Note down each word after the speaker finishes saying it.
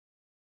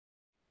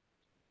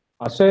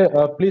Say,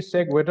 please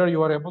check whether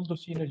you are able to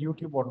see the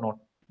YouTube or not.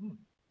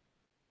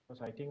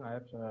 Because I think I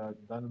have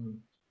done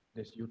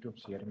this YouTube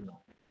sharing now.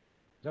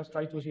 Just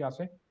try to see,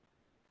 Ase.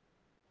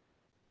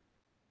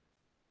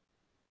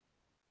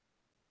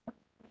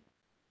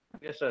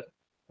 Yes, sir.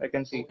 I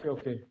can see.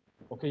 Okay.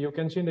 You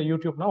can see in the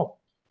YouTube now.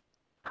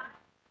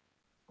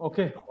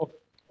 Okay.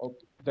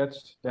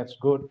 That's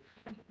good.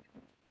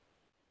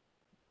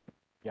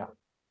 Yeah.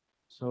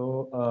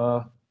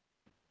 So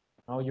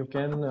now you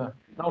can.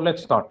 Now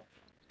let's start.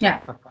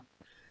 Yeah.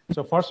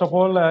 So first of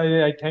all,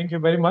 I thank you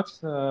very much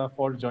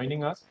for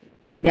joining us.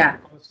 Yeah.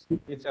 Because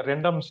it's a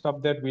random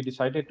stuff that we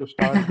decided to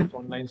start this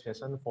online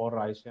session for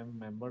ISSEM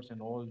members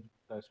and all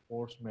the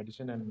sports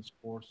medicine and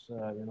sports,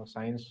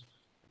 science.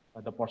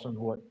 The person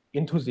who are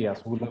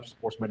enthusiasts who love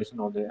sports medicine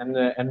all day,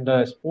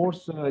 and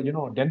sports,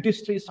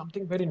 dentistry is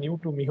something very new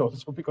to me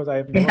also because I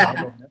have never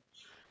heard of that.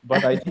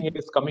 But I think it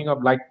is coming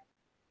up like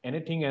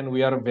anything, and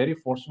we are very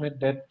fortunate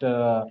that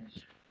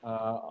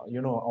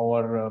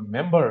our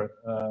member,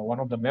 one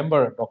of the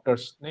member, Dr.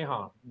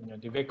 Sneha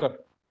Divekar,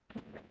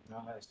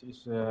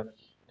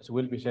 she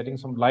will be shedding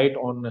some light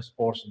on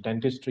sports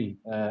dentistry.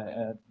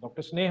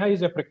 Dr. Sneha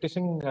is a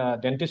practicing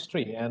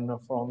dentistry, and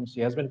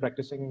she has been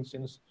practicing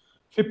since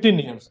 15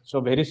 years. So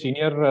very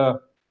senior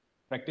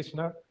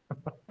practitioner,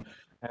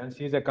 and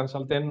she is a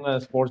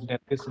consultant sports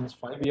dentist since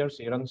 5 years.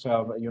 She runs,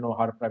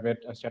 her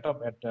private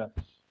setup at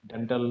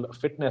Dental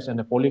Fitness and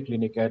a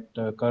Polyclinic at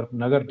Karve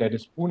Nagar, that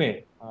is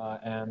Pune,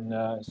 and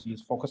she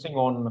is focusing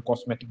on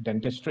cosmetic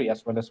dentistry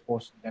as well as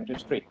sports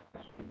dentistry,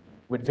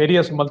 with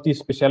various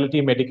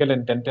multi-speciality medical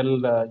and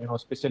dental,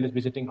 specialists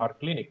visiting her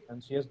clinic.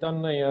 And she has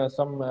done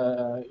some,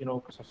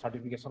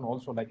 certification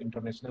also, like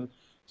international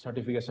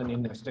certification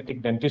in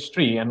aesthetic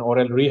dentistry and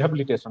oral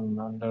rehabilitation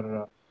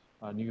under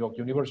New York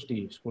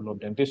University School of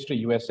Dentistry,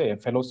 USA, a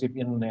fellowship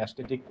in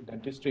aesthetic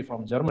dentistry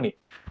from Germany.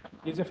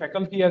 He is a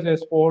faculty as a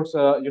sports,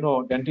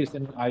 dentist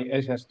in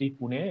ISST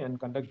Pune, and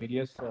conduct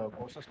various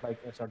courses like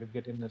a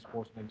certificate in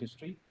sports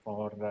dentistry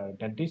for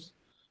dentists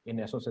in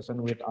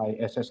association with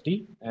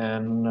ISST,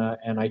 and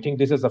I think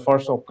this is the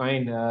first of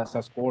kind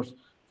such course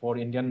for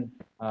Indian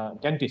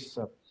dentists.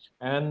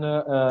 And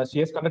she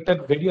has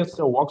conducted various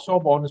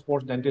workshops on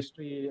sports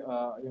dentistry,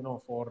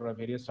 for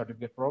various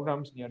certificate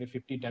programs. Nearly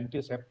 50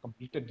 dentists have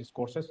completed these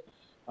courses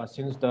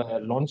since the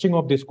launching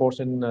of this course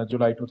in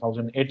July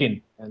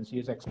 2018. And she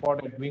is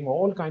expert at doing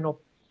all kind of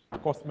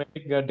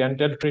cosmetic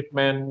dental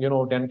treatment,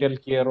 dental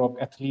care of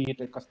athlete,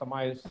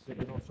 customized,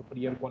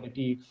 superior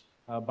quality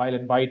bile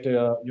and bite,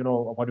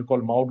 what you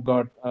call mouth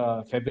guard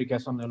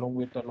fabrication, along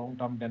with the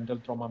long-term dental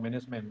trauma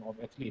management of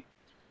athlete.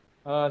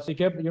 She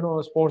kept,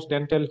 sports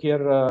dental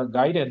care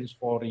guidance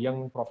for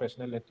young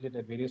professional athletes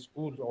at various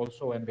schools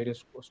also, and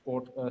various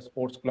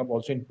sports club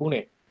also in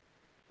Pune.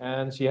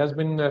 And she has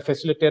been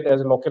facilitated as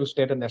a local,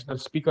 state, and national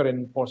speaker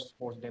in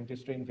sports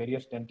dentistry in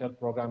various dental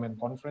program and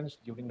conference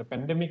during the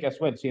pandemic as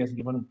well. She has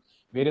given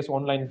various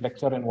online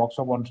lecture and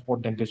workshop on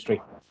sport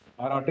dentistry.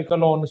 Her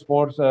article on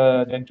sports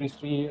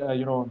dentistry,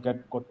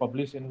 got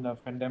published in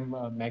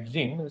Fandom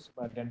magazine,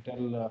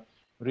 Dental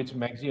Rich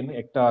magazine,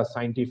 ECTA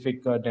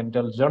Scientific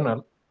Dental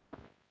Journal.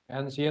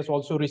 And she has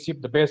also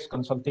received the best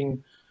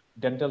consulting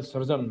dental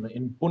surgeon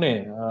in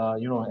Pune,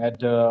 at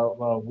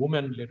the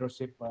Women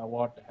Leadership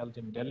Award held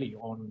in Delhi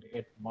on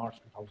 8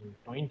 March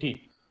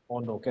 2020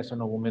 on the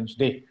occasion of Women's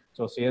Day.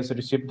 So she has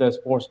received the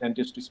Sports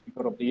Dentistry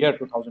Speaker of the Year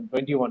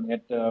 2021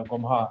 at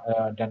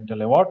Gomha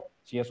Dental Award.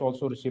 She has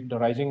also received the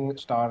Rising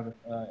Star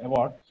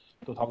Award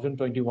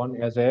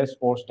 2021 as a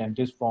sports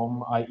dentist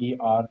from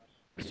IER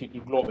City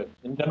Global.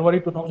 In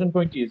January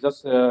 2020,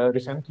 just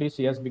recently,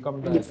 she has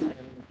become the Assistant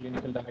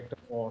Clinical Director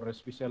for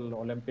Special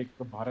Olympic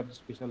Bharat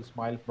Special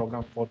Smile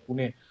Program for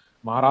Pune,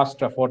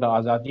 Maharashtra, for the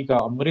Azadi Ka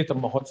Amrit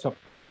Mahotsav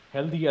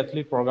Healthy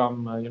Athlete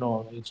Program.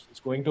 It's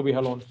going to be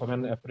held on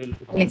 7 April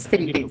Next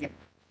 3 2022. days.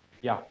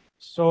 Yeah.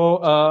 So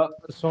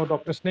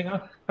Dr.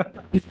 Sneha,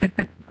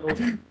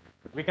 so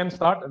we can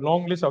start.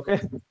 Long list, okay?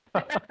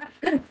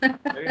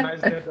 Very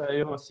nice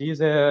that she is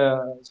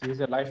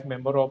a life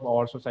member of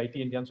our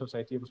society, Indian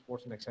Society of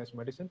Sports and Exercise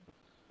Medicine.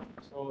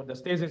 So the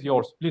stage is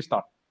yours. Please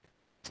start.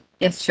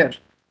 Yes, sure.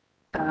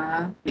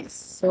 Yes.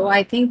 So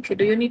I think,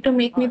 do you need to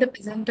make me the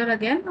presenter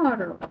again,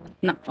 or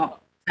no? Oh,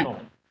 No,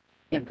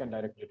 yeah. you can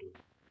directly do it.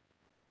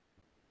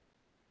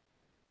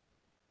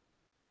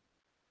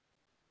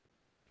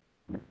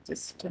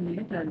 Just a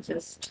minute. I'll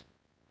just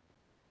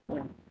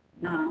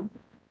now.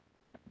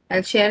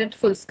 I'll share it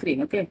full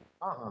screen. Okay.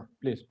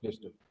 Please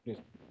do. Please.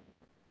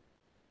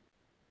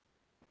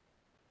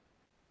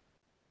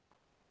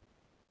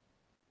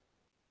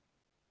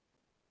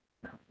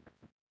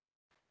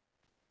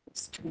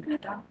 Just a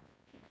minute.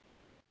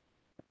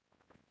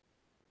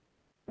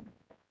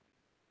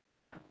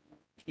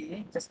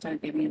 Okay. Just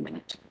give me a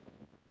minute.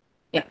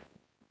 Yeah.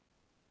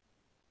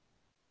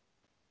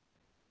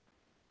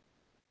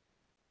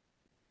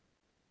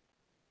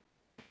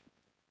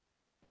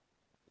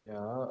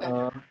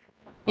 Yeah.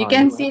 You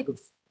can see.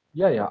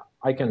 Yeah.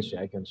 I can see.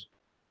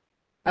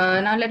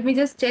 Now let me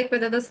just check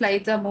whether the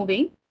slides are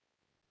moving.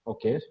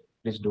 Okay.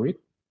 Please do it.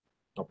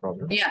 No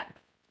problem. Yeah.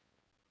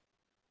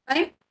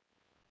 Fine.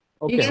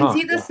 Okay, You can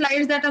see the yeah.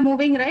 slides that are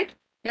moving, right?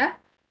 Yeah.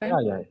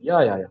 Fine.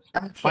 Yeah.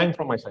 Okay. Fine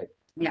from my side.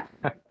 Yeah.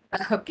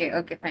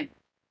 Okay, fine.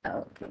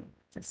 Okay,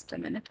 just a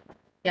minute.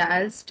 Yeah,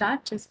 I'll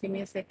start. Just give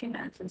me a second.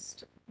 I'll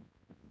just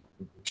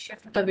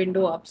shift the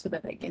window up so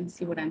that I can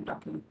see what I'm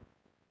talking.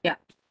 Yeah.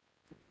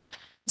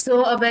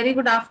 So a very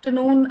good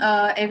afternoon,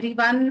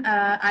 everyone.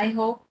 I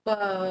hope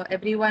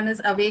everyone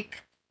is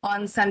awake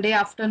on Sunday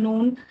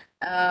afternoon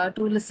to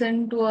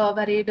listen to a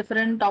very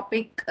different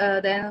topic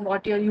than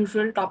what your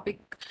usual topic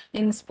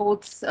in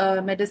sports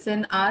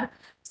medicine are.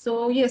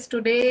 So yes,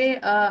 today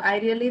I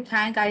really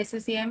thank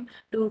ISSEM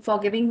for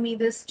giving me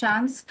this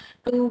chance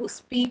to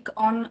speak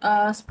on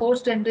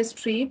sports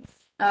dentistry,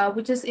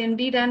 which is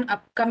indeed an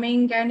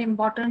upcoming and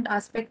important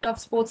aspect of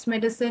sports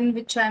medicine,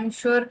 which I'm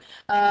sure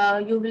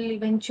you will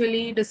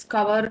eventually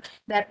discover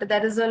that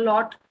there is a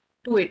lot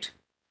to it.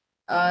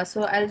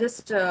 So I'll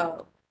just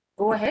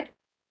go ahead.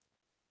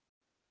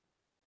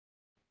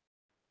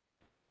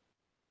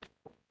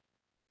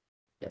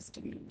 Just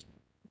a minute.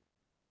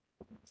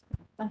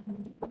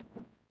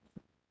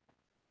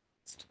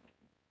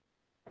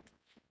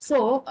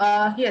 So,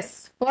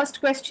 yes, first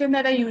question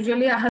that I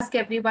usually ask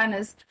everyone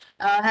is,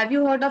 have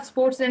you heard of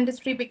sports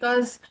dentistry?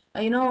 Because,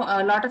 a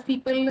lot of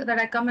people that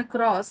I come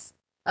across,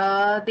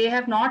 they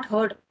have not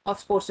heard of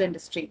sports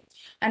dentistry.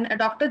 And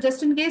doctor,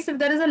 just in case if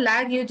there is a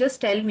lag, you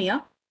just tell me,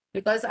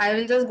 because I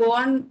will just go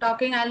on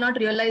talking. I'll not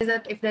realize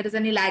that if there is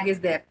any lag is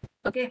there.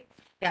 Okay.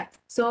 Yeah.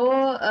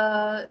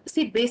 So,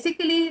 see,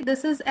 basically,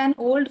 this is an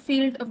old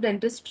field of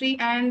dentistry,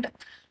 and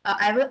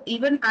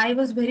even I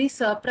was very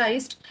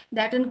surprised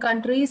that in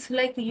countries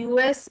like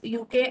US,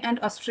 UK, and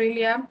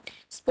Australia,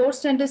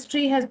 sports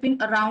dentistry has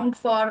been around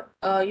for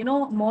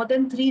more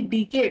than 3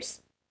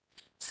 decades.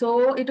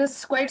 So it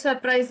is quite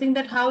surprising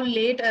that how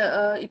late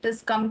it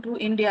has come to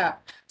India.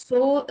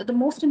 So the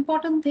most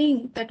important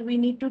thing that we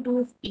need to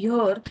do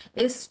here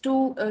is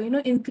to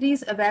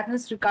increase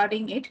awareness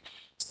regarding it.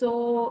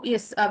 So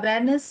yes,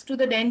 awareness to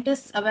the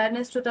dentists,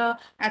 awareness to the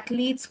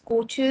athletes,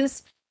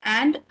 coaches,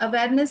 and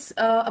awareness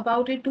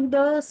about it to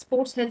the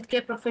sports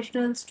healthcare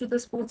professionals, to the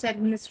sports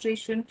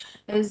administration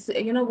is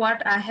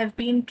what I have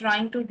been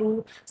trying to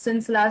do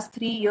since last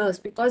 3 years,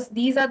 because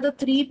these are the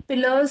three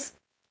pillars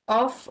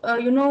of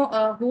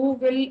who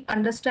will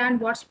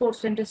understand what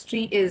sports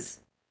dentistry is.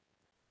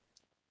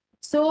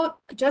 So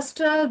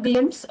just a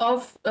glimpse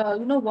of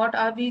what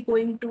are we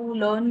going to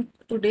learn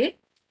today.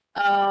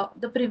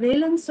 The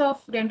prevalence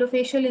of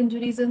dentofacial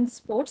injuries in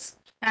sports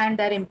and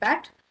their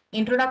impact,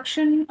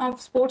 introduction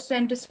of sports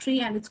dentistry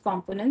and its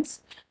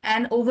components,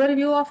 an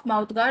overview of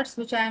mouthguards,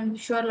 which I am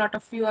sure a lot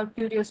of you are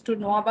curious to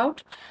know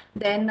about,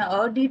 then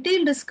a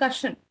detailed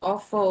discussion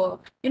of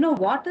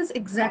what is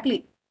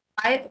exactly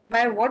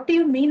by what do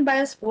you mean by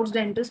a sports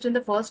dentist in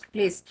the first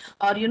place,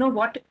 or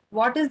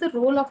what is the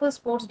role of a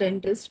sports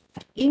dentist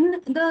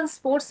in the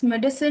sports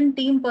medicine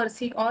team per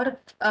se, or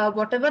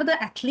whatever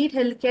the athlete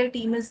healthcare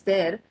team is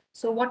there.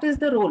 So what is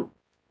the role?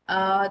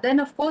 Then,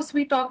 of course,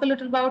 we talk a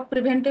little about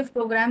preventive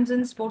programs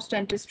in sports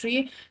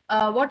dentistry.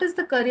 What is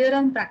the career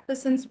and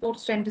practice in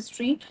sports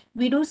dentistry?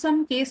 We do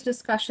some case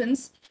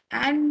discussions.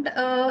 And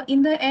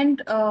in the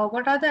end,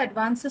 what are the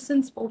advances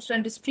in sports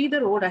dentistry,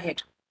 the road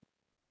ahead?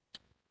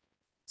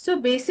 So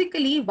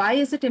basically, why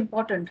is it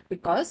important?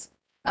 Because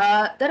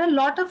there are a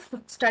lot of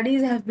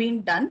studies have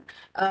been done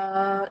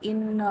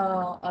in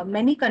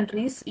many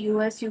countries,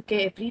 US, UK,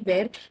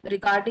 everywhere,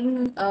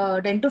 regarding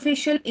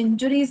dentofacial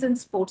injuries in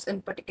sports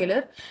in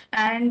particular,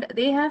 and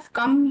they have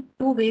come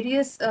to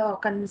various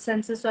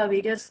consensus or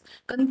various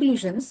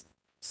conclusions.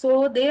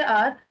 So they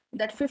are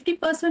that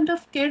 50%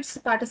 of kids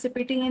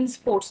participating in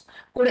sports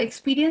could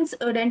experience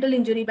a dental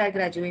injury by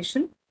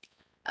graduation.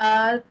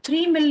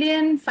 3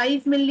 million,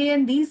 5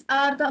 million, these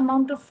are the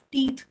amount of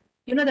teeth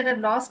that are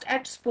lost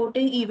at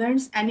sporting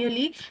events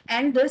annually.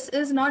 And this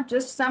is not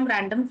just some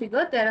random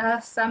figure. There are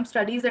some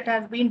studies that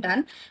have been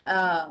done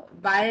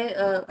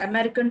by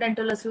American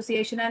Dental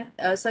Association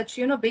and such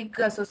big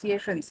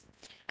associations.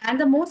 And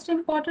the most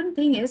important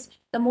thing is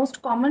the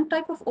most common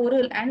type of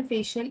oral and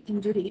facial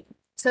injury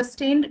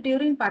sustained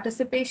during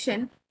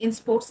participation in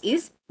sports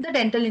is the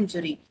dental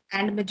injury.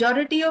 And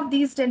majority of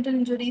these dental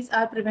injuries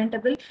are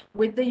preventable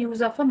with the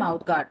use of a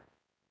mouth guard.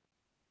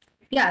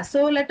 Yeah,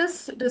 so let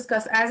us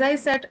discuss. As I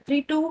said,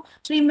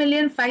 3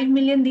 million, 5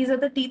 million, these are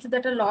the teeth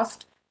that are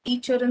lost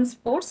each year in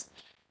sports.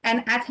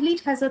 An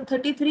athlete has a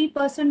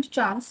 33%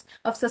 chance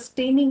of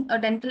sustaining a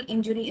dental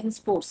injury in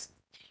sports.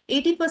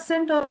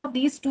 80% of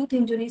these tooth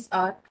injuries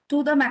are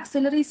to the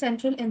maxillary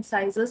central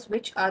incisors,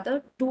 which are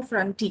the two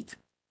front teeth.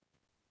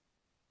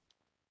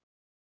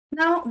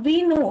 Now,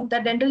 we know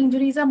that dental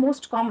injuries are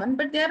most common,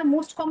 but they are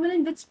most common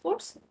in which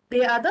sports?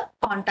 They are the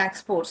contact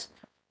sports.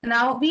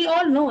 Now we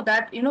all know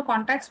that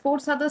contact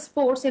sports are the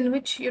sports in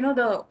which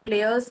the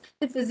players,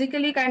 they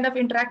physically kind of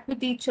interact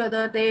with each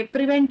other. They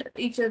prevent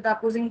the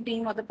opposing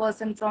team or the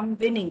person from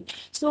winning.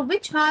 So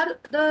which are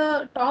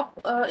the top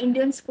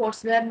Indian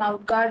sports where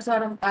mouth guards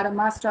are a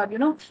must, or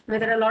where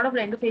there are a lot of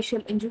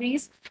endofacial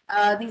injuries?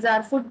 These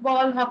are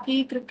football,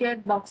 hockey,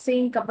 cricket,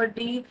 boxing,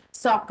 kabaddi,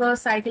 soccer,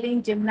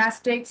 cycling,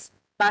 gymnastics,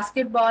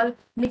 basketball,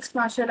 mixed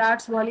martial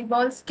arts,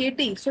 volleyball,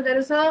 skating. So there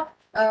is a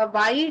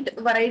wide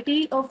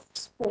variety of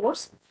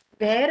sports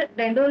where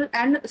dental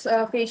and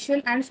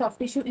facial and soft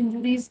tissue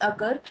injuries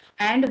occur,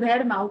 and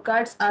where mouth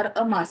guards are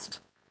a must.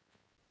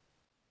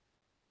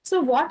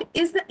 So, what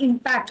is the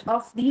impact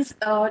of these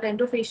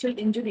dentofacial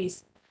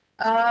injuries?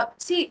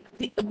 See,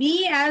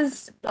 we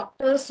as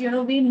doctors,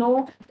 we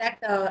know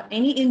that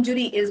any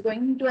injury is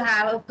going to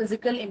have a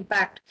physical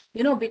impact.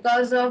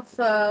 Because of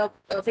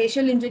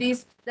facial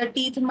injuries, the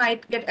teeth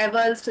might get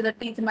avulsed, the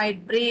teeth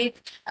might break,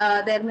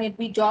 there may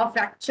be jaw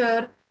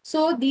fracture.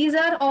 So these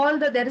are all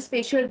there is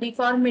facial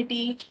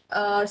deformity,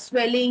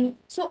 swelling.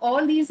 So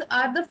all these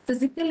are the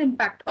physical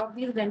impact of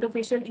these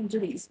dentofacial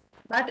injuries.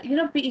 But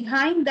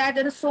behind that,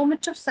 there is so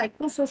much of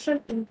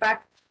psychosocial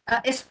impact,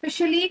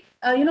 especially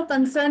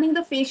concerning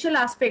the facial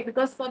aspect,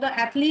 because for the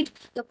athlete,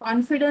 the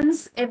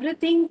confidence,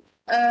 everything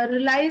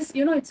relies.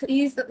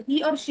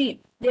 He or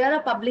she, they are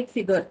a public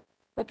figure.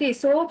 Okay,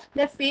 so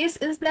their face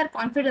is their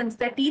confidence,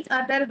 their teeth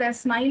are there, their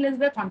smile is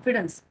their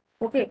confidence.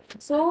 Okay,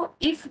 so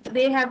if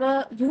they have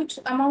a huge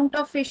amount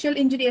of facial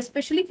injury,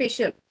 especially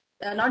facial,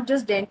 not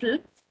just dental,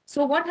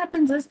 so what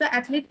happens is the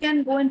athlete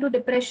can go into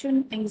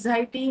depression,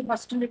 anxiety,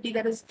 hostility,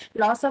 there is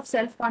loss of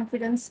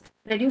self-confidence,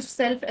 reduced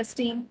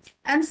self-esteem.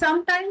 And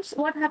sometimes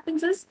what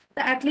happens is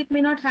the athlete may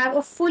not have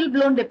a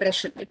full-blown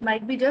depression. It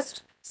might be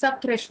just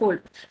sub-threshold.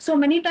 So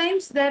many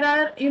times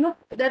there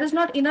is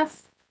not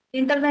enough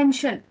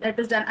intervention that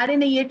is done. Arey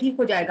nahi, ye theek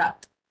ho jayega.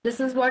 This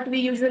is what we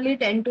usually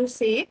tend to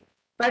say.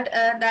 But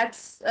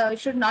that's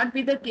should not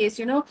be the case.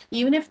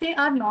 Even if they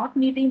are not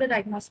meeting the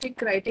diagnostic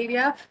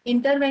criteria,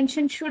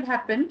 intervention should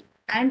happen,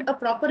 and a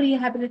proper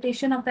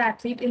rehabilitation of the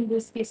athlete in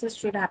these cases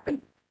should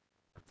happen.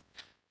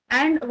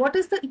 And what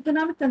is the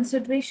economic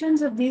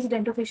considerations of these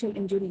dentofacial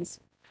injuries?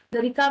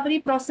 The recovery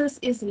process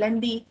is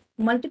lengthy.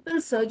 Multiple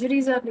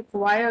surgeries are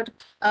required,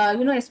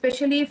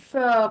 especially if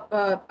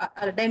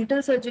dental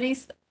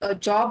surgeries,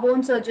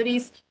 jawbone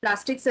surgeries,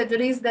 plastic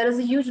surgeries. There is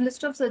a huge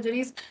list of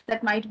surgeries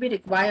that might be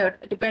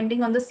required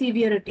depending on the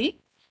severity,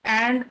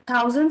 and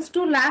thousands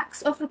to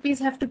lakhs of rupees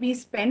have to be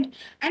spent.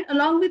 And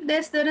along with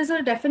this, there is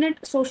a definite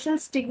social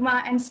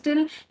stigma and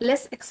still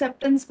less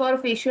acceptance for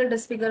facial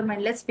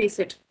disfigurement. Let's face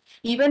it,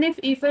 even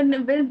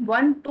when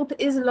one tooth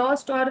is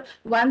lost or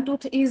one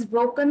tooth is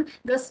broken,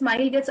 the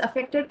smile gets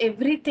affected,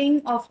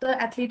 everything of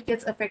the athlete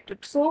gets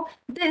affected. So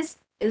this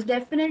is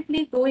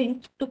definitely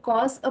going to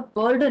cause a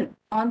burden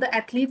on the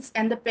athletes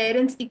and the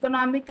parents,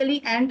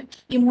 economically and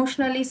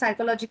emotionally,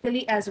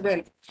 psychologically as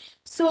well.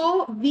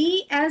 So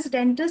we as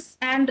dentists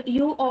and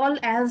you all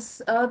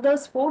as the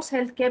sports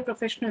healthcare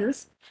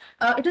professionals,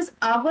 it is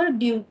our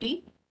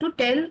duty to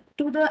tell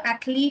to the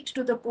athlete,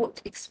 to the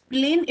coach,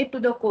 explain it to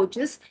the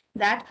coaches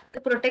that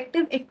the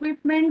protective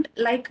equipment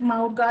like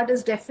mouth guard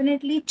is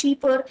definitely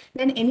cheaper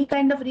than any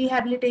kind of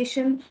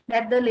rehabilitation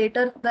that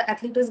the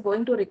athlete is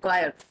going to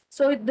require.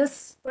 So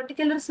this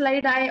particular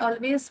slide I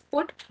always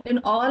put in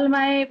all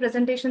my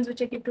presentations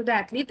which I give to the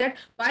athlete, that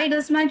why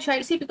does my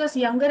child see, because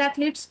younger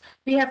athletes,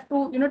 we have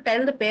to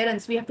tell the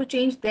parents, we have to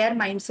change their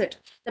mindset.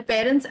 The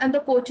parents and the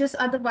coaches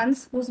are the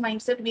ones whose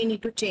mindset we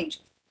need to change.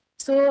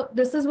 So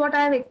this is what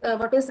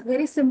what is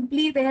very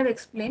simply they have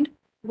explained.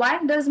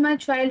 Why does my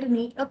child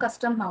need a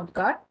custom mouth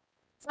guard?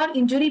 For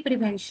injury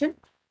prevention,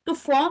 to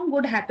form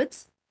good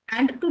habits,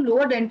 and to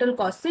lower dental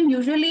costs. And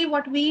usually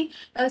what we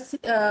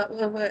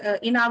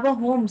in our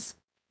homes,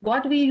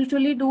 what we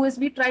usually do is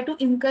we try to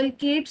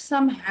inculcate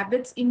some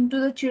habits into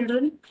the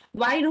children.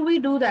 Why do we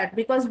do that?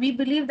 Because we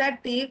believe that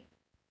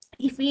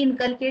if we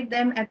inculcate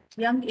them at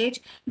young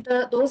age,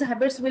 those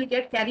habits will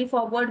get carry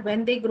forward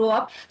when they grow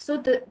up. So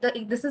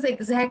this is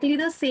exactly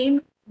the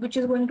same which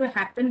is going to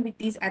happen with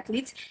these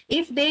athletes.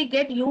 If they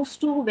get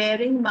used to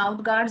wearing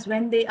mouth guards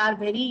when they are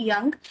very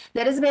young,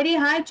 there is very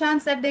high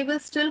chance that they will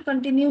still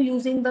continue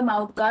using the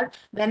mouth guard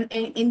when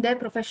in their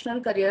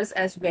professional careers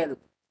as well.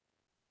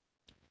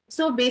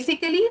 So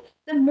basically,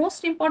 the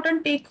most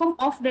important take home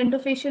of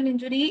dentofacial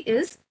injury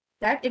is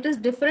that it is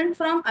different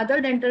from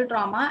other dental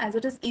trauma, as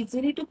it is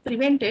easily to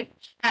prevent it,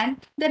 and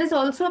there is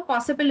also a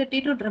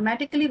possibility to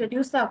dramatically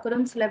reduce the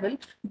occurrence level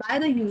by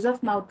the use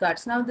of mouth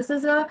guards. Now this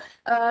is a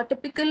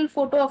typical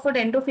photo of a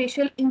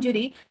dentofacial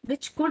injury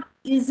which could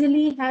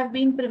easily have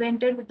been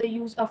prevented with the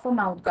use of a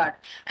mouth guard.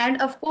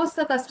 And of course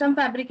the custom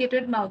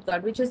fabricated mouth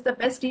guard, which is the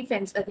best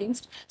defense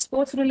against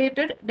sports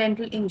related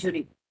dental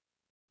injury.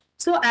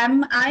 So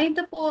am I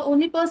the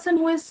only person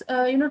who is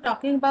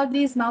talking about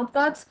these mouth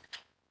guards?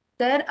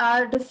 there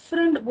are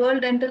different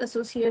world dental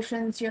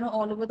associations,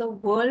 all over the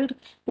world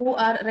who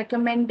are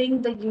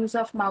recommending the use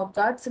of mouth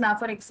guards. Now,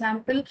 for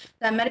example,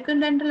 the American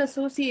Dental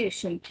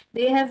Association,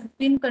 they have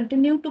been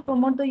continuing to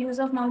promote the use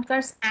of mouth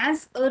guards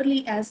as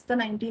early as the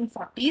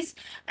 1940s.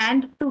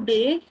 And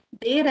today,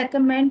 they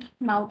recommend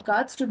mouth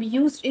guards to be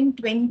used in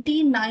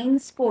 29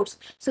 sports.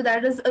 So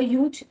that is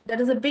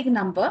a big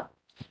number.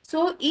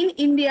 So in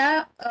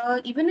India,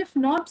 even if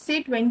not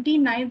say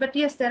 29, but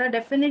yes, there are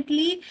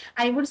definitely,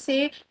 I would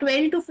say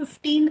 12 to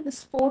 15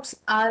 sports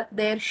are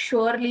there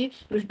surely,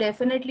 which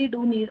definitely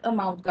do need a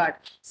mouth guard.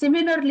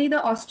 Similarly,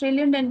 the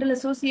Australian Dental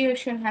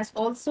Association has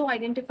also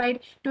identified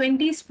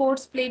 20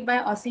 sports played by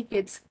Aussie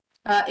kids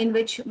in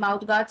which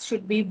mouth guards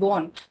should be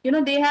worn.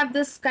 They have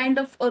this kind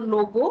of a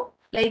logo,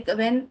 like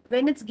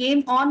when it's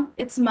game on,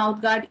 it's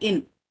mouth guard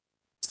in.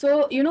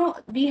 So,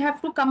 we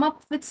have to come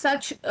up with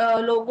such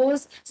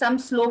logos, some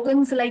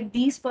slogans like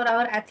these for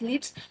our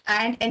athletes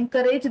and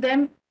encourage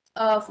them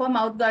for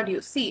mouth guard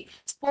use. See,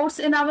 sports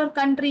in our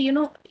country,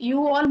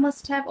 you all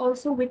must have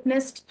also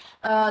witnessed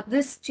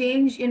this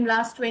change in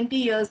last 20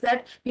 years,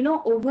 that,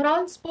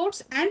 overall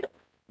sports and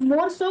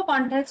more so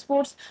contact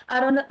sports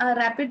are on a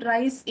rapid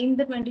rise in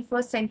the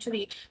 21st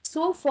century.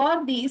 So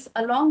for these,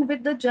 along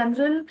with the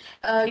general,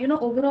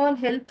 overall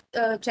health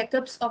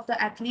checkups of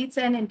the athletes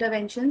and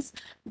interventions,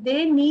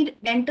 they need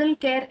dental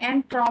care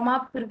and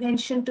trauma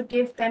prevention to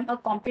give them a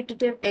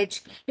competitive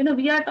edge.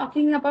 We are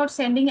talking about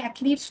sending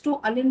athletes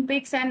to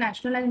Olympics and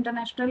national and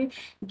international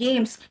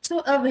games.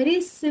 So a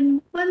very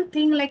simple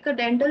thing like a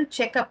dental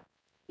checkup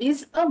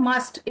is a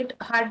must. It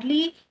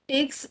hardly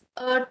takes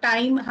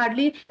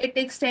hardly it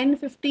takes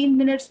 10-15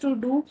 minutes to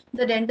do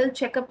the dental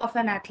checkup of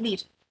an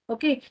athlete.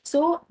 Okay,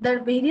 so the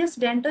various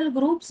dental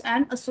groups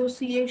and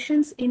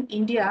associations in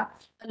India,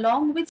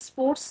 along with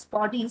sports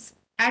bodies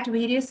at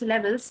various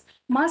levels,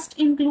 must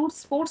include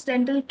sports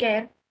dental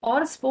care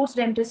or sports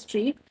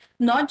dentistry,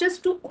 not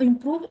just to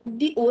improve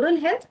the oral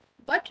health,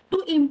 but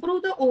to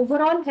improve the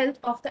overall health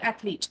of the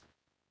athlete.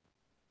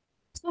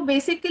 So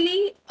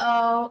basically,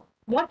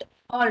 what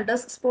all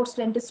does sports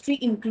dentistry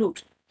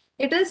include?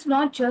 It is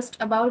not just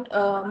about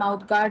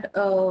mouth guard,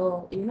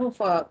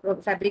 for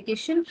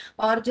fabrication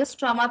or just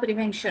trauma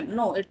prevention.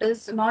 No, it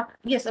is not.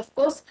 Yes, of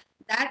course,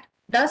 that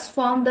does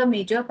form the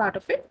major part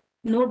of it,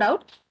 no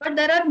doubt. But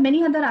there are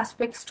many other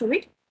aspects to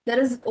it. There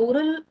is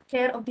oral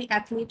care of the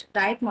athlete,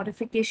 diet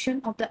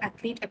modification of the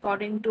athlete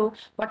according to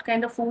what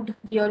kind of food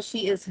he or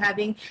she is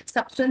having,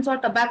 substance or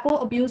tobacco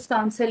abuse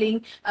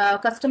counseling,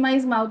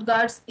 customized mouth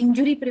guards,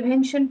 injury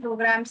prevention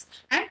programs,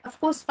 and of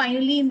course,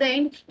 finally, in the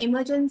end,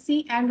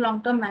 emergency and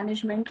long-term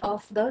management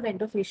of the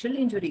dentofacial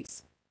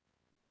injuries.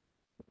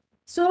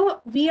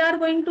 So we are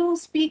going to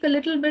speak a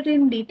little bit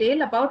in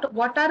detail about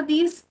what are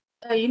these,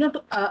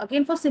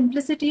 again, for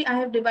simplicity, I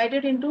have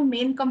divided into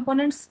main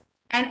components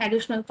and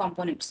additional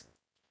components.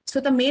 So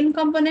the main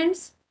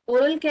components: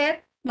 oral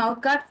care, mouth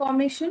guard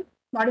formation,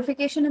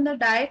 modification in the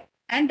diet,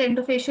 and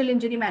dentofacial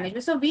injury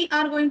management. So we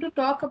are going to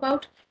talk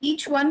about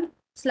each one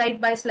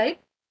slide by slide.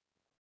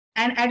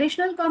 And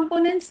additional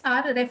components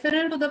are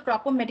referral to the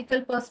proper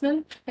medical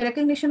personnel,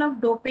 recognition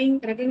of doping,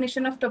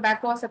 recognition of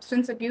tobacco or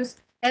substance abuse,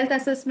 health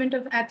assessment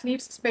of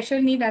athletes,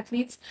 special need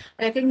athletes,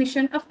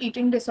 recognition of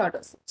eating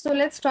disorders. So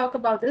let's talk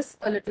about this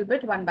a little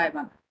bit one by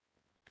one.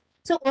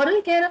 So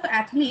oral care of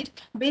athlete,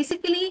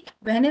 basically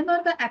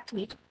whenever the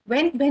athlete,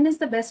 when is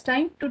the best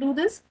time to do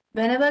this?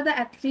 Whenever the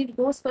athlete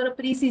goes for a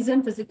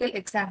pre-season physical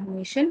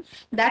examination,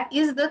 that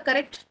is the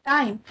correct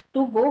time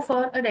to go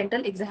for a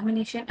dental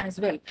examination as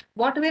well.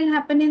 What will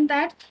happen in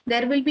that?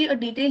 There will be a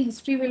detailed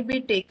history will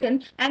be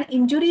taken, and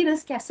injury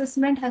risk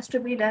assessment has to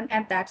be done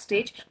at that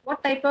stage.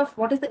 What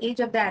is the age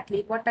of the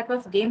athlete? What type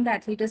of game the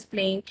athlete is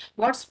playing?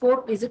 What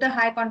sport? Is it a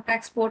high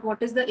contact sport?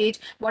 What is the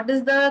age? What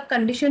is the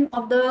condition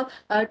of the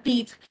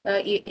teeth?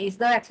 Is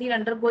the athlete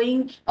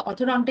undergoing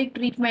orthodontic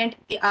treatment?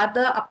 Are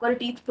the upper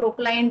teeth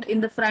proclined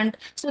in the front?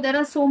 So there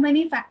are so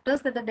many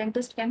factors that the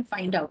dentist can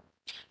find out.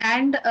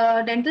 And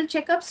dental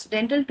checkups,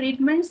 dental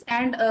treatments,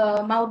 and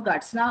mouth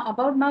guards. Now,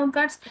 about mouth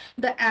guards,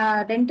 the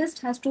dentist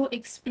has to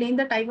explain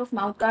the type of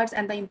mouth guards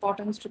and the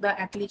importance to the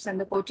athletes and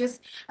the coaches.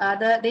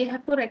 They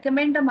have to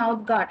recommend a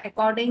mouth guard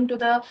according to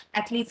the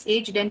athlete's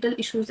age, dental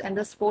issues, and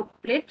the sport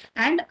played.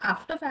 And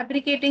after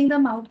fabricating the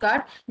mouth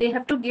guard, they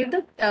have to give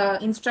the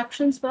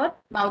instructions for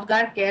mouth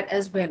guard care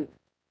as well.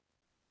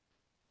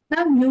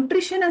 Now,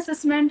 nutrition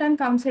assessment and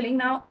counseling.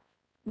 Now,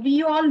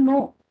 we all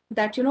know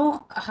that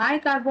high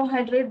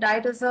carbohydrate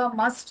diet is a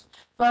must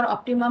for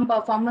optimum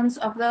performance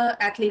of the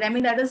athlete. I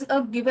mean, that is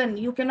a given.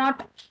 You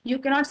cannot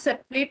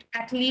separate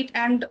athlete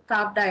and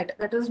carb diet.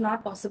 That is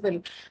not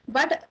possible.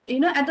 But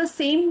at the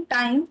same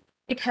time,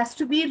 it has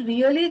to be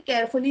really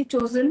carefully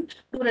chosen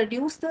to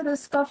reduce the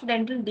risk of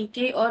dental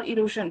decay or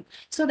erosion.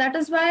 So that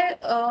is why,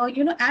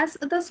 as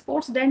the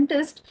sports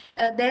dentist,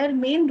 their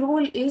main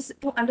role is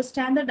to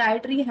understand the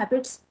dietary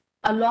habits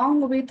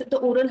along with the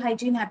oral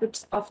hygiene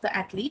habits of the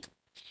athlete.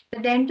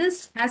 The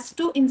dentist has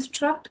to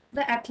instruct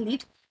the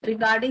athlete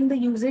regarding the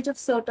usage of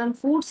certain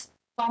foods,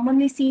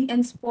 commonly seen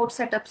in sports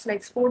setups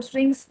like sports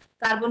drinks,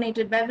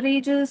 carbonated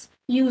beverages,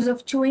 use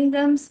of chewing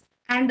gums,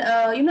 and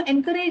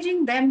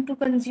encouraging them to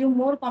consume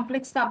more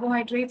complex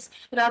carbohydrates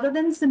rather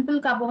than simple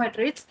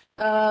carbohydrates,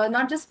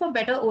 not just for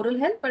better oral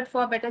health but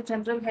for better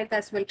general health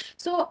as well.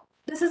 So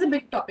this is a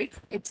big topic.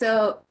 It's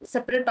a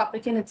separate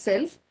topic in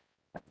itself.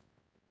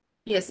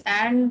 Yes,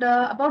 and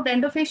about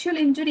endofacial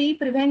injury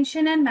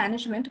prevention and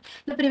management.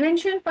 The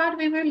prevention part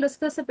we will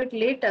discuss a bit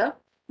later.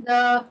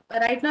 The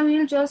right now we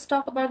will just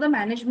talk about the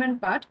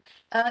management part.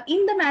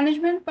 In the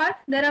management part,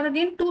 there are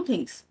again two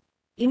things: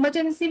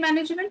 emergency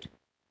management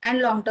and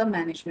long-term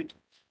management.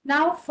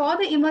 Now, for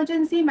the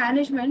emergency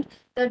management,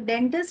 the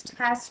dentist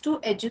has to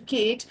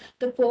educate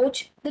the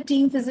coach, the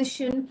team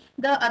physician,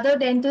 the other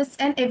dentists,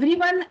 and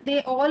everyone.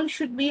 They all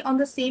should be on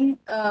the same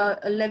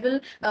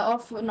level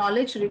of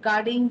knowledge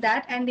regarding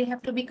that, and they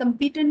have to be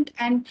competent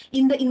and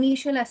in the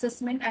initial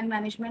assessment and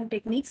management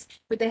techniques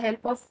with the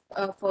help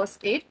of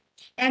first aid.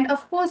 And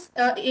of course,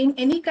 in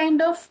any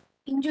kind of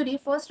injury,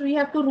 first we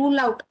have to rule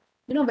out,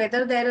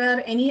 whether there are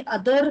any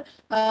other,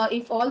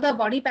 if all the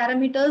body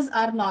parameters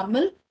are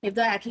normal, if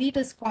the athlete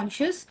is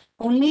conscious,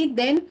 only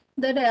then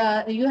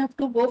that you have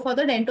to go for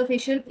the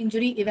dentofacial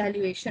injury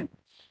evaluation.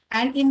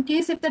 And in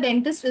case if the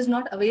dentist is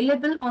not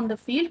available on the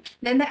field,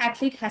 then the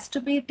athlete has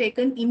to be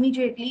taken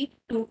immediately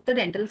to the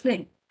dental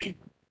clinic.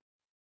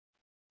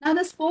 Now,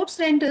 the sports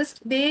dentist,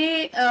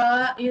 they,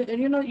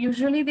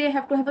 usually they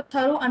have to have a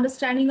thorough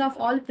understanding of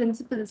all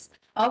principles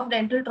of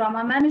dental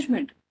trauma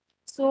management.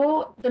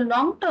 So, the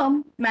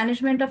long-term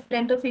management of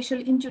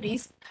dentofacial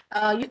injuries,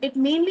 it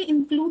mainly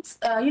includes,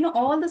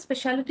 all the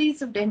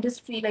specialties of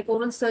dentistry like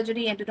oral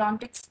surgery,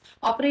 endodontics,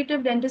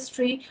 operative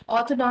dentistry,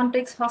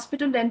 orthodontics,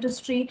 hospital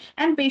dentistry,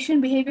 and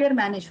patient behavior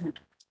management.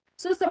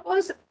 So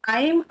suppose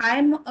I'm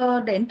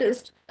a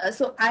dentist,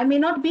 so I may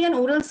not be an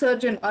oral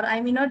surgeon or I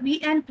may not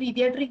be an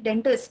pediatric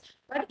dentist,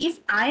 but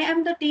if I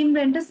am the team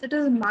dentist, it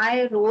is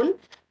my role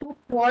to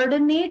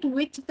coordinate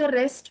with the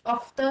rest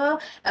of the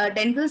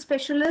dental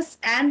specialists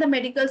and the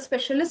medical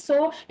specialists.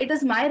 So it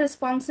is my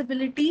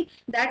responsibility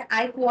that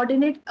I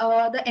coordinate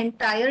the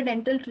entire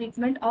dental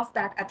treatment of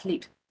that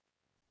athlete.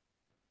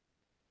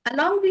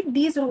 Along with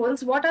these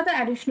roles, what are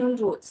the additional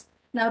roles?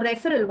 Now,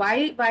 referral.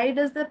 Why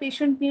does the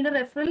patient need a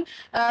referral?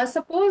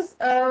 Suppose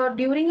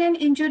during an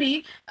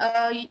injury,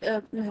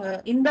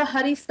 in the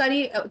hurry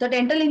scurry, the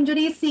dental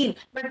injury is seen,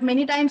 but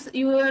many times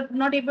you are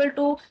not able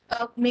to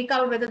make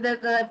out whether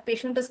the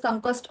patient is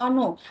concussed or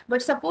no.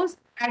 But suppose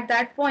at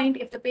that point,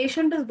 if the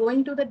patient is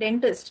going to the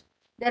dentist,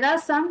 there are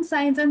some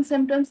signs and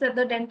symptoms that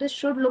the dentist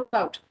should look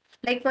out.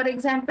 Like for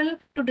example,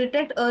 to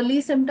detect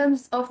early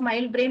symptoms of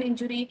mild brain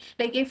injury,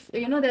 like if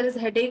there is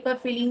headache or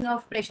feeling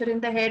of pressure in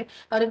the head,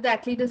 or if the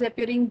athlete is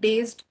appearing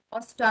dazed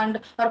or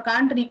stunned or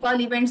can't recall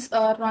events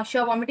or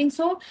nausea, vomiting.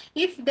 So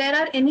if there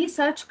are any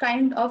such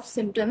kind of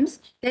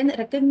symptoms, then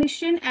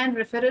recognition and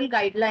referral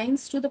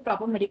guidelines to the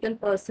proper medical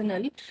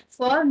personnel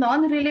for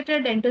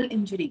non-related dental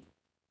injury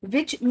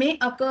which may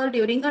occur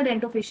during a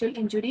dentofacial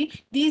injury.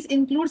 These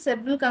include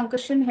cerebral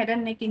concussion, head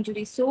and neck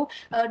injury. So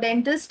a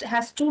dentist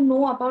has to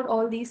know about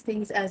all these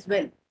things as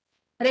well.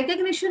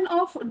 Recognition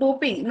of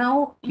doping.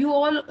 Now, you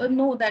all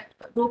know that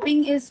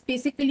doping is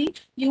basically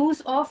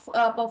use of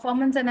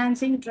performance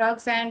enhancing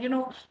drugs,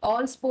 and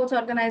all sports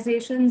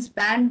organizations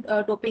ban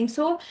doping.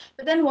 So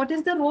then what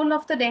is the role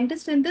of the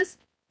dentist in this?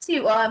 See,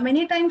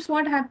 many times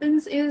what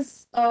happens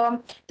is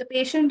the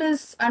patient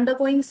is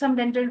undergoing some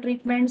dental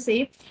treatment,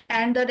 say,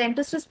 and the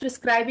dentist is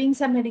prescribing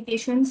some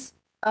medications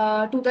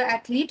to the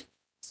athlete.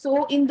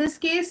 So in this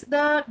case,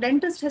 the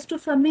dentist has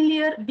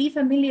to be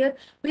familiar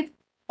with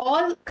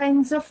all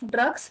kinds of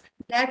drugs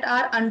that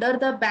are under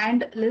the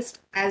banned list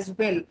as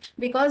well,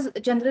 because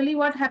generally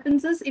what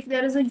happens is if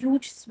there is a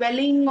huge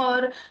swelling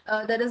or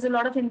there is a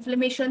lot of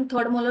inflammation,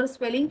 third molar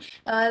swelling,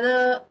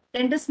 the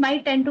dentist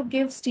might tend to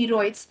give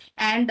steroids,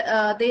 and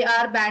they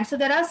are banned. So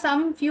there are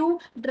some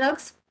few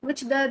drugs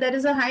which there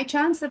is a high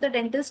chance that the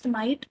dentist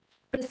might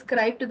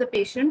prescribed to the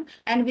patient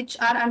and which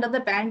are under the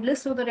banned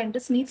list. So the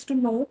dentist needs to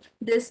know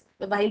this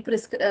while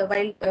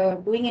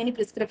doing any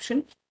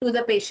prescription to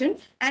the patient.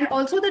 And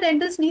also the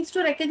dentist needs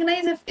to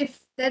recognize if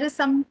there is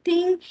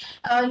something,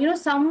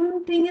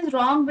 something is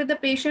wrong with the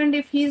patient,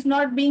 if he's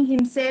not being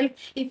himself,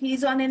 if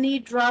he's on any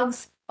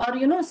drugs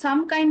or,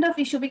 some kind of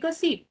issue. Because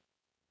see,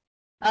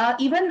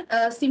 even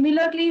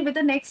similarly with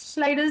the next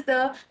slide is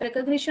the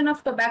recognition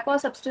of tobacco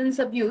substance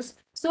abuse.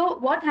 So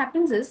what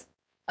happens is,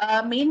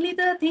 mainly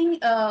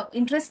the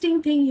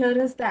interesting thing here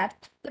is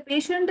that the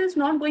patient is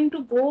not going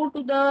to go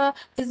to the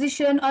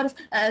physician or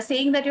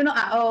saying that,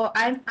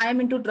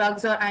 I'm into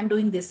drugs or I'm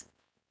doing this.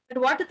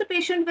 But what is the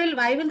patient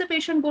why will the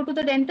patient go to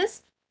the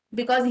dentist?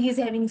 Because he's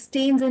having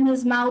stains in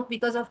his mouth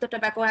because of the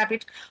tobacco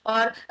habit,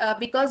 or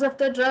because of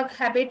the drug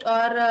habit,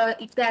 or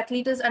if the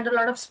athlete is under a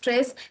lot of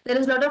stress, there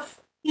is a lot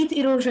of teeth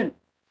erosion.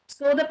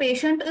 So the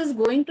patient is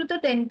going to go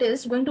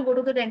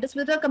to the dentist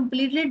with a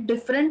completely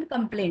different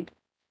complaint,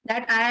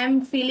 that I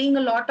am feeling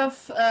a lot of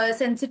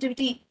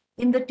sensitivity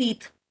in the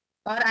teeth,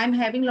 or I'm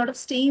having a lot of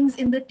stains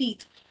in the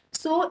teeth.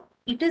 So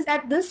it is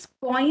at this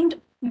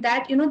point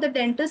that the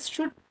dentist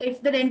should,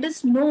 if the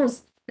dentist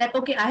knows that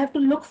okay, I have to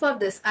look for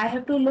this, I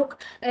have to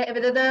look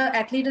whether the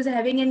athlete is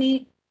having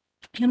any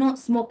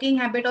smoking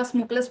habit or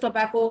smokeless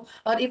tobacco,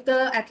 or if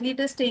the athlete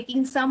is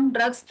taking some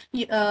drugs,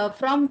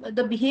 from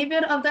the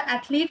behavior of the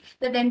athlete,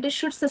 the dentist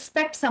should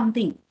suspect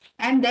something,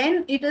 and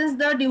then it is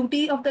the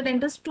duty of the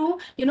dentist to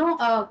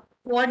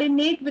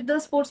coordinate with the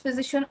sports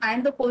physician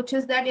and the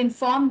coaches, that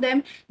inform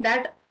them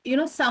that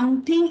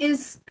something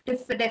is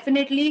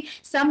definitely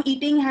some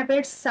eating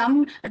habits,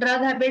 some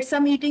drug habits,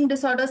 some eating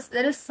disorders,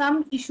 there is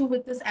some issue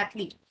with this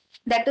athlete.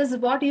 That is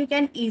what you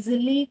can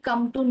easily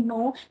come to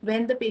know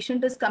when the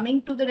patient is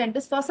coming to the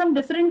dentist for some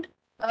different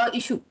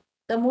issue.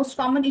 The most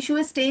common issue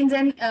is stains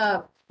and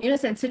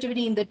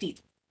sensitivity in the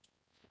teeth.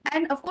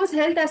 And of course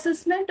health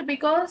assessment,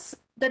 because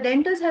the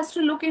dentist has to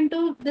look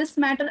into this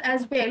matter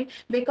as well,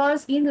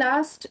 because in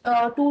last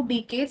 2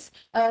 decades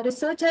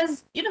research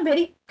has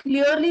very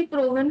clearly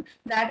proven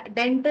that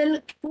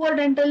poor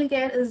dental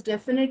care is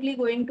definitely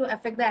going to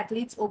affect the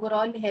athlete's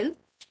overall health.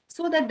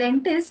 So the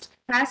dentist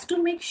has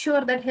to make sure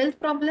that health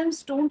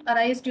problems don't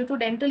arise due to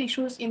dental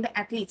issues in the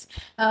athletes.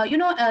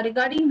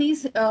 Regarding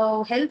these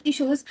health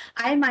issues,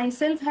 I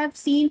myself have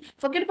seen,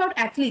 forget about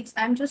athletes,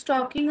 I'm just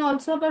talking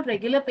also about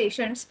regular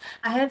patients.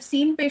 I have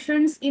seen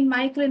patients in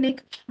my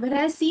clinic where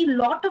I see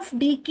lot of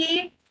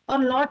decay or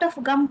lot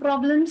of gum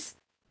problems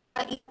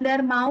in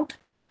their mouth.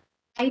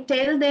 I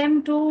tell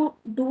them to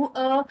do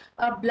a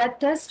blood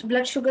test,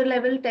 blood sugar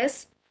level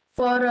test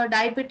for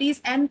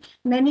diabetes, and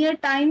many a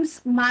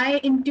times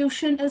my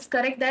intuition is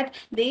correct that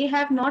they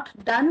have not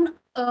done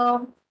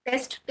a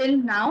test till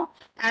now.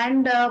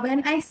 And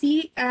when I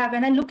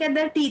look at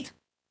their teeth,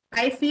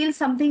 I feel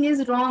something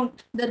is wrong.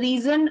 The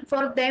reason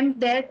for them,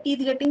 their teeth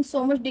getting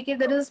so much decay,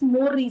 there is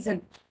more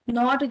reason,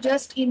 not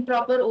just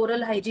improper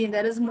oral hygiene.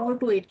 There is more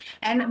to it.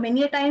 And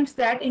many a times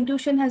that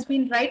intuition has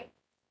been right,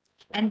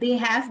 and they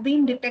have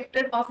been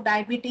detected of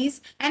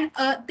diabetes, and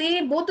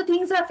they both the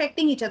things are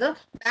affecting each other.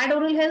 Bad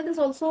oral health is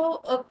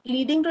also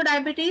leading to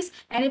diabetes,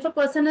 and if a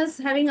person is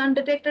having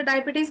undetected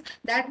diabetes,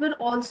 that will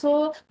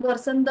also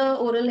worsen the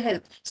oral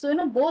health.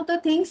 So both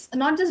the things,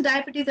 not just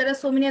diabetes, there are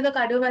so many other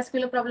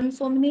cardiovascular problems,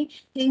 so many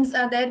things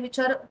are there which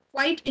are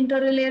quite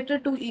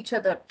interrelated to each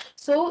other.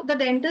 So the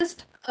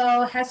dentist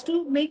has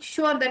to make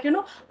sure that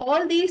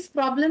all these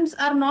problems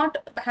are not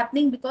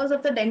happening because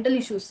of the dental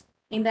issues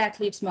in the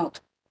athlete's mouth.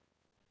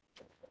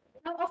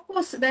 Now, of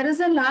course, there is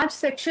a large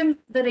section,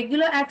 the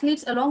regular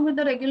athletes, along with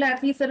the regular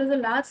athletes, there is a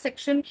large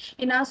section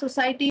in our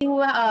society who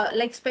are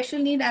like special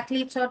need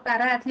athletes or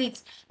para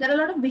athletes. There are a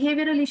lot of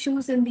behavioral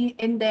issues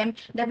in them,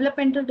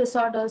 developmental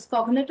disorders,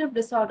 cognitive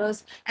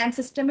disorders, and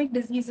systemic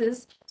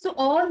diseases. So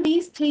all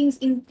these things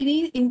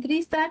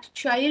increase that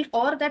child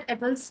or that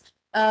adult's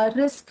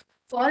risk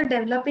for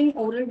developing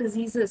oral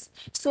diseases.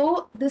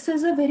 So this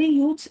is a very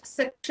huge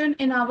section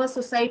in our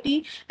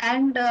society,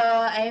 and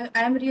I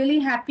am really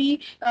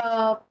happy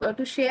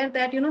to share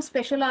that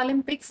Special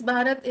Olympics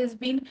Bharat has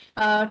been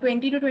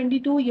 20 to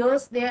 22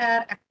 years they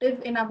are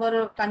active in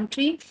our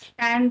country,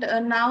 and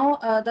now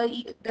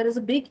there is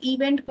a big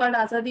event called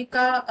Azadi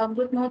Ka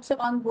Amrit Mahotsav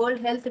on World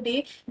Health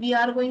Day. We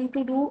are going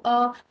to do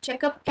a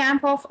checkup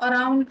camp of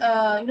around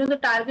the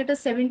target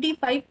is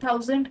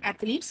 75,000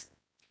 athletes,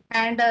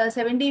 and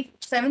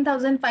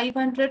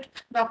 77,500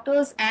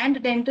 doctors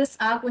and dentists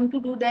are going to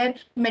do their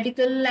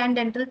medical and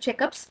dental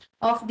checkups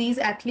of these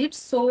athletes.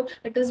 So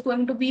it is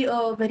going to be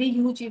a very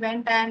huge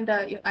event, and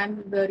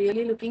I'm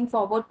really looking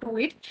forward to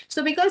it.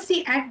 So because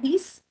see, at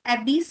these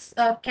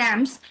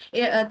camps,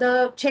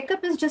 the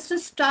checkup is just a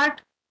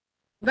start.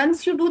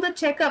 Once you do the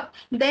checkup,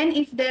 then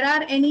if there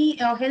are any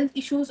health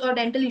issues or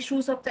dental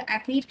issues of the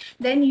athlete,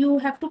 then you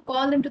have to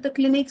call them to the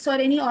clinics or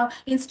any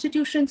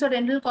institutions or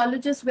dental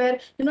colleges where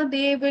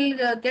they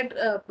will get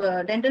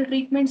dental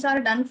treatments are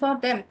done for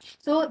them.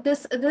 So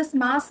this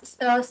mass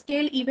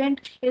scale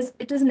event is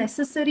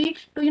necessary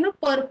to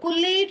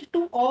percolate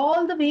to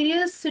all the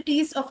various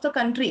cities of the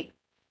country.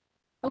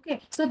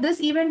 Okay, so this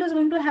event is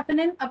going to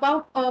happen in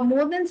about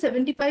more than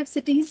 75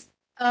 cities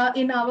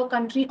in our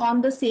country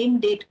on the same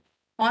date.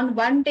 On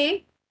one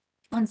day,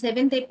 on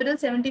 7th April,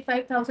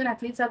 75,000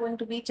 athletes are going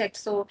to be checked.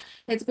 So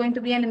it's going to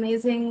be an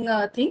amazing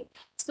thing.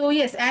 So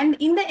yes, and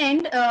in the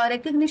end,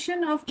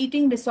 recognition of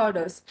eating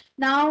disorders.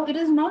 Now, it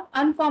is not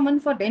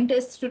uncommon for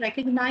dentists to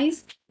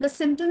recognize the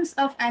symptoms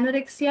of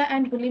anorexia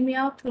and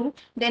bulimia through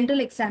dental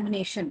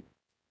examination.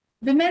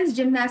 Women's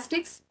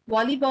gymnastics,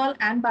 volleyball,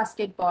 and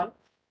basketball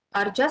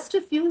are just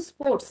a few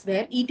sports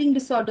where eating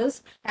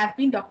disorders have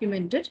been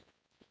documented.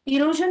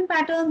 Erosion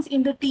patterns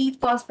in the teeth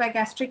caused by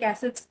gastric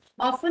acids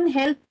often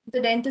help the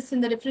dentist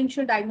in the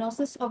differential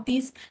diagnosis of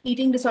these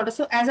eating disorders.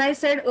 So as I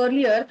said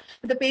earlier,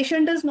 the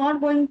patient is not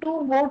going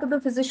to go to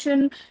the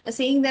physician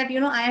saying that,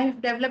 I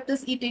have developed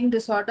this eating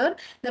disorder.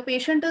 The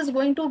patient is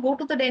going to go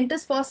to the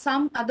dentist for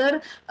some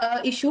other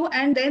issue,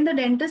 and then the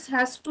dentist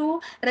has to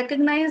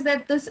recognize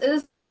that this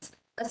is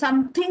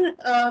something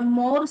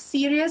more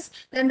serious,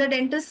 then the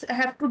dentists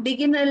have to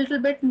dig in a little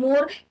bit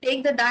more,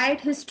 take the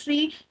diet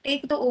history,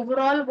 take the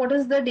overall what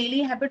is the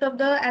daily habit of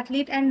the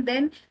athlete, and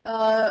then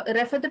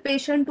refer the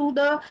patient to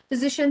the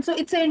physician. So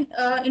it's an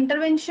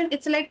intervention.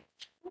 It's like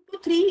 2 to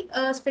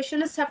 3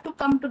 specialists have to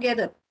come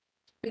together,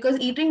 because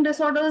eating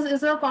disorders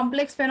is a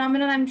complex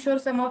phenomenon. I'm sure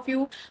some of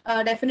you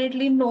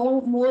definitely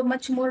know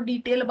much more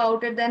detail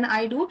about it than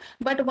I do.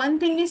 But one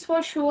thing is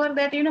for sure,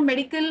 that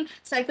medical,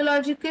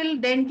 psychological,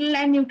 dental,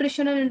 and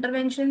nutritional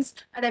interventions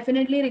are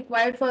definitely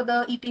required for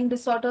the eating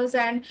disorders.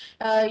 And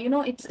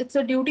it's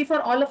a duty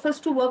for all of us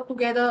to work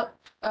together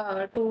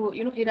to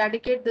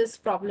eradicate this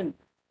problem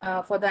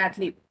for the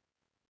athlete.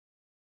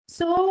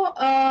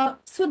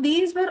 So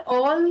these were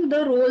all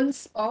the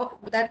roles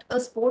that a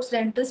sports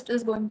dentist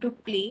is going to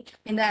play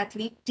in the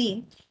athlete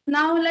team.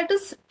 Now let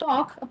us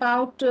talk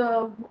about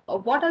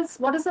what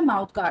is a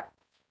mouth guard.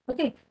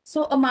 Okay,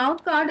 so a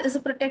mouth guard is a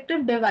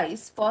protective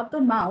device for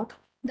the mouth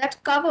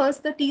that covers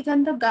the teeth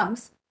and the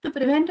gums to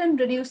prevent and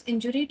reduce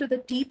injury to the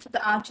teeth,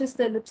 the arches,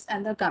 the lips,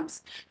 and the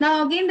gums.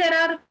 Now again,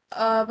 there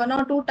are one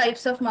or two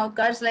types of mouth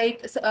guards.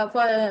 Like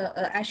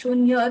as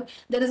shown here,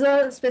 there is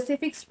a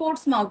specific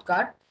sports mouth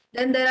guard.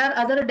 Then there are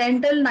other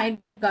dental night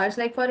guards,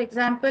 like for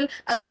example,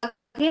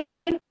 again,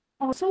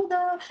 also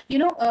the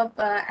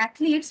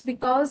athletes,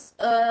 because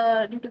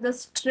due to the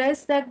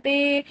stress that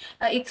they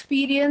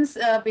experience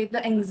with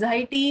the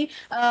anxiety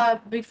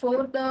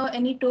before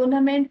any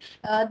tournament,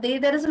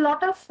 there is a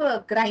lot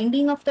of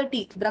grinding of the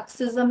teeth.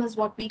 Bruxism is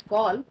what we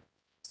call.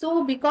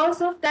 So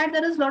because of that,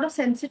 there is a lot of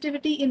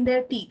sensitivity in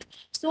their teeth.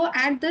 So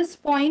at this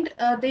point,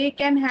 they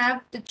can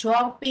have the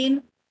jaw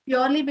pain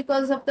purely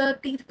because of the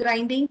teeth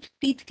grinding,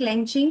 teeth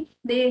clenching.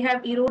 They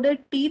have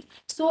eroded teeth.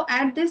 So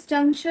at this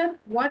juncture,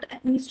 what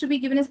needs to be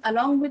given is,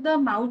 along with the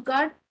mouth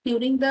guard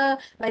during while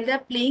they're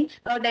playing,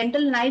 a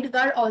dental night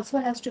guard also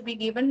has to be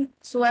given,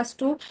 so as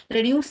to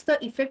reduce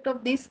the effect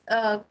of this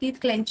teeth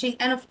clenching.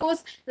 And of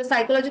course, the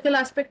psychological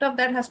aspect of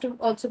that has to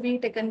also be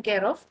taken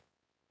care of.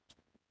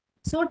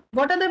 So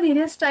what are the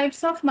various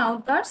types of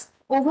mouth guards?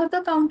 Over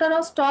the counter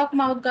or stock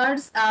mouth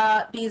guards,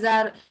 these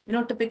are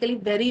typically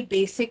very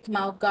basic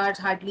mouth guards,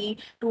 hardly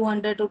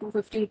 200 to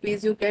 250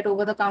 rupees you get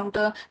over the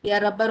counter. They are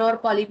rubber or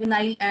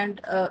polyvinyl,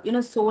 and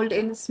sold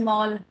in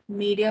small,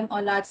 medium,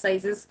 or large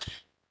sizes.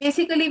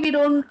 Basically, we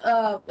don't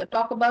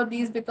talk about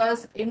these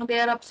because they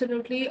are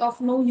absolutely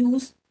of no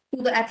use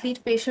to the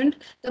athlete patient.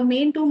 The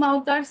main two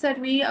mouth guards that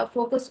we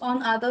focus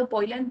on are the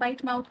boil and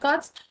bite mouth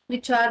guards,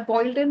 which are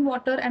boiled in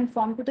water and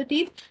formed to the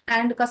teeth,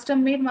 and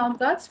custom made mouth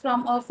guards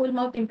from a full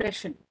mouth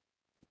impression.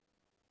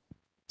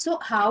 So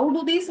how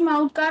do these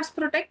mouth guards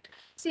protect?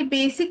 See,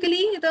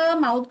 basically the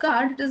mouth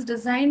guard is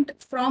designed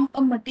from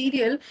a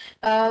material,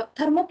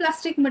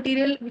 thermoplastic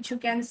material, which you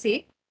can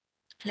say,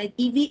 like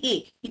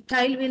EVA,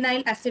 ethyl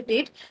vinyl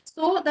acetate.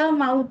 So the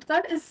mouth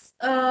guard is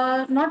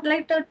not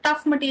like a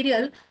tough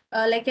material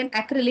like an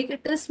acrylic.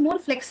 It is more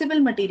flexible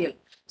material.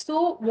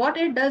 So what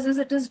it does is,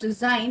 it is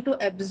designed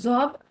to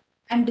absorb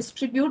and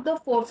distribute the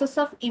forces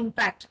of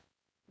impact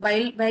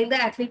while the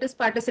athlete is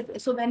participating.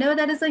 So whenever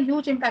there is a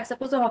huge impact,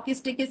 suppose a hockey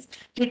stick is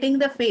hitting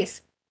the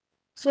face,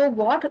 so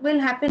what will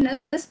happen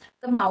is,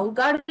 the mouth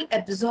guard will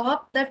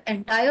absorb that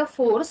entire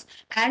force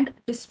and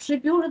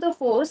distribute the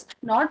force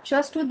not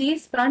just to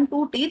these front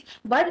two teeth,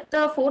 but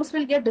the force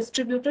will get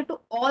distributed to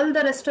all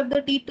the rest of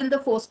the teeth till the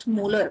first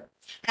molar.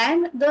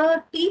 And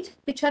the teeth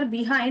which are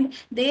behind,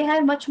 they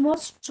have much more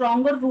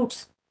stronger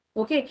roots.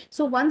 Okay,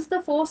 so once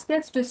the force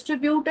gets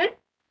distributed,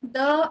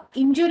 the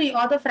injury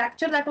or the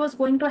fracture that was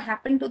going to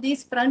happen to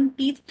these front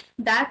teeth,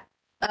 that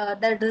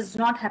does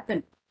not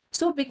happen.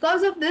 So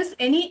because of this,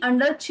 any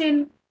under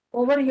chin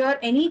over here,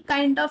 any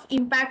kind of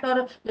impact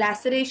or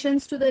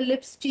lacerations to the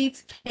lips,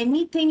 cheeks,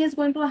 anything is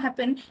going to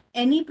happen.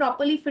 Any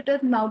properly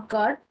fitted mouth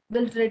guard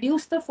will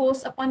reduce the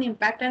force upon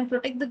impact and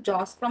protect the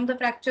jaws from the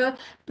fracture,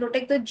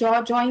 protect the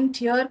jaw joint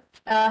here,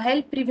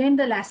 help prevent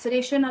the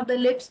laceration of the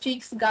lips,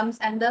 cheeks, gums,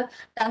 and the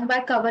tongue by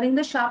covering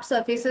the sharp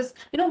surfaces.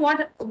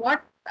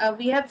 What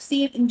we have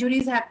seen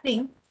injuries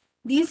happening,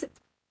 these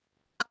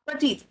upper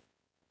teeth,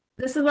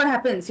 this is what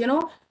happens.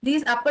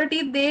 These upper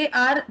teeth, they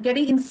are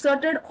getting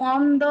inserted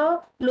on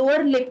the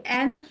lower lip,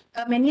 and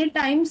many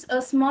times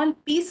a small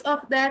piece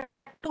of that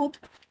tooth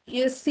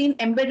is seen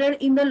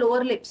embedded in the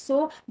lower lip.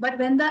 So but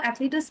when the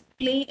athlete is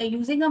playing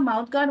using a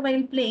mouth guard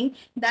while playing,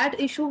 that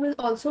issue will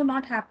also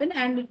not happen,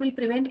 and it will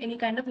prevent any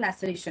kind of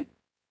laceration.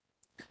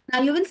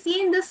 Now you will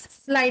see in this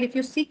slide, if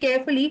you see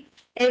carefully,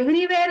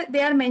 everywhere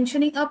they are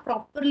mentioning a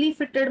properly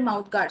fitted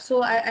mouth guard.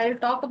 So I'll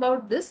talk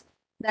about this,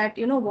 that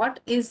what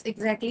is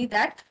exactly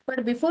that.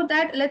 But before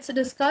that,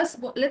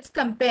 let's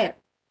compare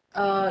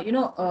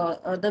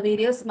the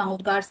various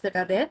mouth guards that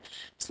are there.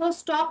 So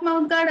stock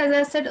mouth guard, as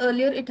I said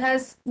earlier, it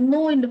has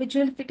no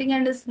individual fitting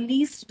and is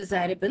least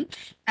desirable,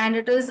 and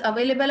it is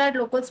available at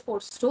local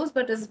sports stores,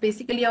 but is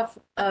basically of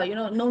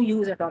no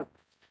use at all.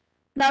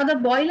 Now, the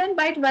boil and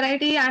bite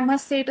variety, I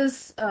must say, it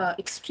is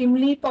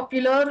extremely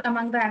popular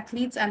among the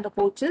athletes and the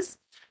coaches.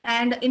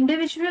 And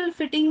individual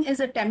fitting is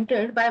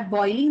attempted by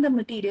boiling the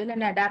material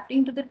and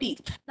adapting to the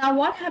teeth. Now,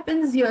 what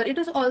happens here? It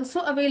is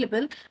also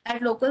available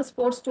at local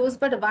sports stores,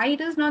 but why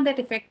it is not that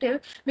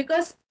effective?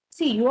 Because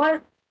see, you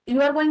are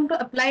going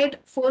to apply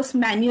it first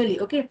manually.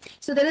 Okay,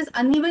 so there is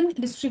uneven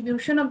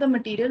distribution of the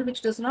material,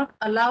 which does not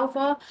allow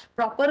for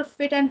proper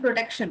fit and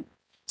protection.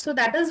 So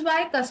that is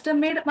why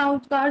custom-made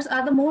mouth guards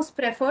are the most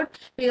preferred.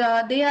 They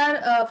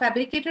are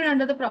fabricated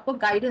under the proper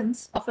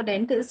guidance of a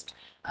dentist.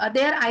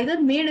 They are either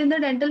made in the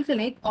dental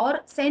clinic or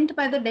sent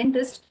by the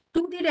dentist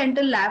to the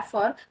dental lab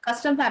for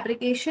custom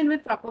fabrication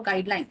with proper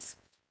guidelines.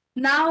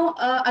 Now,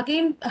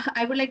 again,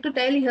 I would like to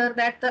tell here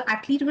that the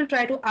athlete will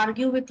try to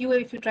argue with you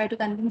if you try to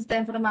convince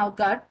them for a mouth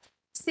guard,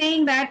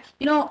 saying that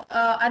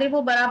अरे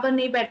वो बराबर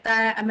नहीं बैठता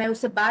है, मैं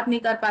उससे बात नहीं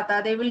कर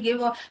पाता. They will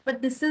give,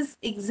 but this is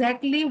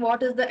exactly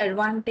what is the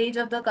advantage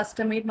of the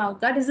custom made mouth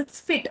guard is its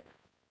fit.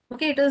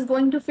 Okay, it is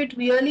going to fit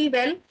really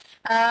well.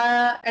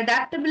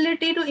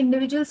 Adaptability to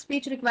individual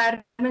speech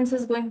requirements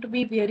is going to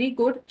be very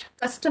good.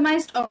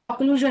 Customized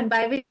occlusion,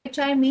 by which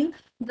I mean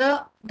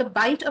the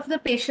bite of the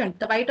patient,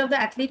 the bite of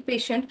the athlete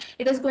patient,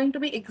 it is going to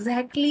be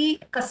exactly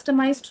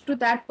customized to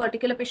that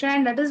particular patient,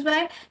 and that is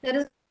why there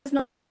is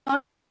not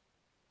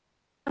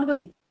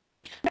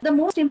the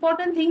most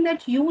important thing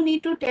that you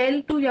need to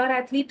tell to your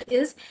athlete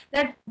is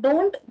that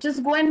don't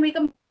just go and make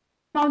a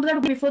mouth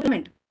guard before the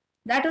movement.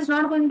 That is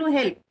not going to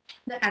help.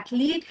 The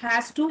athlete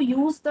has to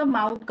use the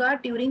mouth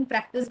guard during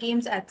practice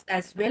games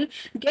as well.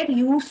 Get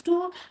used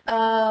to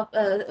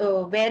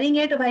wearing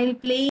it while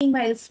playing,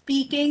 while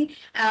speaking,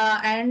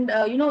 and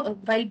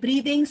while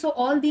breathing. So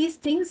all these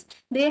things,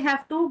 they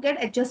have to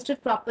get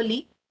adjusted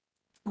properly.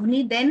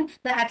 Only then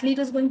the athlete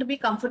is going to be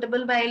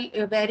comfortable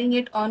while wearing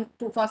it on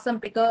for some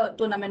bigger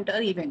tournament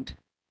or event.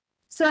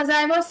 So as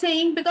I was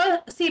saying,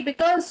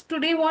 because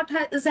today what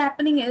is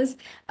happening is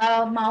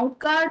mouth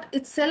guard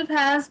itself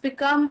has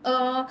become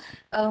a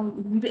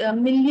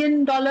 $1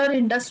 million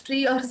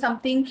industry or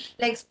something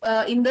like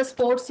in the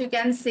sports, you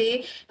can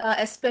say,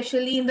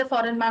 especially in the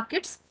foreign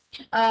markets.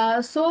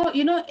 So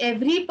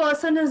every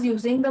person is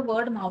using the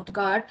word mouth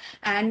guard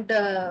and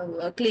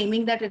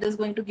claiming that it is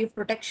going to give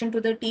protection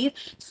to the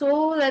teeth.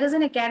 So there is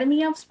an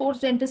Academy of Sports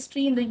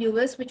Dentistry in the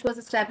US which was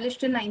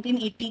established in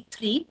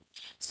 1983.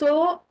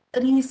 So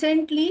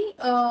recently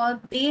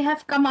they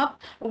have come up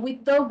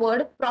with the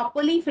word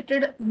properly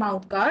fitted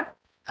mouth guard,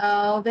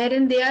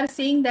 wherein they are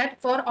saying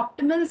that for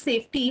optimal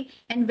safety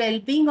and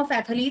well-being of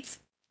athletes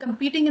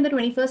competing in the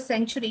 21st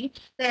century,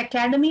 the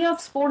Academy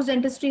of Sports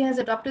Dentistry has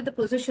adopted the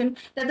position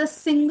that the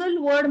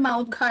single word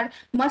mouth guard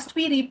must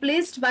be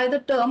replaced by the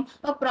term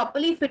a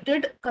properly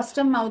fitted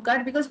custom mouth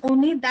guard, because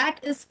only that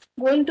is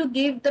going to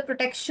give the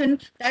protection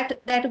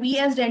that we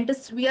as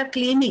dentists we are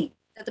claiming,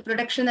 that the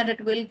protection that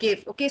it will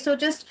give. Okay, so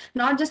just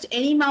not just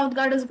any mouth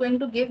guard is going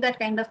to give that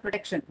kind of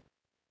protection.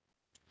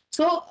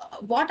 So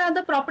what are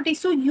the properties?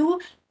 So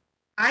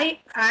I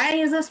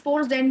as a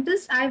sports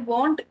dentist, I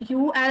want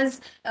you as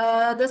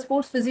the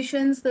sports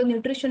physicians, the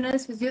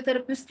nutritionists,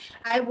 physiotherapists,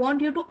 I want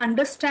you to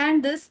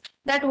understand this,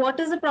 that what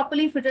is a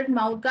properly fitted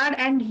mouth guard,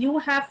 and you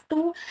have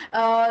to,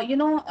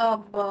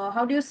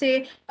 how do you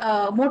say,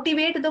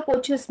 motivate the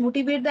coaches,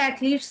 motivate the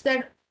athletes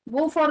that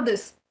go for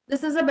this.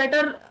 This is a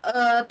better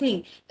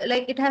thing.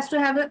 Like it has to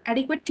have an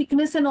adequate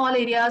thickness in all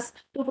areas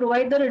to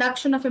provide the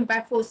reduction of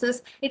impact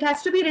forces. It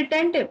has to be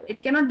retentive.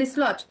 It cannot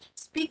dislodge.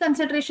 Speed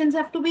concentrations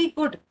have to be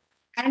good,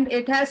 and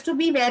it has to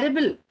be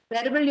variable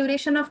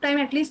duration of time,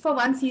 at least for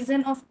one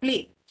season of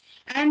play.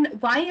 And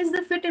why is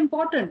the fit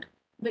important?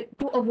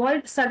 To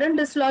avoid sudden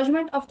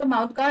dislodgement of the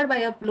mouth guard by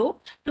a blow,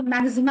 to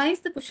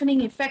maximize the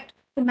cushioning effect,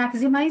 to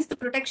maximize the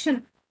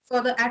protection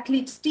for the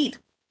athlete's teeth.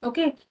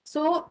 Okay,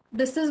 so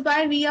this is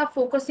why we are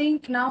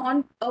focusing now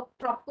on a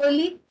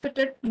properly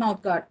fitted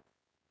mouth guard.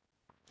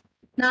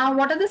 Now,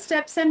 what are the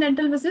steps and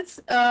dental visits?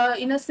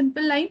 In a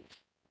simple line,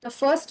 the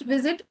first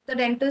visit,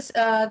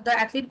 the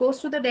athlete goes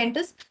to the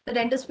dentist. The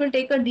dentist will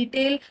take a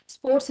detailed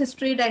sports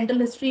history, dental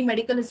history,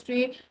 medical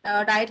history,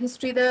 diet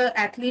history.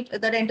 The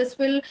dentist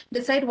will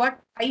decide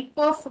what type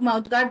of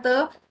mouth guard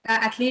the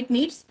athlete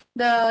needs.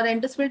 The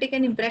dentist will take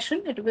an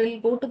impression. It will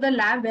go to the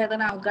lab where the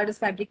mouth guard is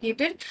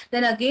fabricated.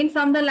 Then again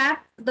from the lab,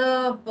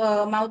 the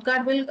mouth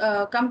guard will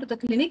come to the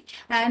clinic,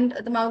 and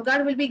the mouth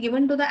guard will be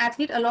given to the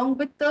athlete along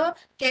with the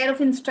care of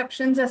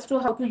instructions as to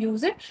how to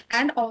use it.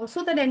 And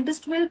also the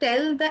dentist will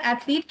tell the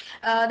athlete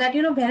that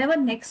whenever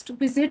next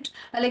visit,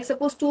 like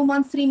suppose 2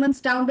 months, 3 months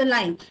down the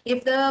line,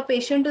 if the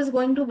patient is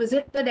going to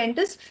visit the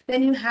dentist,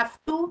 then you have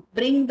to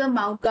bring the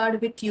mouth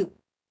guard with you.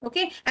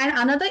 Okay, and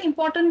another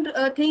important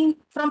thing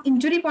from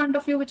injury point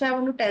of view, which I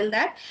want to tell,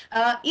 that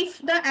if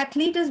the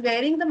athlete is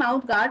wearing the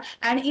mouth guard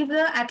and if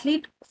the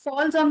athlete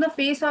falls on the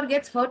face or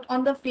gets hurt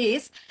on the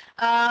face,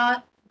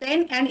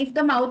 then and if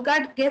the mouth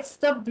guard gets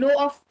the blow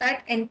of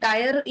that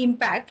entire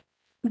impact,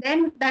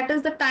 then that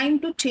is the time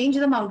to change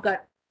the mouth guard,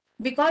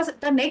 because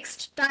the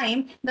next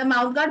time the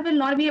mouth guard will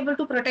not be able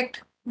to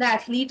protect the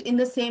athlete in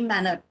the same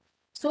manner.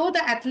 So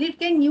the athlete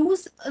can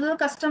use the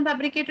custom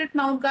fabricated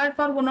mouth guard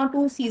for 1 or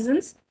 2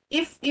 seasons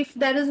if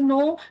there is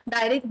no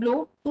direct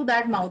blow to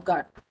that mouth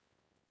guard.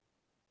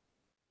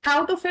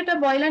 How to fit a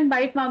boil and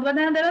bite mouth guard?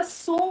 And there are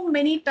so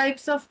many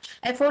types of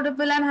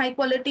affordable and high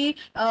quality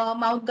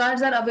mouth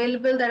guards that are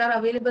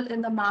available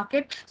in the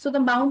market. So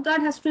the mouth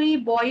guard has to be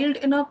boiled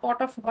in a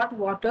pot of hot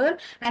water,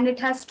 and it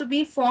has to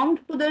be formed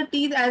to the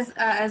teeth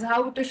as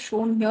how it is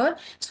shown here.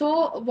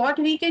 So what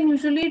we can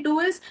usually do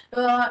is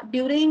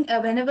during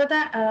whenever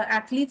the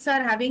athletes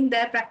are having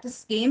their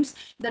practice games,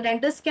 the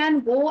dentist can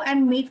go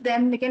and meet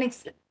them. They can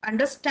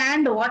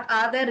understand what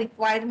are their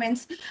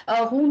requirements,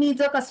 who needs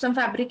a custom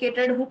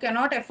fabricated, who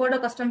cannot afford a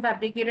custom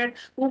fabricated,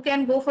 who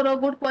can go for a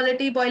good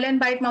quality boil and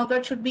bite mouth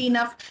guard should be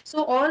enough.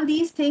 So all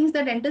these things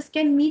the dentist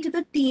can meet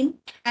the team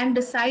and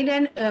decide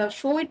and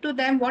show it to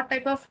them what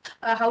type of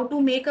how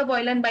to make a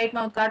boil and bite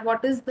mouth guard,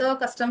 what is the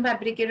custom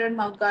fabricated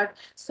mouth guard.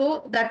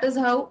 So that is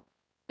how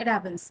it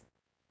happens.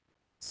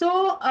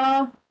 So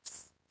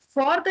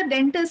for the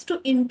dentist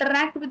to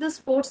interact with the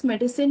sports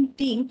medicine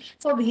team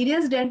for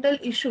various dental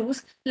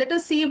issues, let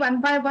us see one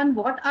by one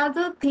what are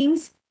the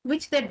things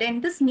which the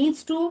dentist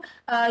needs to,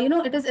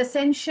 it is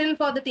essential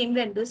for the team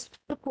dentist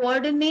to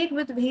coordinate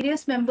with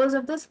various members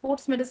of the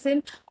sports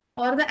medicine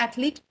or the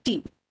athlete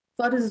team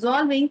for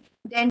resolving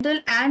dental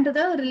and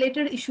the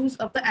related issues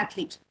of the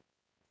athlete.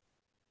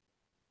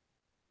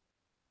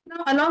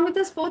 Now, along with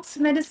the sports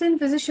medicine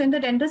physician, the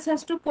dentist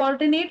has to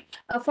coordinate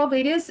for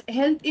various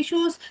health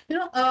issues.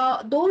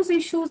 Those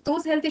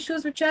health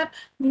issues which are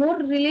more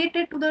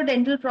related to the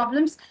dental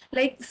problems,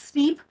 like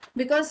sleep,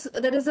 because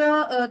there is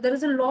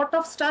a lot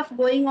of stuff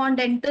going on,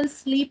 dental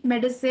sleep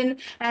medicine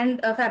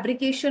and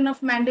fabrication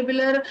of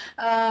mandibular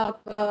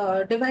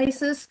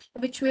devices,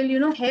 which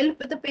will help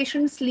the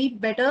patient sleep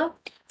better.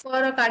 For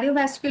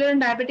cardiovascular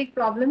and diabetic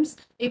problems,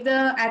 if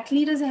the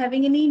athlete is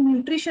having any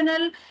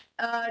nutritional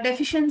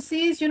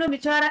deficiencies,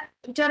 which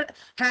are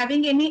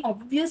having any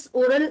obvious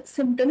oral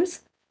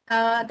symptoms,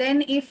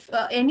 then if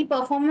any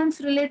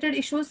performance related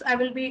issues, I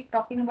will be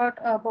talking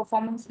about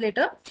performance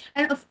later,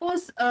 and of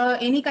course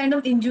any kind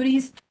of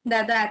injuries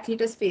that the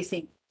athlete is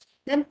facing.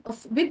 Then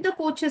with the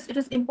coaches, it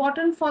is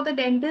important for the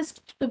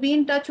dentist to be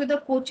in touch with the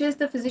coaches,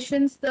 the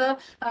physicians, the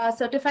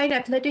certified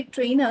athletic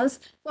trainers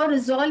for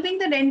resolving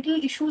the dental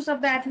issues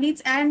of the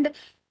athletes, and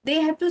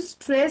they have to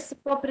stress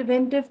for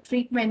preventive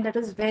treatment. That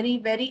is very,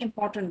 very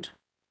important.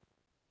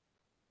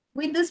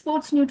 With the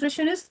sports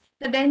nutritionist,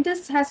 the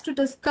dentist has to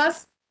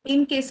discuss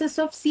in cases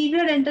of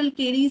severe dental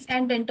caries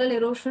and dental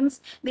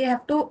erosions. They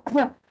have to,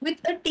 with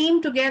a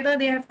team together,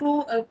 they have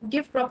to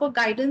give proper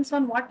guidance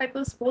on what type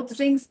of sports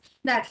drinks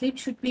the athlete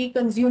should be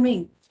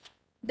consuming.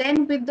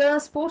 Then with the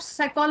sports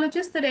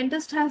psychologist, the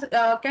dentist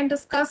can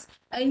discuss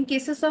in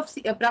cases of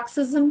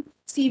bruxism,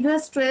 severe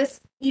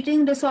stress,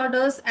 eating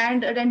disorders,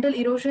 and dental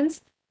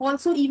erosions.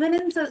 Also, even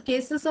in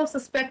cases of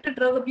suspected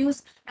drug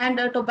abuse and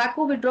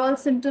tobacco withdrawal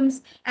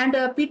symptoms and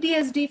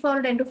PTSD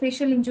for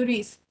dentofacial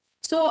injuries.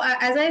 So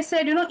as I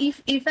said,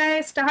 if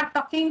I start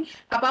talking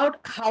about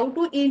how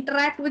to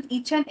interact with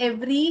each and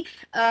every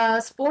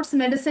sports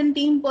medicine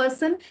team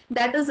person,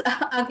 that is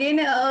again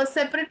a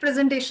separate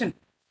presentation.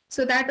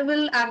 So that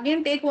will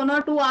again take 1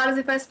 or 2 hours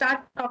if I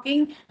start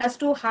talking as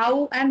to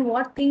how and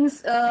what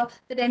things the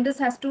dentist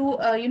has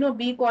to,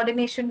 be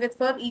coordination with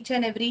for each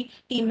and every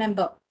team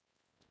member.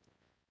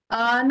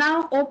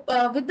 Now,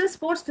 with the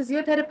sports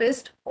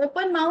physiotherapist,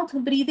 open mouth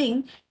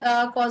breathing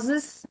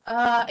causes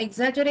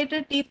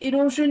exaggerated teeth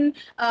erosion,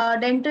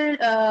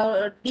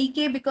 dental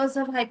decay because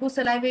of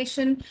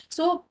hyposalivation.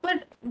 So,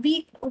 but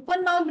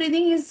open mouth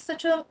breathing is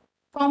such a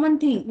common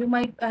thing you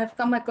might have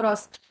come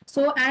across.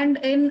 So, and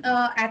in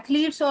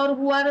athletes or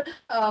who are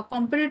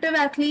competitive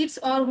athletes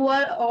or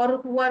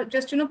who are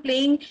just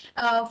playing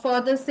for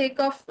the sake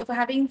of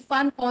having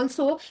fun,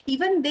 also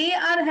even they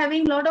are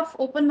having a lot of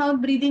open mouth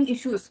breathing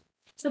issues.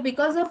 So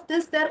because of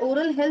this, their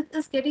oral health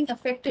is getting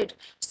affected.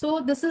 So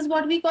this is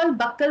what we call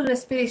buccal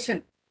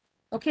respiration.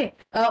 Okay,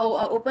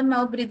 open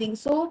mouth breathing.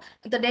 So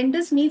the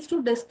dentist needs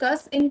to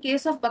discuss in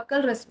case of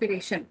buccal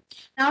respiration.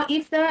 Now,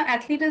 if the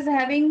athlete is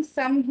having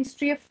some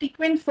history of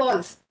frequent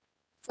falls,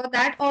 for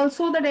that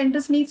also the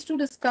dentist needs to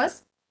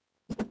discuss.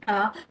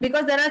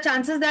 Because there are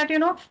chances that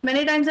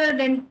many times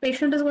a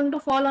patient is going to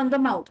fall on the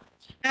mouth.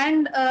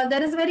 And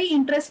there is a very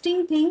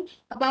interesting thing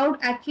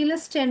about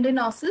Achilles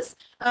tendinosis,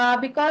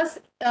 because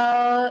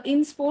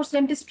in sports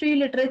dentistry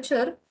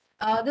literature,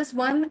 this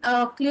one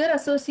clear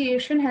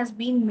association has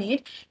been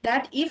made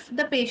that if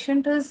the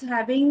patient is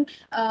having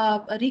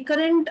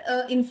recurrent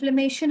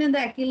inflammation in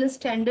the Achilles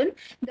tendon,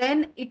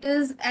 then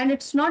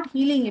it's not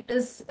healing, it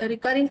is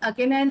recurring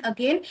again and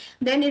again,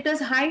 then it is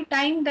high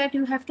time that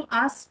you have to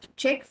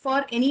check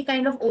for any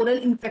kind of oral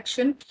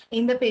infection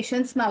in the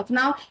patient's mouth.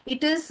 Now,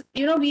 it is,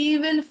 we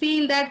will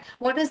feel that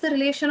what is the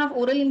relation of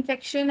oral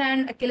infection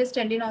and Achilles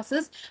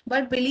tendinosis,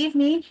 but believe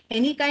me,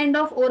 any kind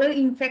of oral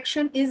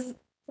infection is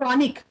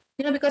chronic.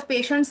 Because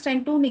patients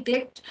tend to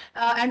neglect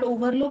and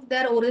overlook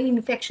their oral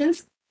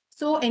infections.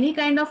 So any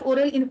kind of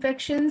oral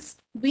infections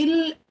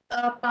will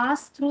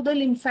pass through the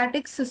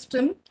lymphatic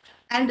system,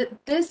 And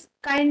this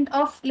kind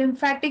of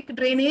lymphatic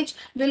drainage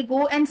will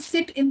go and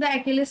sit in the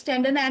Achilles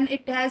tendon, and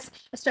it has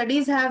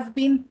studies have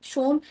been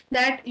shown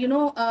that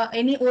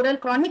any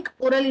chronic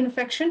oral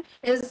infection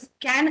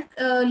can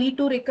lead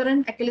to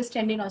recurrent Achilles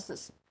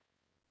tendinosis.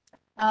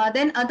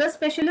 Then other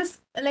specialists,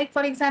 like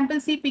for example,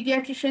 see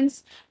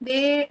pediatricians,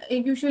 they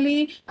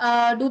usually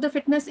do the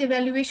fitness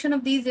evaluation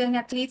of these young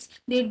athletes.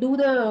 They do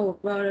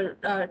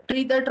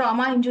treat the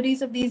trauma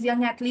injuries of these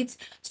young athletes.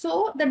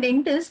 So the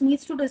dentist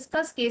needs to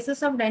discuss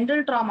cases of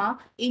dental trauma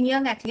in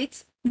young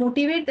athletes,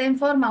 motivate them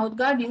for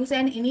mouthguard use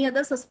and any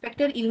other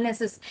suspected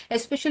illnesses,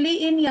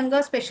 especially in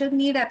younger special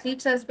need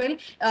athletes as well.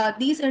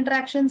 These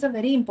interactions are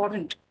very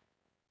important.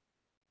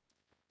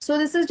 So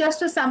this is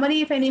just a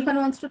summary. If anyone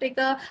wants to take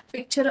a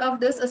picture of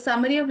this, a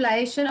summary of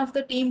liaison of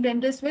the team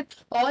dentist with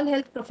all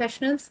health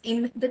professionals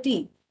in the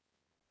team.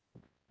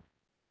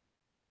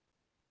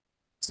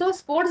 So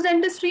sports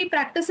dentistry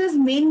practices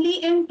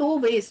mainly in two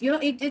ways.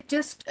 It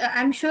just,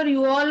 I'm sure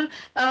you all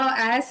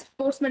as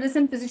sports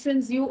medicine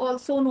physicians, you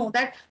also know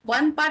that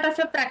one part of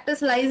your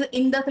practice lies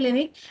in the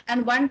clinic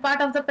and one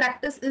part of the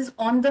practice is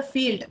on the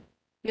field.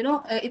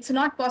 It's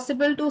not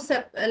possible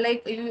to,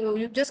 like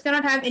you just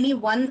cannot have any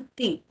one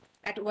thing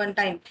at one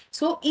time.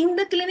 So in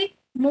the clinic,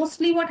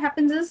 mostly what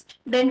happens is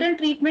dental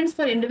treatments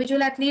for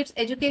individual athletes,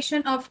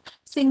 education of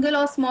single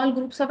or small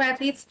groups of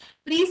athletes,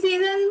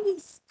 pre-season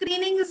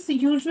screenings,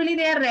 usually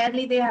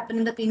rarely they happen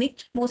in the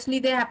clinic, mostly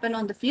they happen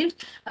on the field,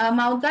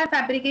 mouthguard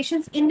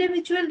fabrications,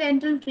 individual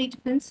dental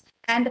treatments,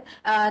 and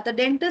the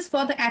dentist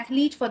for the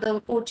athlete, for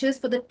the coaches,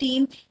 for the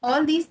team,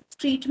 all these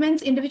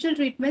treatments, individual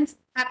treatments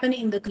happen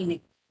in the clinic.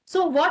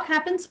 So what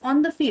happens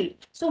on the field?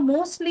 So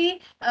mostly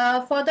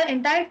for the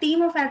entire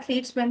team of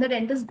athletes, when the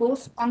dentist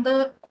goes on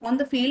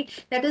the field,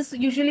 that is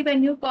usually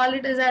when you call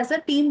it as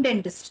a team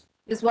dentist.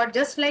 Is what,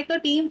 just like a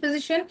team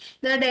physician,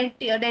 the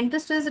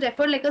dentist is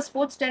referred like a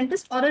sports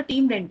dentist or a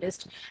team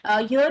dentist.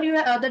 Here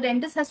the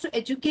dentist has to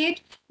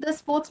educate the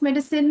sports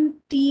medicine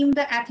team,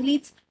 the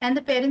athletes and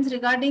the parents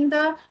regarding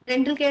the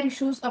dental care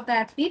issues of the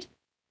athlete.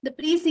 The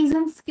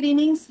pre-season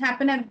screenings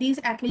happen at these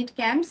athlete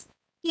camps,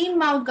 team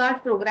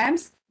mouthguard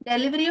programs,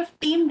 delivery of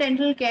team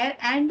dental care,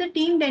 and the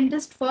team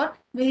dentist for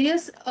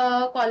various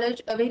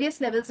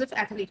various levels of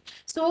athlete.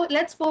 So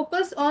let's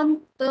focus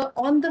on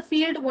the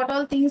field, what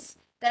all things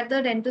that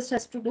the dentist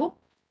has to do.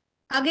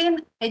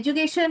 Again,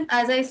 education,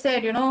 as I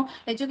said,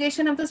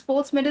 education of the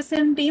sports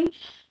medicine team.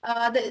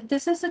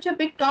 This is such a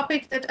big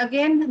topic that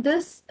again,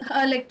 this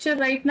lecture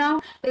right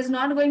now is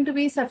not going to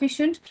be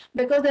sufficient,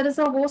 because there is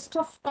a host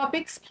of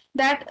topics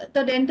that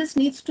the dentist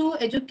needs to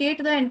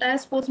educate the entire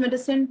sports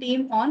medicine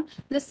team on.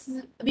 This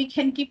we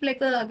can keep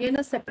like again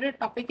a separate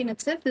topic in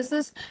itself.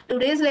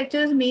 Today's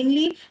lecture is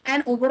mainly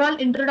an overall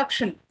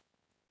introduction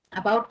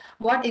about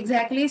what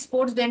exactly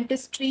sports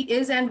dentistry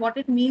is and what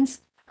it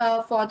means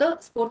for the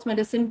sports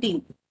medicine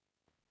team.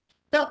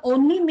 The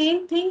only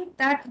main thing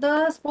that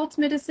the sports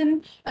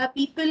medicine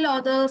people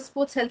or the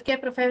sports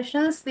healthcare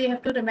professionals, they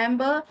have to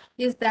remember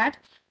is that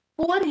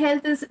poor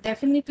health is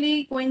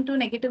definitely going to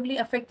negatively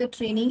affect the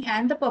training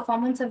and the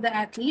performance of the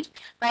athlete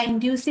by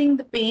inducing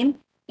the pain,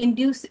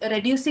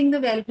 reducing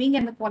the well-being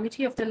and the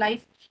quality of the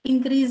life,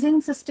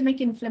 increasing systemic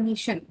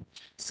inflammation.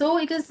 So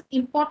it is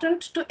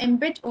important to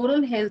embed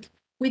oral health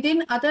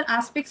within other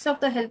aspects of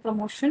the health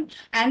promotion,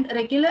 and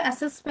regular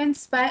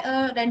assessments by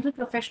a dental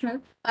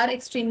professional are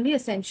extremely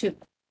essential.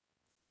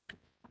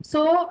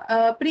 So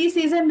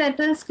pre-season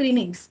dental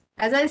screenings,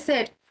 as I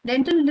said,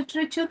 dental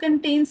literature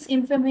contains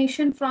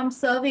information from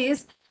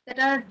surveys that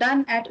are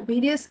done at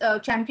various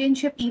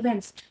championship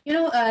events.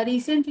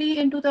 Recently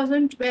in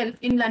 2012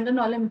 in London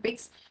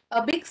Olympics,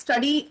 a big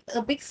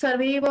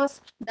survey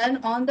was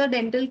done on the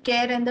dental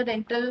care and the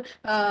dental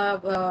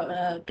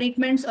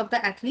treatments of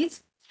the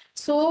athletes.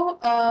 So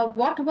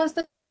what was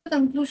the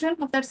conclusion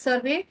of that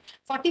survey?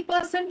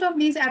 40% of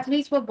these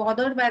athletes were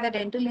bothered by the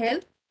dental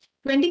health.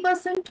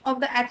 20% of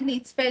the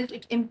athletes felt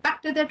it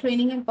impacted their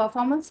training and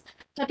performance.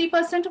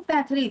 30% of the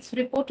athletes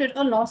reported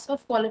a loss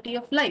of quality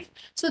of life.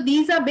 So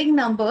these are big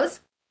numbers.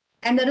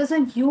 And there is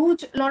a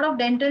huge lot of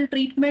dental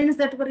treatments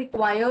that were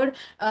required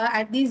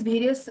at these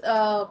various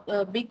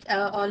big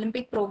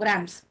Olympic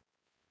programs.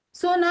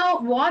 So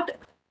now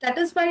that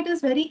is why it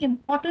is very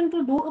important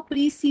to do a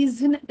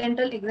pre-season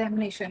dental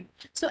examination.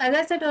 So as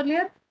I said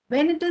earlier,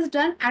 when it is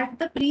done at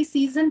the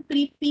pre-season,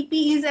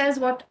 PPEs as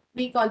what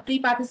we call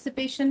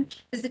pre-participation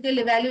physical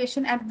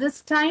evaluation, at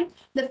this time,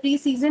 the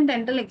pre-season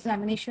dental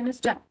examination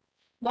is done.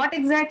 What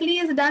exactly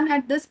is done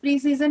at this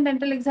pre-season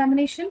dental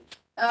examination?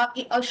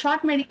 A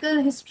short medical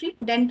history,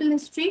 dental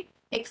history,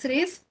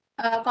 x-rays,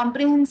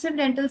 comprehensive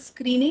dental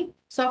screening,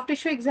 soft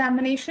tissue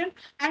examination,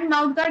 and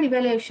mouthguard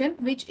evaluation,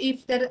 which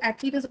if the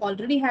athlete is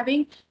already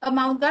having a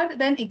mouthguard,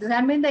 then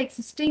examine the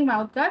existing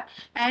mouthguard,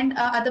 and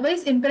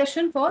otherwise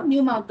impression for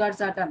new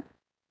mouthguards are done.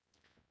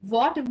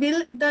 What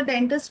will the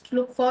dentist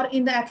look for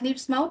in the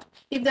athlete's mouth?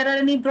 If there are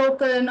any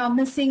broken or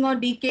missing or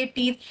decayed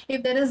teeth,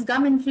 if there is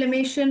gum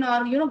inflammation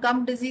or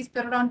gum disease,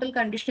 periodontal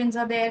conditions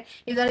are there,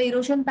 if there are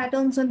erosion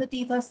patterns on the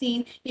teeth are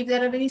seen, if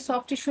there are any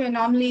soft tissue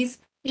anomalies,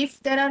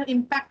 if there are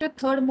impacted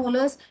third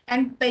molars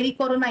and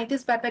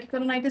pericoronitis. By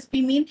pericoronitis,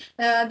 we mean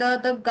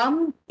the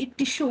gum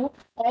tissue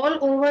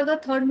all over the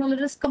third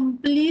molar is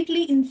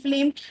completely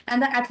inflamed,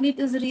 and the athlete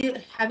is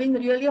having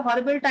really a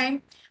horrible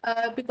time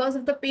because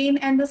of the pain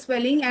and the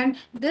swelling. And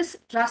this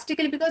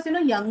drastically, because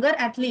younger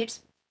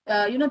athletes,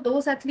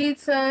 those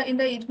athletes in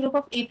the age group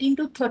of 18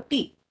 to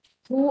 30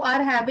 who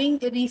are having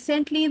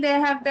recently, they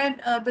have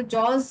that the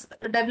jaws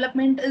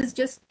development is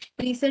just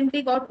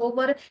recently got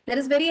over. There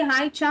is very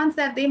high chance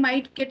that they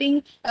might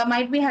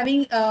be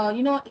having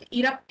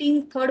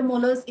erupting third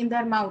molars in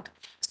their mouth.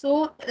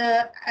 So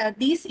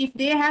these, if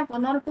they have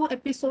 1 or 2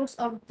 episodes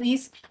of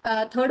these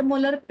third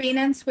molar pain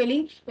and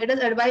swelling, it is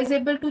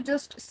advisable to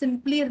just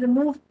simply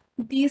remove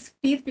these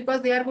teeth,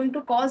 because they are going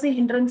to cause a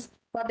hindrance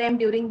for them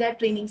during their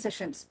training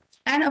sessions.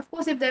 And of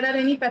course, if there are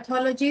any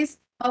pathologies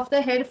of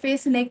the head,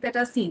 face, neck that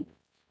are seen,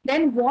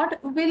 then what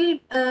will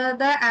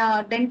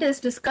the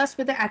dentist discuss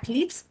with the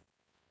athletes?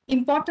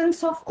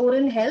 Importance of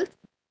oral health,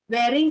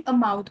 wearing a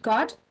mouth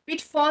guard,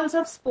 pitfalls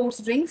of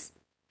sports drinks,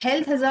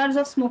 health hazards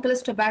of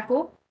smokeless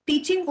tobacco,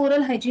 teaching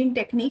oral hygiene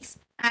techniques,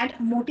 and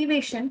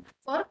motivation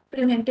for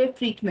preventive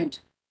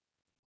treatment.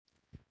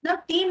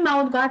 Now, team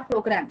mouth guard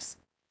programs.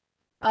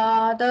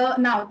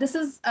 Now this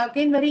is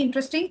again very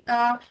interesting.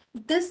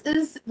 This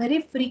is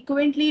very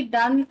frequently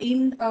done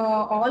in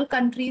all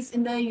countries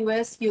in the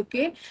US,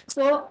 UK.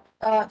 So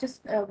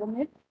just 1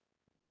 minute.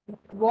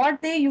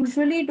 What they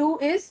usually do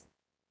is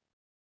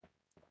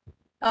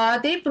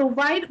they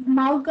provide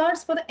mouth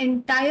guards for the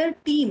entire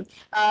team.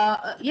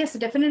 Yes,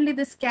 definitely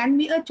this can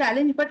be a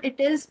challenge, but it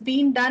is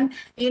being done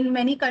in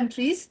many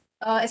countries,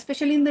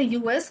 especially in the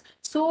US.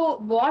 So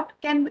what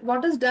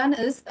is done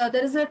is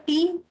there is a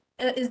team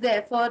is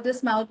there for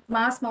this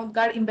mass mouth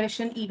guard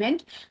impression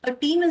event. A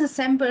team is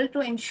assembled to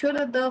ensure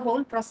that the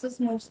whole process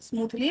moves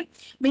smoothly.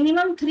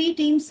 Minimum 3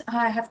 teams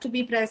have to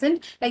be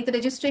present, like the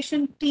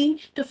registration team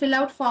to fill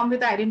out form with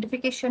the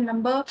identification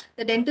number,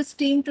 the dentist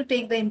team to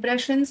take the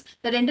impressions,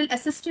 the dental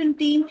assistant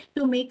team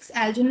to make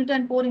alginate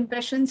and pore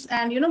impressions,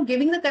 and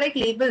giving the correct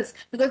labels,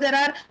 because there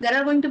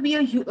are going to be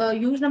a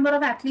huge number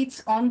of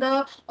athletes on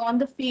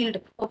the field.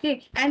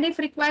 Okay, and if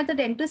required, the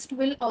dentist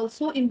will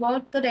also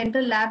involve the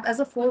dental lab as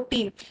a 4th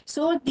team.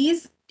 So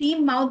these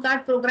team mouth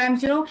guard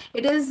programs,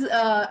 it is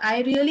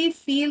I really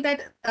feel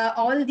that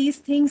all these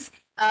things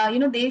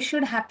they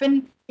should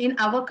happen in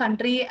our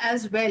country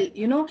as well,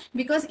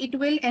 because it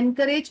will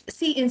encourage,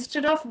 see,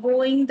 instead of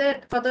going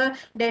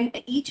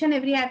each and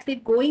every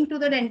athlete going to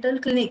the dental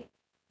clinic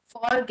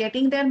for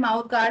getting their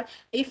mouth guard,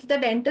 if the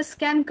dentist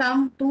can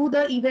come to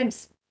the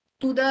events,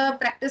 to the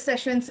practice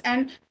sessions,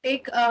 and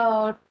take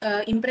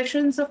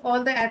impressions of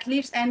all the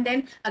athletes, and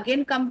then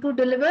again come to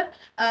deliver,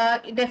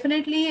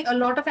 definitely a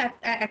lot of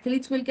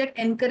athletes will get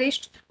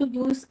encouraged to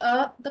use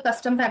the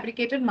custom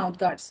fabricated mouth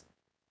guards.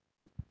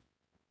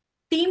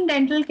 Team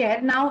dental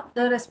care. Now,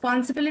 the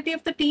responsibility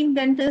of the team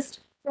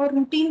dentist for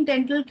routine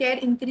dental care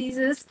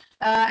increases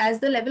as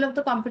the level of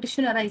the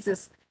competition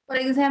arises. For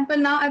example,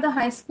 now at the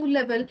high school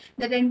level,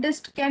 the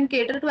dentist can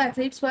cater to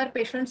athletes who are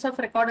patients of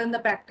record in the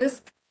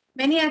practice.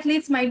 Many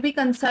athletes might be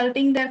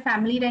consulting their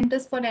family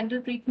dentist for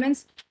dental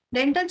treatments.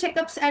 Dental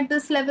checkups at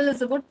this level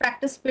is a good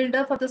practice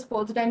builder for the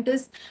sports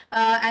dentist,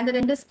 and the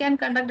dentist can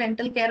conduct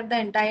dental care of the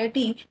entire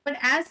team. But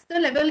as the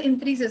level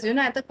increases,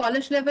 at the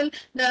college level,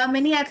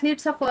 many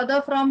athletes are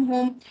further from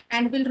home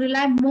and will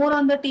rely more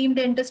on the team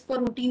dentist for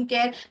routine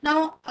care.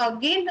 Now,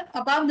 again,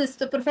 above this,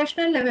 the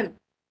professional level,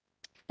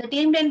 the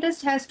team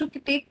dentist has to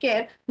take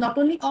care not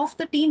only of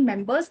the team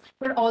members,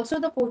 but also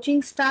the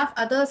coaching staff,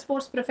 other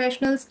sports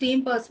professionals,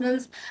 team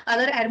personals,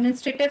 other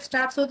administrative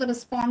staff. So the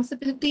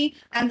responsibility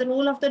and the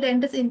role of the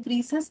dentist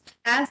increases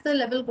as the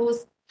level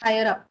goes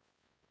higher up.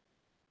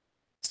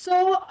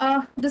 So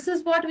this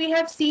is what we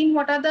have seen.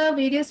 What are the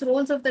various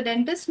roles of the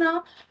dentist?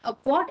 Now,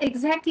 what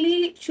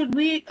exactly should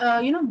we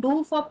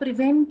do for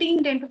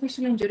preventing dental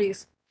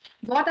injuries?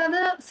 What are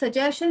the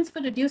suggestions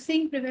for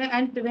reducing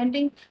and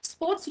preventing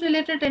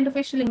sports-related dental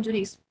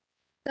injuries?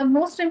 The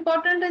most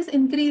important is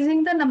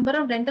increasing the number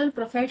of dental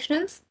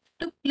professionals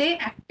to play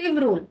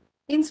active role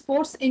in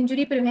sports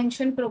injury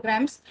prevention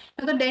programs.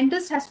 Now, the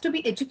dentist has to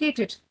be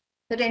educated.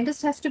 The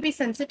dentist has to be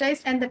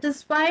sensitized, and that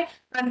is why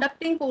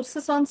conducting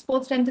courses on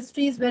sports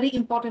dentistry is very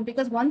important,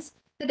 because once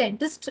the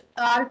dentists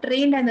are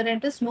trained and the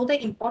dentists know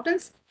the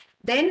importance,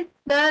 then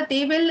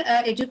they will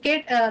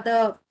educate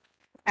the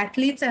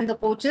athletes and the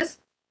coaches.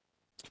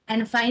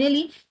 And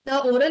finally,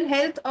 the oral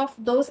health of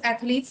those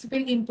athletes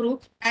will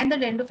improve and the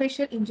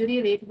dentofacial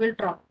injury rate will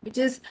drop, which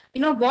is,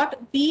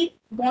 what we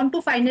want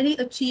to finally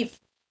achieve,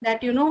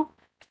 that, the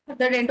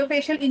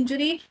dentofacial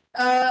injury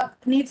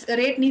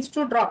rate needs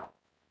to drop.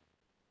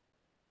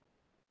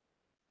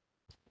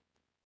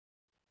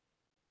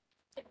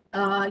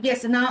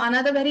 Yes, now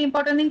another very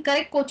important thing,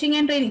 correct coaching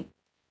and training.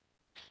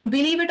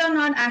 Believe it or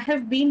not, I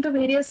have been to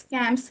various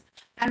camps,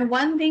 and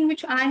one thing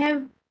which I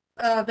have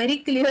very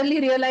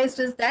clearly realized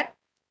is that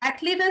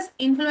athlete is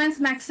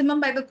influenced maximum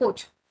by the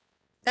coach.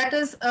 That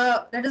is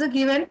a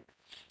given.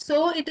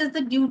 So it is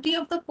the duty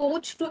of the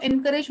coach to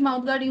encourage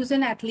mouthguard use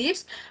in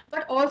athletes,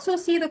 but also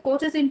see the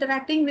coach is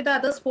interacting with the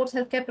other sports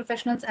healthcare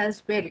professionals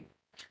as well.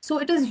 So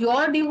it is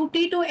your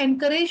duty to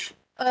encourage,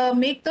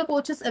 make the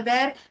coaches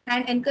aware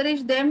and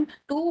encourage them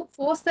to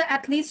force the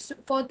athletes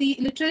for the,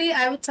 literally,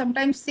 I would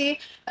sometimes say,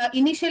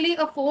 initially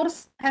a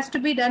force has to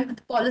be done,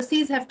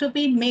 policies have to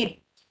be made.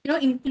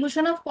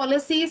 Inclusion of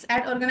policies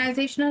at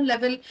organizational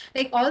level,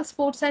 like all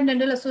sports and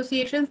dental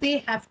associations, they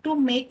have to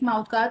make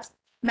mouthguards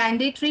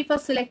mandatory for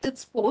selected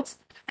sports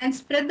and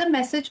spread the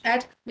message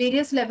at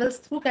various levels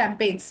through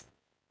campaigns.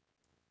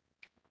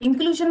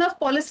 Inclusion of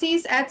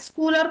policies at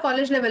school or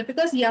college level,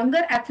 because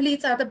younger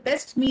athletes are the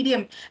best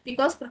medium,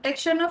 because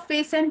protection of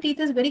face and teeth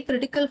is very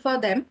critical for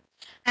them.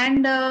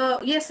 And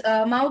yes,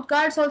 mouth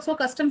guards, also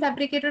custom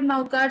fabricated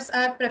mouth guards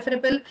are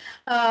preferable.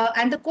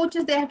 And the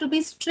coaches, they have to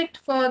be strict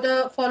for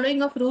the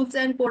following of rules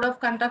and code of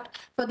conduct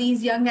for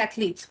these young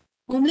athletes.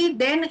 Only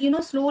then,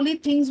 slowly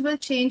things will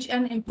change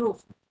and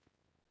improve.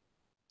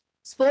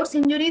 Sports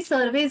injury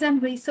surveys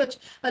and research,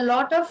 a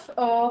lot of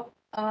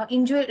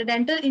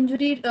dental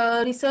injury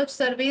research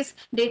surveys,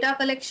 data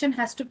collection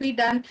has to be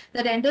done.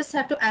 The dentists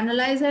have to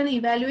analyze and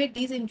evaluate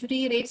these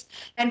injury rates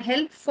and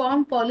help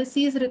form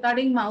policies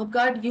regarding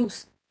mouthguard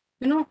use.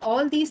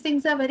 All these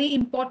things are very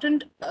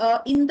important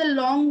in the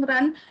long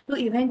run to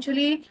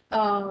eventually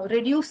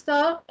reduce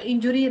the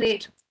injury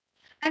rate.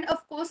 And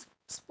of course,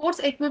 sports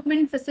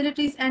equipment,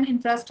 facilities, and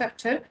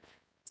infrastructure.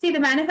 See, the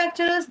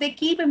manufacturers, they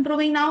keep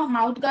improving now.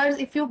 Mouth guards,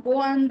 if you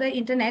go on the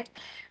internet,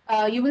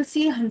 you will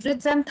see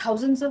hundreds and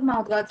thousands of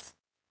mouth guards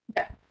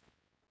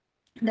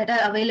that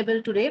are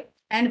available today,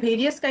 and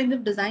various kinds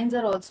of designs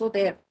are also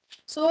there.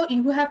 So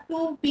you have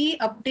to be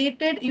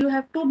updated, you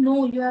have to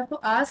know, you have to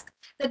ask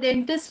the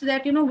dentist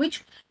that,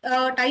 which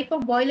type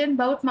of boil and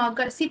bout mouth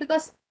guard. See,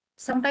 because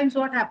sometimes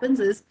what happens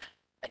is,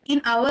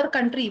 in our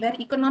country where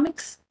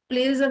economics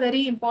plays a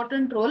very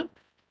important role,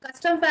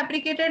 custom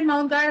fabricated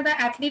mouth guard the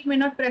athlete may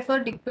not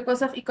prefer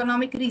because of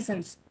economic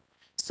reasons.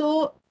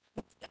 So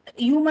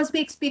you must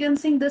be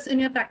experiencing this in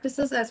your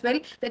practices as well,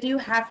 that you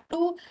have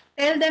to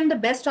tell them the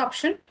best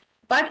option,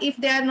 but if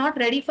they are not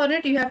ready for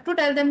it, you have to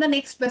tell them the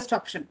next best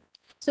option.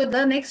 So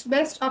the next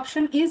best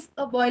option is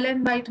a boil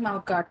and bite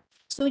mouth guard.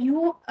 So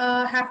you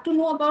have to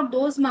know about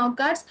those mouth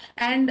guards,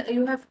 and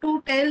you have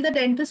to tell the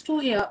dentist to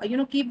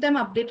keep them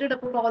updated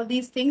about all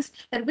these things,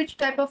 and which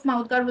type of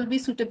mouth guard will be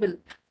suitable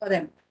for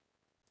them.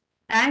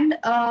 And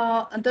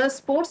the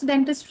sports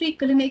dentistry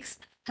clinics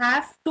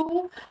have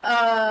to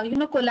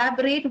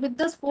collaborate with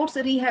the sports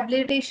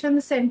rehabilitation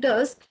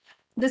centers.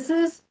 This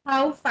is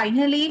how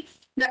finally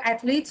the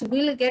athletes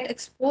will get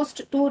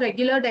exposed to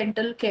regular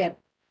dental care.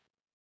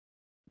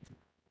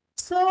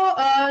 So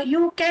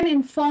you can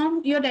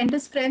inform your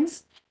dentist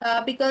friends,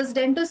 because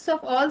dentists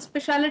of all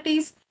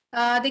specialities,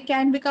 they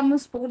can become a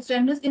sports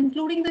dentist,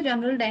 including the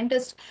general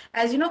dentist.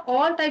 As you know,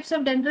 all types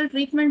of dental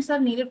treatments are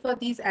needed for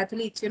these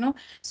athletes.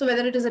 So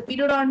whether it is a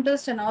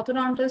periodontist, an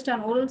orthodontist,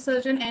 an oral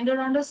surgeon,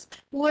 endodontist,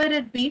 whoever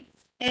it be,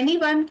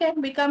 anyone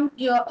can become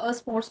a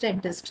sports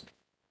dentist.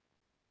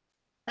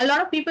 A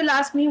lot of people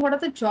ask me, what are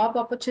the job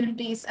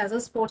opportunities as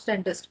a sports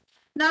dentist?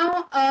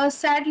 Now,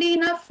 sadly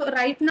enough,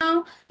 right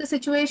now, the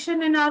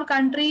situation in our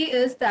country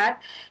is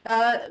that,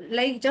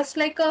 just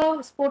like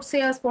a sports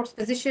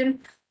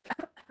physician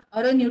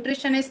or a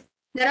nutritionist,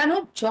 there are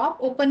no job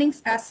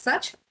openings as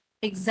such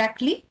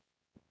exactly.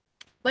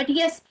 But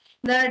yes,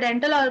 the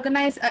dental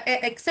organize,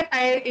 except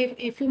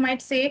if you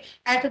might say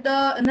at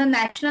the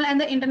national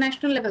and the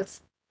international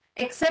levels,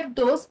 except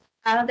those,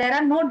 there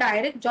are no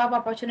direct job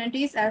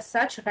opportunities as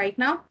such right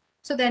now.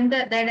 So then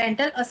the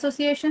dental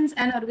associations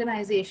and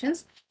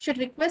organizations should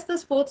request the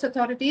sports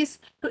authorities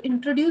to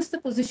introduce the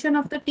position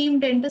of the team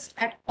dentist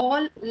at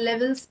all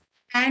levels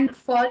and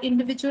for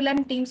individual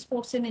and team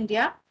sports in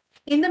India.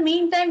 In the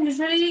meantime,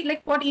 usually,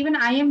 like what even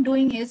I am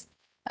doing is,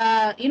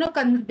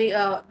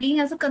 being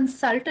as a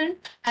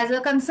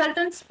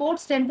consultant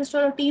sports dentist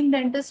or a team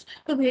dentist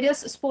to various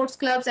sports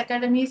clubs,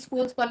 academies,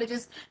 schools,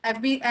 colleges.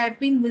 I've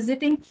been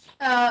visiting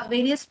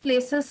various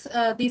places,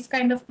 these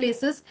kind of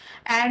places,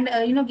 and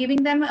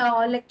giving them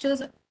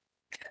lectures.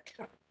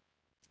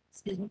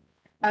 Excuse me.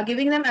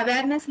 Giving them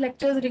awareness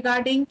lectures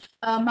regarding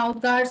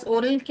mouth guards,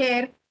 oral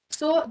care.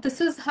 So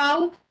this is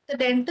how the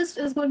dentist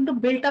is going to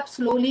build up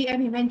slowly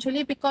and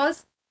eventually,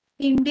 because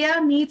India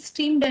needs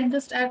team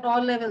dentists at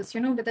all levels,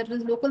 whether it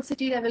is local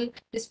city level,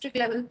 district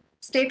level,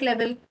 state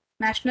level,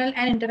 national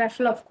and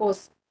international, of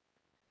course.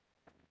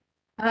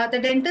 The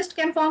dentist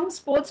can form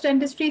sports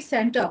dentistry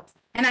center.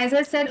 And as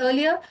I said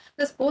earlier,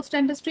 the sports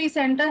dentistry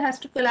center has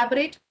to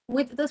collaborate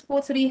with the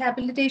sports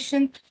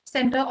rehabilitation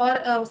center,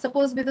 or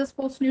suppose with a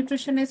sports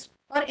nutritionist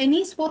or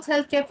any sports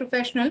healthcare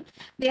professional.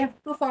 They have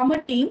to form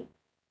a team.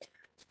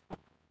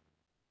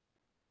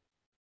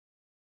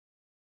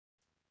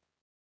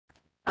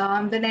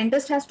 The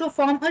dentist has to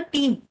form a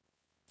team,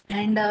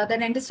 and the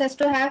dentist has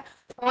to have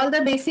all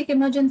the basic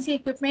emergency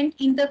equipment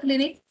in the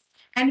clinic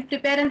and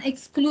prepare an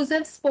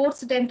exclusive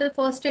sports dental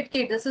first aid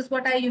kit. This is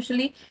what I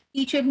usually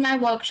teach in my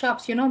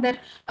workshops, that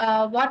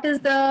what is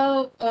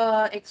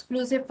the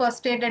exclusive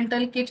first aid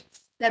dental kit.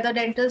 that the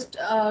dentist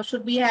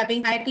should be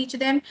having. I teach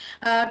them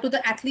to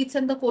the athletes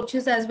and the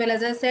coaches as well.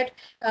 As I said,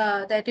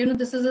 that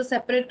this is a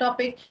separate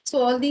topic.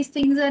 So all these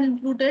things are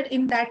included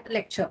in that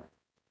lecture.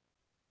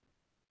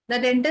 The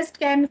dentist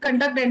can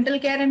conduct dental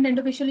care and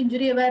dental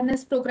injury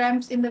awareness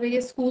programs in the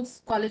various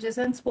schools, colleges,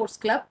 and sports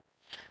club.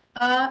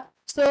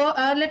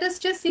 Let us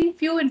just see a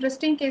few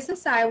interesting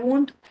cases. I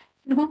won't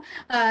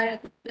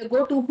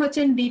go too much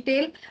in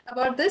detail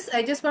about this.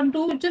 I just want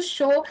to just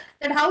show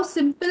that how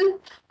simple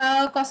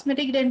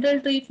cosmetic dental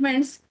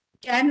treatments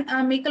can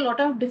make a lot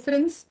of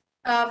difference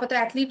for the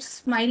athlete's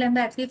smile and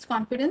the athlete's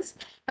confidence.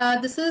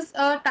 This is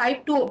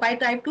type 2. By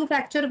type 2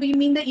 fracture, we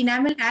mean the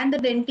enamel and the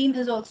dentine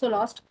is also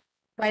lost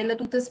while the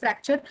tooth is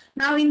fractured.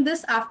 Now in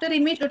this after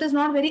image, it is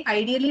not very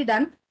ideally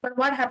done. But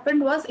what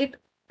happened was,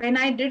 when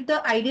I did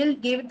the ideal,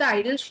 gave it the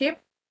ideal shape,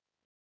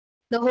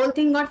 the whole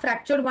thing got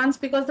fractured once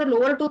because the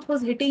lower tooth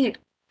was hitting it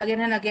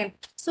again and again.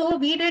 So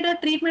we did a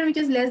treatment which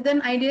is less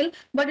than ideal,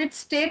 but it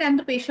stayed and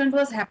the patient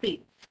was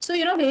happy. So,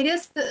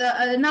 various,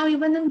 now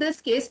even in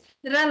this case,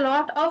 there are a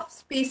lot of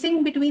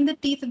spacing between the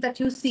teeth that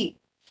you see.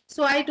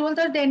 So I told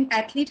the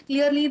athlete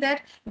clearly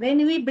that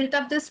when we built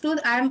up this tooth,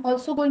 I am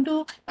also going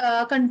to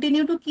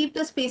continue to keep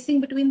the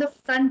spacing between the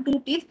front two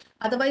teeth.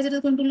 Otherwise, it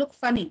is going to look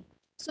funny.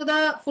 So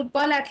the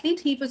football athlete,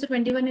 he was a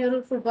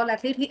 21-year-old football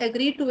athlete, he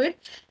agreed to it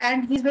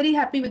and he's very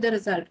happy with the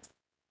result.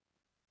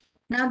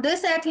 Now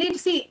this athlete,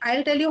 see,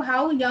 I'll tell you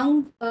how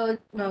young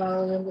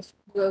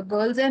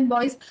girls and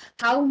boys,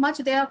 how much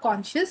they are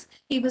conscious.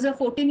 He was a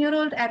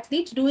 14-year-old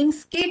athlete doing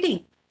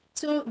skating.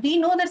 So we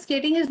know that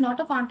skating is not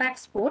a contact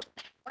sport,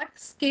 but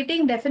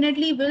skating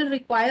definitely will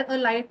require a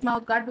light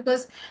mouth guard,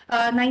 because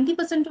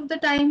 90% of the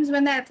times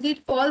when the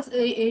athlete falls,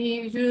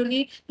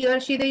 usually he or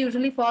she, they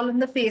usually fall on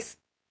the face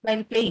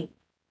while playing.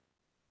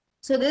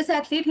 So this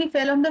athlete, he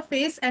fell on the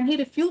face and he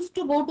refused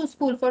to go to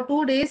school for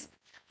 2 days.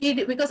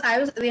 Because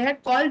they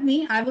had called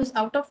me, I was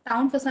out of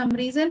town for some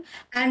reason.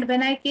 And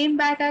when I came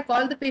back, I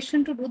called the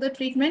patient to do the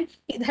treatment.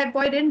 That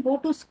boy didn't go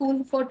to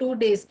school for 2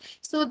 days.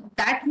 So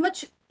that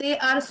much, they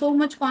are so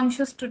much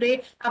conscious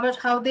today about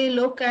how they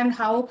look and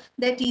how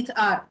their teeth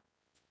are.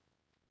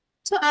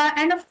 So,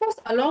 and of course,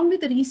 along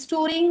with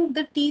restoring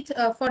the teeth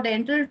for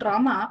dental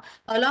trauma,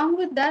 along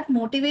with that,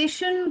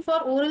 motivation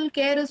for oral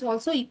care is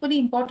also equally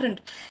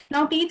important.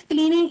 Now, teeth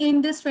cleaning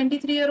in this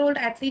 23-year-old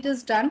athlete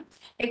is done.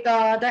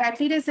 The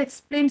athlete is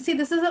explained. See,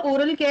 this is an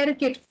oral care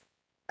kit.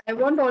 I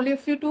want all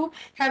of you to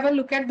have a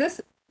look at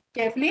this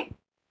carefully.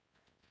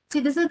 See,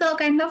 this is the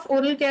kind of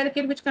oral care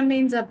kit which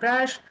contains a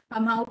brush, a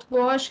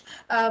mouthwash,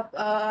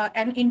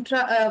 an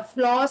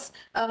floss,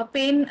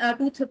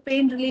 tooth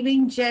pain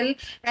relieving gel,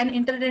 an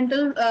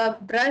interdental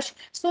brush.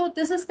 So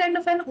this is kind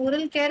of an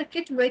oral care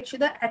kit which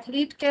the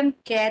athlete can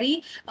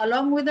carry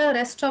along with the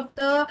rest of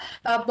the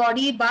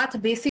body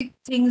bath basic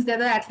things that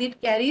the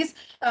athlete carries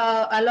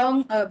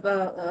along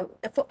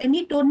for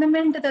any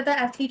tournament that the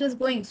athlete is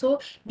going. So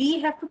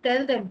we have to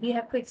tell them, we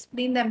have to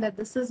explain them that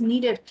this is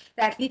needed.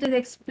 The athlete has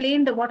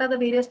explained what are the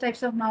various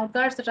types of mouth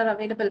guards that are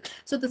available.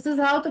 So this is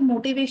how the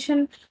motivation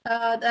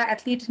the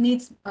athlete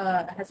needs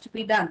has to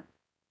be done.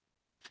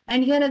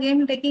 And here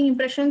again, taking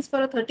impressions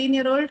for a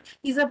 13-year-old,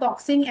 he's a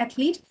boxing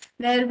athlete,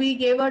 where we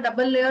gave a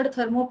double layered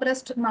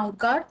thermopressed mouth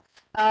guard.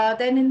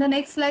 Then in the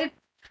next slide,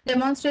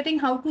 demonstrating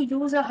how to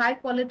use a high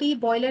quality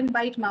boil and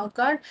bite mouth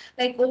guard.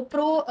 Like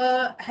OPRO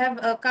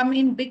have come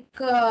in big,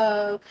 they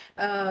are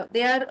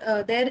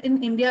there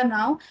in India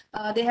now.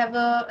 They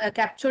have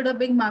captured a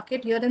big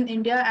market here in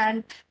India,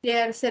 and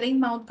they are selling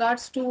mouth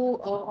guards to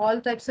all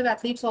types of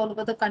athletes all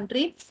over the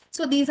country.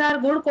 So these are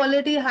good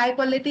quality, high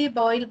quality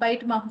boil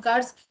bite mouth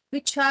guards,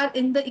 which are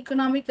in the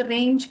economic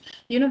range,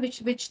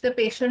 which the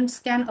patients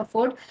can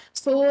afford.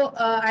 So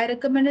I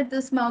recommended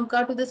this mouth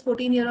guard to this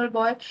 14-year-old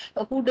boy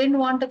who didn't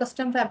want a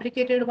custom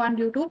fabricated one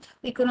due to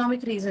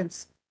economic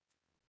reasons.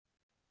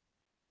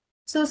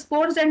 So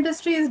sports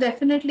dentistry is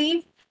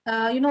definitely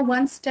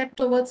one step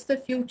towards the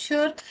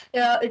future.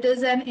 It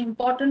is an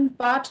important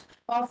part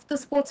of the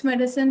sports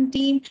medicine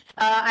team.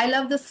 I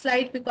love this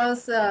slide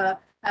because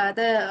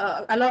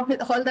along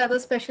with all the other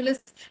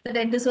specialists, the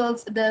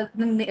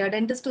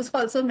dentist is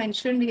also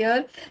mentioned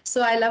here.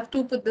 So I love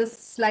to put this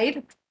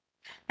slide.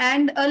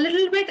 And a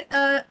little bit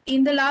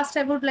in the last,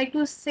 I would like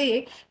to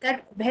say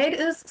that where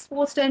is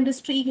sports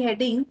dentistry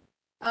heading?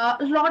 A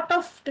lot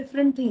of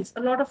different things, a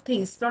lot of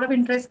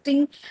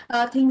interesting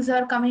things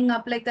are coming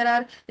up. Like there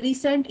are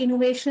recent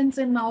innovations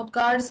in mouth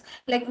guards,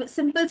 like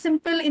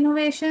simple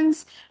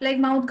innovations like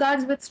mouth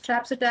guards with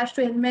straps attached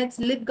to helmets,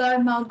 lip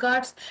guard mouth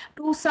guards,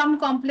 to some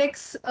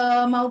complex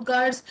mouth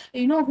guards,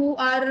 who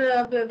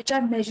are which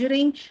are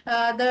measuring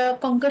the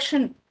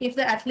concussion. If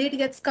the athlete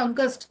gets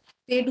concussed,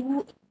 they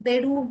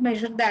do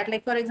measure that.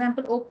 Like for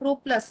example, OPRO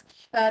Plus,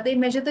 they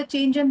measure the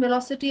change in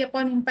velocity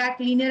upon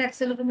impact, linear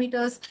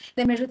accelerometers.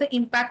 They measure the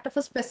impact of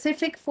a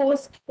specific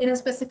force in a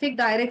specific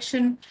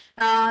direction.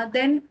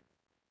 Then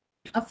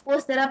of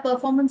course, there are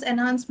performance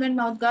enhancement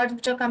mouth guards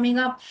which are coming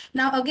up.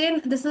 Now,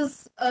 again, this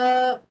is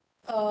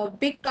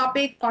big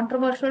topic,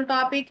 controversial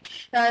topic.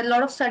 A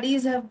lot of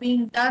studies have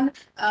been done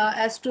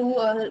as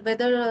to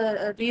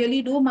whether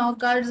really do mouth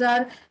guards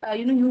are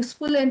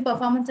useful in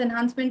performance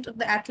enhancement of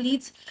the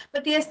athletes.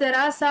 But yes, there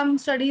are some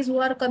studies who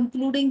are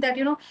concluding that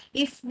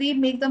if we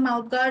make the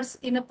mouth guards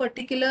in a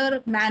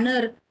particular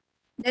manner,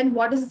 then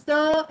what is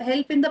the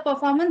help in the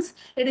performance?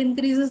 It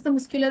increases the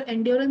muscular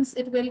endurance.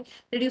 It will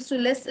reduce to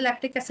less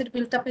lactic acid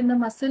built up in the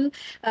muscle,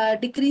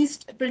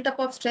 decreased built up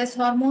of stress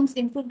hormones,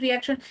 improved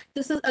reaction.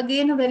 This is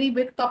again a very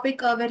big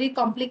topic, a very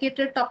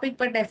complicated topic,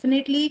 but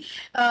definitely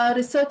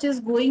research is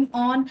going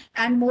on,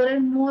 and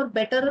more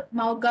better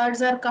mouth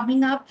guards are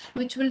coming up,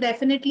 which will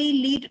definitely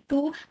lead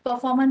to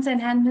performance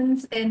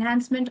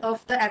enhancement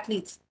of the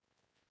athletes.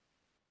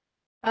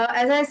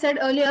 As I said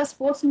earlier,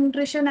 sports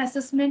nutrition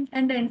assessment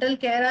and dental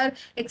care are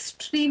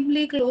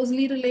extremely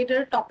closely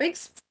related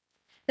topics.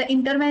 The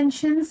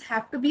interventions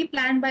have to be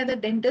planned by the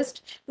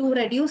dentist to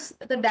reduce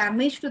the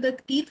damage to the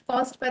teeth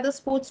caused by the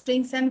sports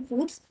drinks and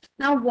foods.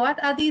 Now,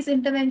 what are these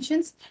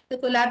interventions? The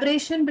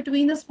collaboration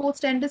between the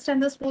sports dentist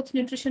and the sports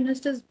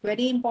nutritionist is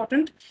very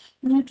important.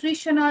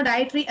 Nutrition or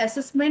dietary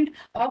assessment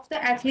of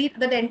the athlete,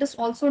 the dentist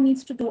also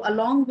needs to do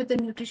along with the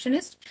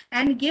nutritionist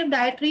and give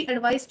dietary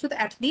advice to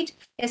the athlete,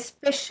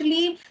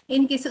 especially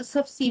in cases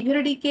of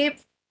severe decay,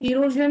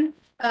 erosion,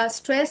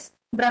 stress,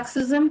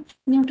 bruxism,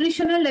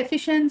 nutritional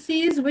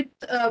deficiencies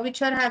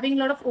which are having a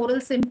lot of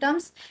oral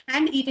symptoms,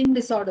 and eating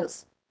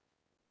disorders.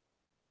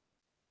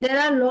 There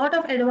are a lot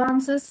of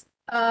advances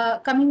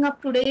coming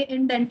up today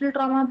in dental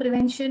trauma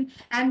prevention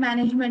and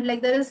management.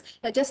 Like there is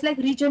just like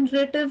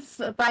regenerative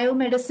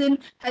biomedicine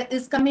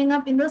is coming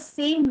up in the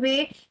same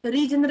way.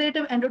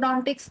 Regenerative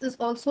endodontics is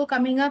also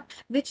coming up,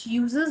 which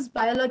uses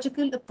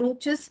biological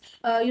approaches,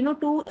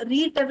 to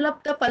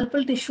redevelop the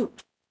pulpal tissue,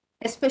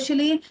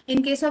 especially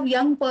in case of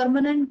young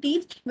permanent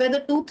teeth where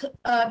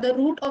the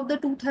root of the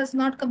tooth has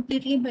not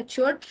completely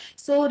matured.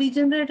 So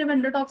regenerative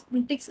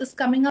endodontics is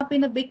coming up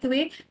in a big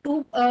way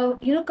to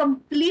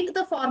complete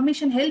the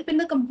formation, help in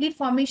the complete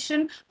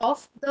formation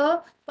of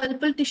the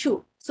pulpal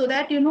tissue, so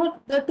that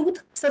the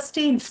tooth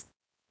sustains,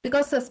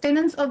 because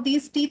sustenance of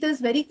these teeth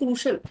is very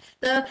crucial.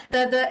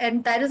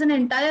 And there is an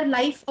entire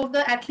life of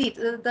the athlete.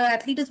 The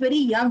athlete is very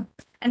young,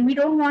 and we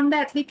don't want the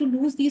athlete to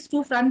lose these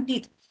two front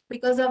teeth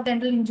because of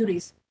dental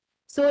injuries.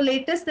 So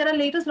there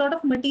are lot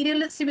of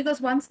materials,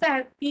 because once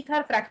the teeth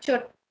are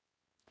fractured,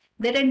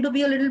 they tend to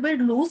be a little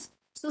bit loose.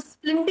 So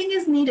splinting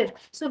is needed.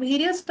 So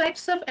various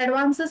types of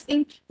advances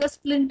in the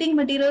splinting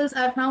materials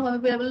are now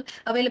available.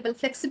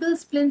 Flexible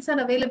splints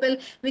are available,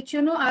 which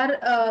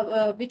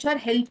which are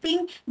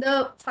helping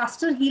the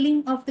faster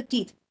healing of the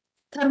teeth.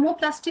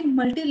 Thermoplastic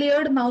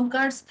multi-layered mouth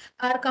guards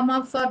are come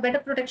up for better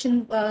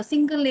protection,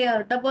 single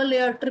layer, double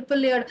layer, triple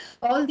layer.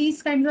 All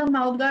these kinds of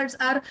mouth guards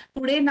are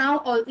today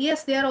now,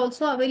 yes, they are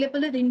also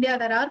available in India.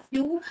 There are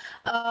few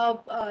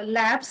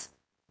labs,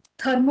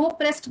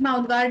 thermopressed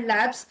mouth guard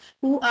labs,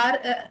 who are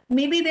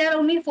maybe they are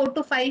only 4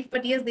 to 5,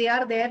 but yes, they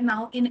are there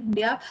now in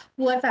India,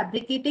 who are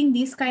fabricating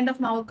these kind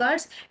of mouth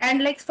guards.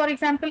 And like for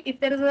example,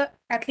 if there is a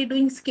athlete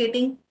doing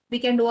skating, we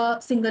can do a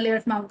single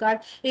layer mouth guard.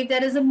 If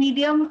there is a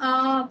medium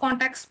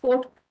contact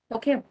sport,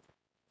 okay,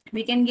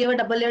 we can give a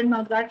double layered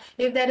mouth guard.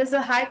 If there is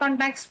a high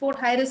contact sport,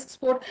 high risk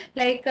sport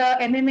like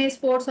MMA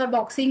sports or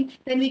boxing,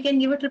 then we can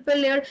give a triple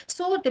layer.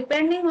 So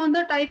depending on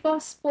the type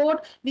of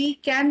sport, we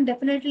can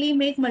definitely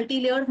make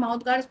multi-layered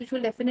mouth guards, which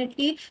will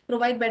definitely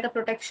provide better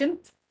protection.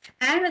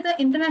 And the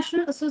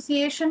International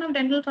Association of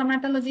Dental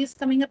Traumatology is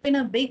coming up in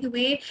a big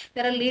way.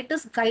 There are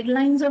latest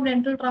guidelines of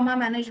dental trauma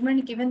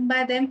management given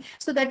by them.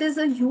 So that is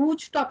a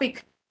huge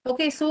topic.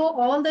 Okay, so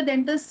all the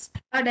dentists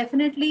are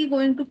definitely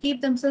going to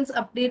keep themselves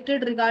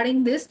updated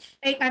regarding this.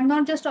 Like, I'm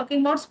not just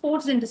talking about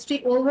sports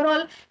industry.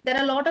 Overall, there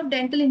are a lot of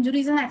dental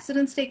injuries and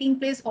accidents taking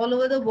place all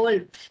over the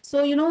world.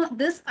 So,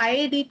 this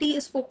IADT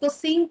is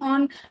focusing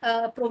on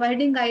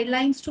providing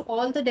guidelines to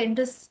all the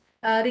dentists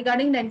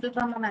regarding dental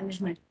trauma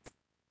management.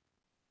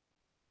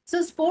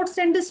 So sports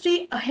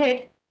dentistry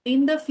ahead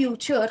in the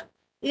future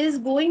is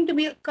going to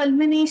be a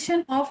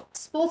culmination of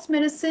sports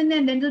medicine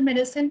and dental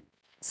medicine,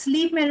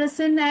 sleep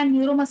medicine and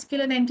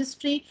neuromuscular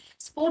dentistry,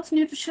 sports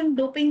nutrition,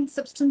 doping,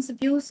 substance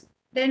abuse,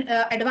 then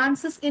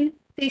advances in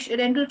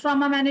dental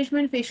trauma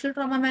management, facial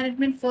trauma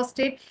management, first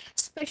aid,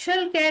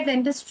 special care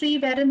dentistry,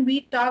 wherein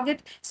we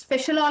target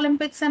Special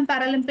Olympics and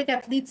Paralympic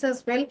athletes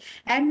as well,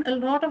 and a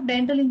lot of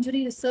dental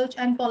injury research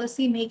and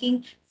policy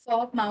making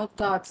for mouth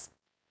guards.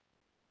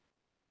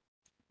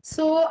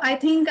 So I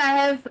think I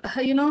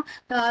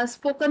have,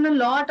 spoken a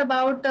lot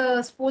about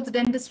sports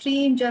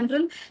dentistry in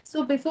general.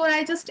 So before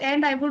I just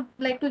end, I would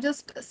like to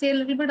just say a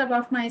little bit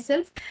about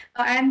myself.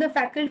 I am the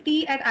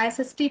faculty at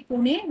ISST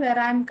Pune, where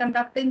I'm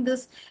conducting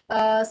this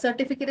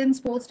certificate in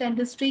sports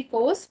dentistry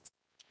course.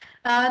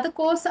 The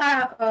course,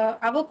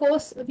 our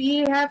course, we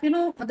have,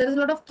 there is a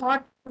lot of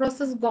thought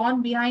process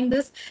gone behind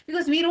this,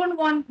 because we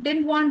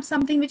didn't want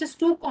something which is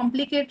too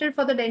complicated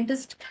for the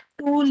dentist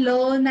to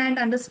learn and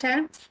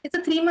understand. It's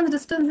a 3 month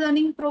distance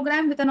learning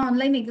program with an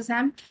online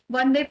exam,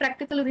 1 day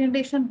practical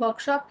orientation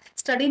workshop,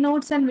 study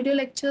notes and video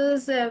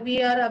lectures.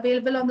 We are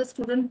available on the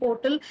student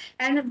portal,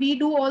 and we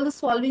do all the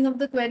solving of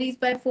the queries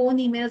by phone,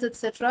 emails,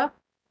 etc.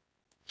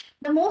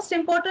 The most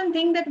important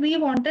thing that we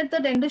wanted the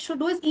dentist to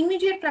do is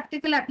immediate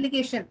practical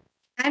application.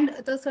 And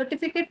the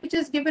certificate which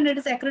is given, it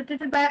is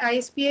accredited by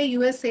ISPA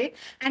USA,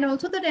 and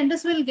also the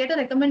dentist will get a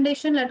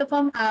recommendation letter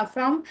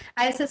from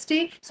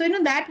ISST. So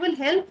that will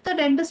help the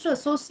dentist to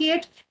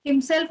associate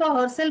himself or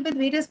herself with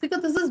various,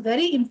 because this is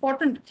very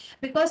important.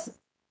 Because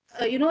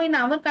in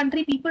our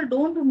country, people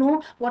don't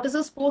know what is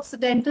a sports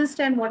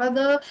dentist and what are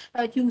the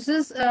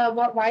uses,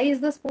 why is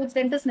the sports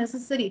dentist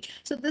necessary.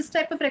 So this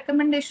type of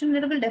recommendation,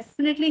 it will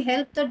definitely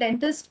help the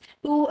dentist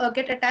to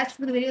get attached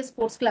with various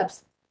sports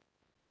clubs.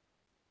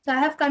 So I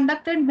have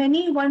conducted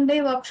many 1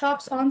 day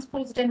workshops on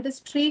sports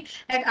dentistry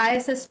at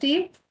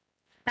ISST.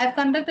 I've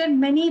conducted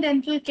many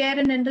dental care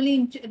and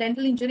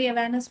dental injury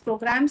awareness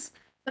programs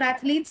for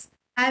athletes.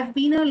 I've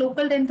been a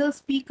local dental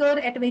speaker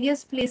at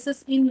various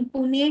places in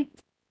Pune.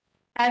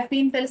 I've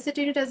been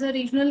felicitated as a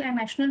regional and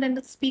national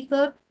dental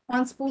speaker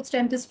on sports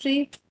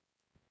dentistry.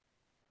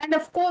 And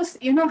of course,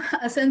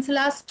 since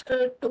last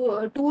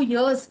 2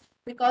 years,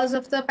 because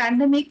of the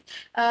pandemic,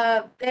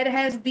 there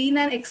has been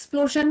an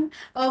explosion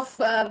of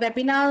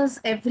webinars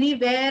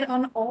everywhere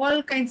on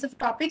all kinds of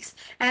topics.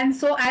 And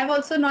so I have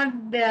also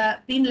not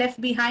been left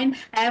behind.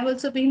 I have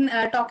also been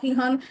talking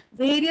on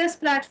various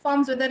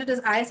platforms, whether it is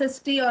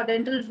ISST or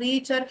Dental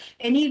Reach or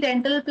any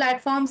dental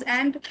platforms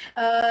and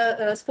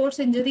sports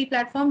injury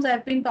platforms.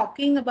 I've been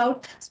talking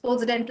about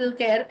sports dental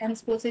care and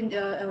sports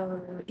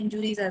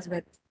injuries as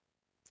well.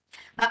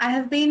 I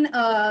have been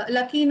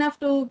lucky enough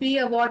to be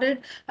awarded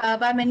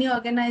by many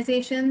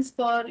organizations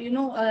for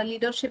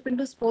leadership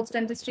into sports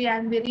dentistry. I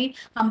am very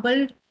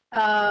humbled,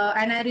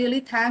 and I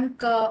really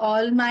thank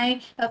all my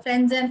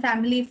friends and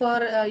family for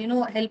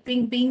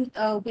helping, being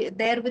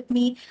there with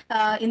me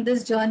in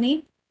this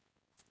journey.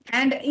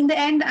 And in the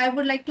end, I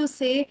would like to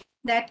say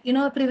that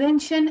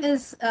prevention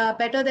is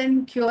better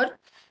than cure.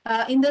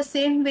 In the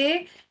same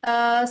way,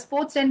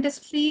 sports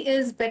dentistry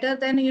is better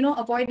than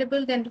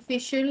avoidable dental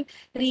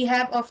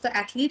rehab of the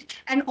athlete.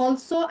 And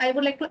also, I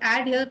would like to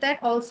add here that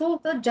also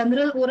the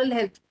general oral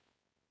health.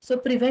 So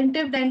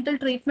preventive dental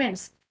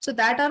treatments. So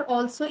that are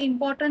also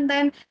important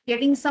than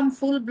getting some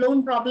full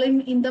blown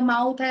problem in the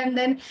mouth. And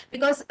then,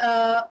 because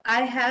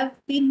I have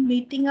been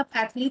meeting up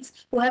athletes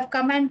who have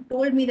come and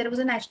told me, there was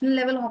a national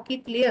level hockey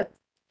player.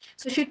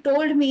 So she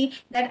told me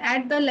that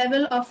at the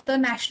level of the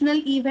national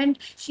event,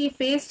 she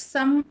faced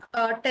some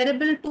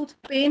terrible tooth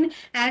pain,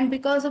 and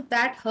because of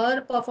that,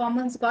 her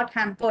performance got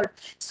hampered.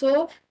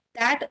 So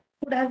that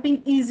could have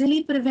been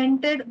easily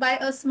prevented by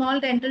a small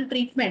dental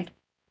treatment.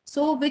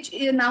 So which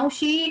now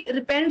she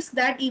repents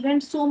that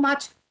event so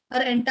much.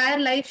 Her entire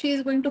life she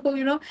is going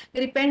to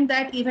repent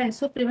that event.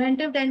 So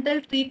preventive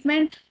dental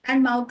treatment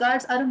and mouth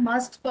guards are a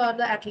must for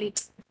the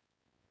athletes.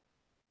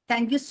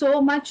 Thank you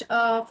so much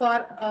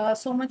for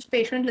so much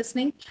patient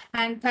listening,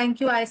 and thank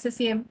you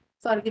ISSEM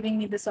for giving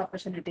me this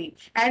opportunity.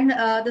 And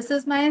this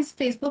is my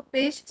Facebook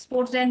page,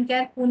 Sports Dent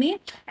Care Pune.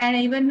 And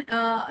even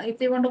if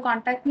they want to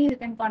contact me, they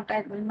can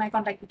contact me. My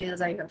contact details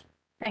are here.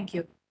 Thank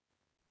you.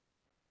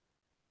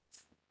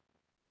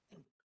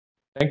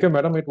 Thank you,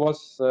 madam. It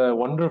was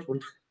wonderful.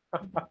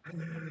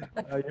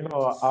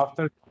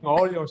 After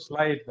all your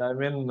slides, I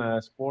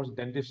mean, sports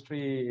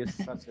dentistry is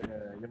such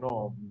a,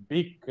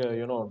 big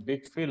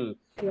field.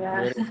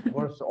 Yeah. Where it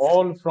covers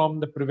all from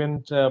the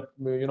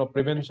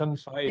prevention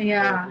side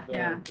to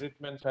the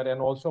treatment side, and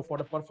also for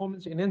the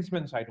performance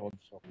enhancement side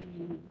also.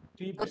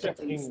 Three basic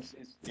things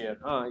is there.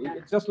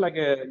 It's just like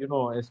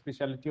a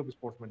specialty of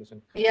sports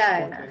medicine.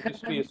 Sports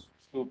dentistry is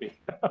too big.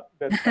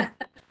 That's right.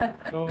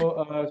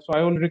 So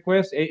I will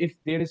request if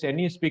there is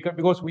any speaker,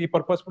 because we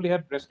purposefully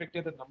have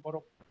restricted the number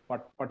of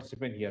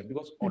participants here,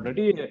 because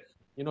already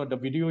the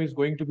video is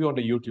going to be on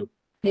the YouTube.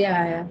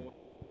 Yeah.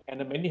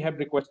 And many have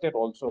requested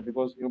also,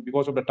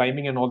 because of the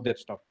timing and all that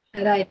stuff.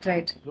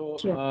 Right.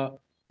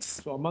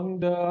 So among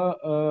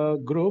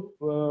the group,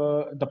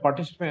 the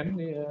participant,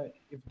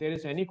 if there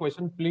is any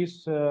question,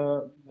 please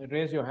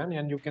raise your hand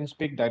and you can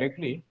speak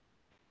directly.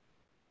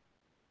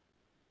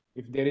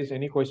 If there is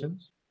any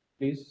questions,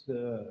 please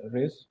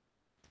raise.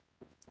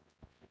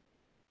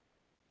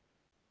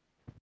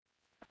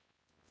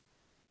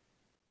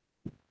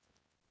 I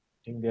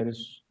think there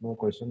is no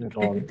question at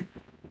all.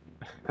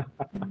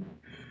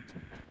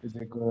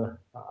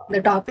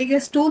 The topic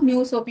is too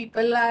new, so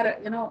people are,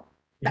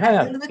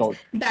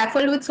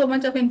 baffled with so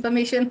much of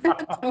information.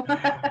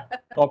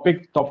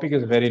 Topic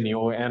is very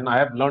new, and I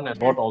have learned a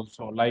lot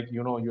also. Like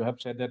you have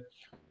said that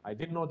I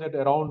didn't know that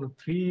around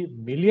 3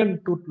 million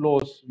tooth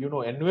loss,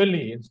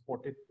 annually in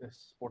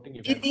sporting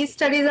events. These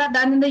studies are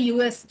done in the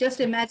US. Just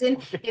imagine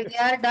Okay. if they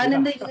are done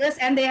in Yeah. the US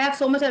and they have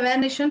so much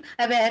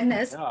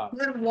awareness, Yeah.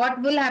 but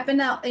what will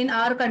happen in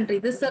our country?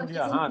 This study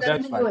Yeah, is only done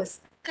in that's the right.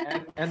 US.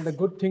 And the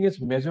good thing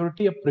is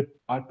majority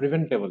are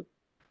preventable.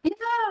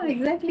 Yeah,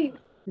 exactly.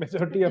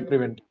 Majority are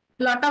preventable.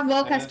 Lot of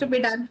work has to And be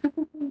done.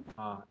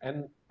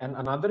 and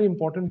another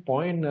important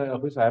point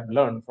which I have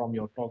learned from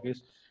your talk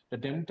is the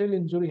dental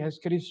injury has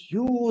carries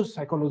huge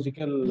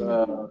psychological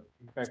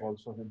impact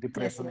also, the Yes,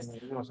 depression,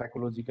 yes.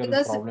 psychological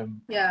Because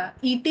problem. yeah,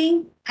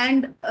 eating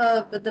and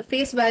the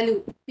face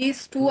value,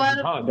 these two are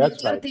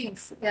That's major right.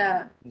 things.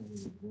 Yeah.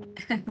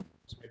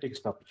 Cosmetic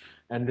stuff.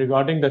 And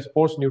regarding the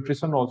sports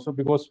nutrition also,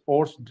 because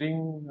sports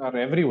drinks are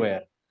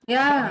everywhere.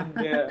 Yeah.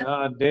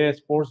 And their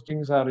sports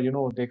drinks are,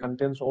 they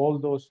contains all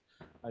those,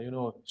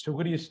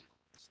 sugary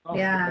stuff.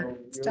 Yeah.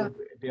 Stuff.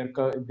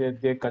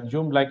 They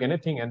consume like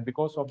anything, and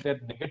because of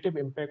that negative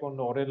impact on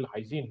the oral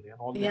hygiene and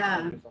all this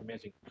stuff Yeah. is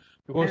amazing.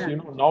 Because Yeah.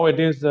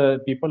 nowadays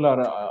people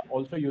are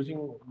also using,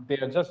 they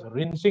are just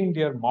rinsing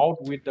their mouth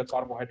with the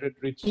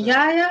carbohydrate-rich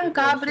Yeah, drink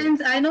carb also.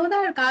 rinse. I know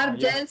that carb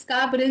Yeah, gels,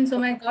 carb rinse. Oh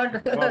my God,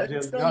 carb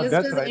gel. the Yeah, list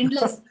that's is right.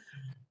 endless.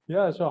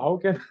 Yeah, so how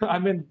can I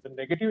mean the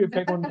negative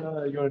effect on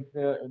your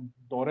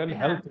oral Yeah,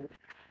 health?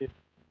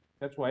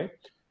 That's why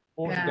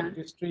sports yeah,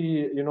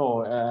 dentistry,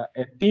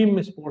 a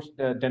team sports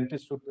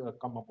dentist should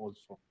come up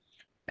also.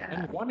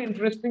 And yeah, one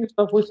interesting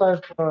stuff which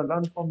I've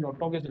learned from your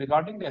talk is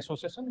regarding the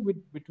association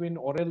between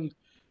oral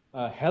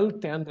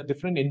health and the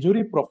different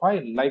injury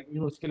profile, like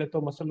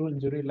skeletal-muscular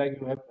injury, like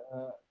you have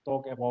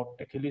talked about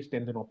Achilles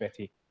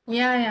tendinopathy.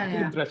 Very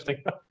yeah, interesting.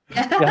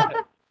 Yeah, yeah.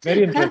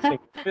 very interesting.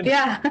 I mean,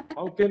 Yeah,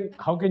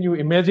 how can you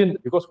imagine?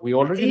 Because we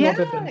already know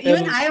that yeah.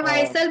 Even dental. I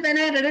myself, when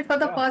I read it for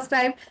the Yeah. first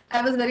time,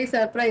 I was very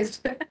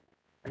surprised.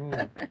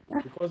 Mm.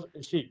 Because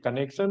see,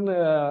 connection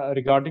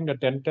regarding the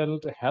dental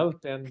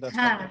health and the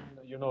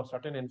Huh.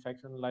 certain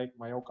infection like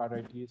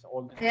myocarditis,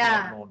 all these things are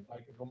Yeah, known,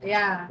 like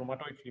yeah,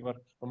 rheumatoid fever,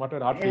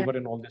 rheumatoid heart yeah, fever,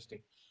 and all these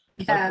things.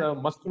 But yeah,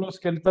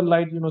 musculoskeletal,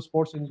 like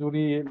sports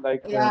injury,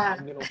 like yeah,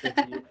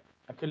 tendinopathy,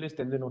 Achilles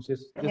tendinosis,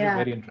 this is yeah,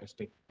 very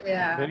interesting.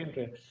 yeah, Very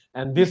interesting.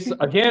 And this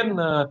again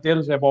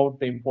tells about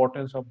the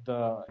importance of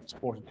the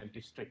sports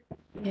dentistry.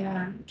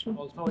 yeah. True.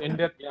 Also,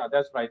 India, yeah,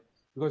 that's right.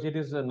 Because it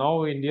is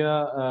now India,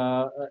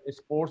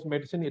 sports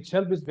medicine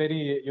itself is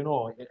very,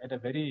 at a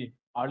very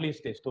early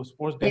stage. So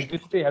sports Yeah,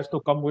 dentistry has to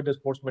come with the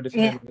sports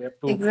medicine, yeah. and we have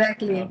to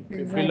Exactly,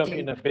 build up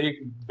in exactly. a big,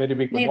 very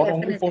big way. No, Not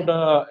only for definitely.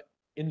 the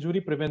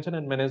injury prevention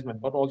and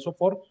management, but also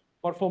for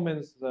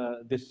performance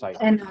this side.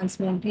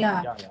 Enhancement,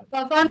 yeah. Yeah,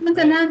 yeah. Performance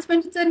And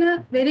enhancement is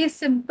a very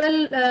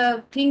simple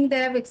thing they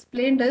have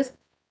explained is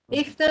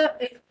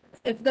Mhm,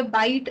 if the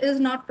bite is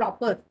not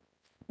proper,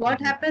 what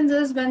mhm. happens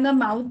is when the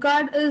mouth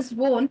guard is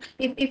worn,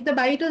 if the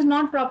bite is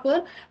not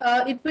proper,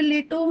 it will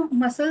lead to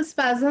muscle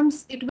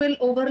spasms, it will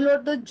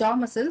overload the jaw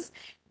muscles,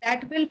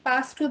 that will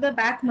pass to the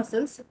back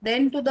muscles,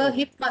 then to the Oh,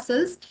 hip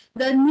muscles,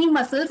 the knee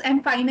muscles,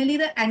 and finally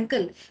the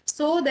ankle.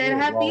 So there oh,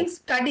 have been wow.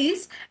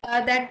 studies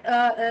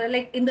that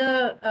like in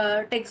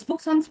the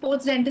textbooks on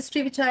sports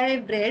dentistry which I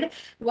have read,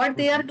 what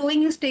they are Mhm.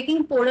 doing is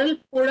taking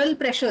podal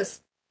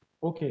pressures,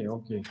 Okay,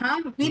 okay.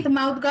 with Mhm.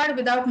 mouth guard,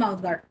 without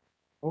mouth guard.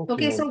 Okay,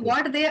 Okay, so okay.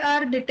 what they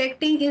are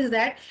detecting is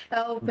that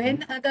when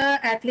Mhm, the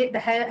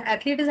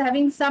athlete is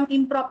having some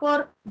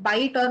improper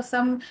bite or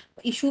some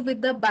issue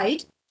with the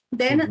bite,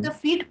 then the mhm,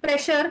 feet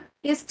pressure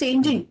is mhm.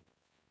 changing.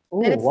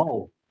 There Oh, is,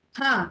 wow.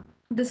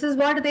 this is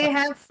what they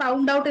have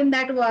found out in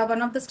that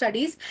one of the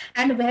studies.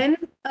 And when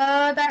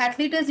the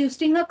athlete is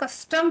using a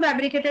custom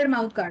fabricated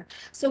mouth guard,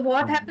 so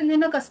what Mhm, happens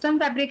in a custom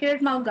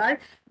fabricated mouth guard,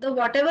 the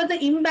whatever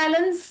the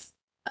imbalance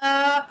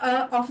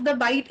of the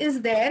bite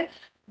is there,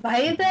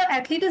 while mhm, the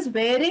athlete is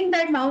wearing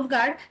that mouth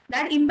guard,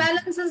 that mhm.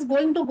 imbalance is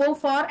going to go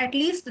for at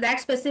least that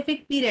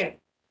specific period.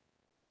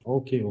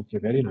 Okay, okay.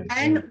 Very nice.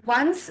 Very nice. And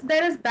once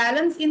there is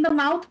balance in the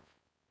mouth,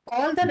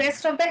 all the Mhm,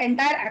 rest of the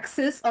entire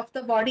axis of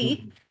the body,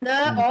 mhm, the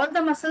mhm, all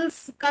the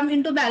muscles come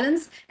into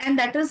balance, and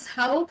that is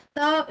how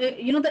the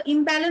the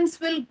imbalance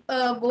will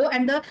go,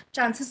 and the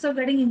chances of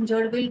getting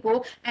injured will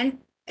go, and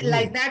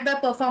like mhm. that the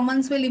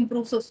performance will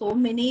improve. So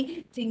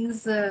many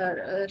things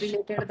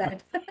related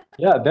that.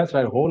 Yeah, that's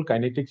right. Whole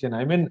kinetics, and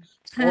I mean,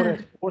 for a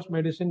sports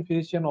medicine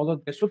physician,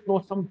 although they should know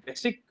some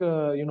basic,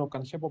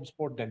 concept of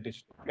sport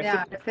dentistry. Yeah, Basic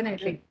concept.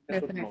 definitely, They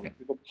should know.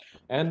 definitely.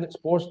 And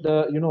sports,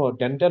 the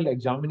dental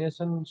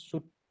examination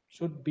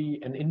should be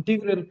an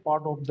integral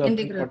part of the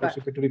Integral part.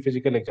 pre-participatory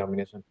physical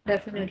examination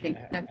Definitely,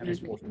 and definitely.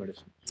 sports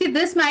medicine. See,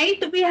 this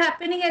might be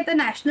happening at the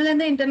national and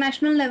the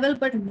international level,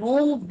 but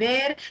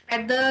nowhere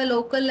at the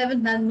local level,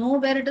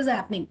 nowhere it is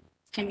happening.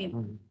 I mean,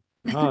 Mhm.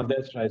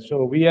 That's right.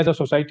 So we as a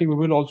society, we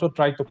will also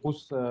try to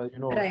push,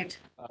 right.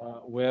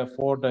 where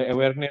for the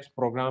awareness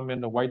program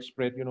and the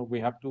widespread, we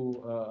have to,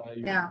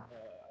 Yeah,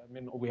 I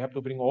mean, we have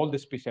to bring all the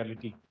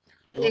speciality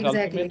because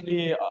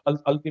exactly.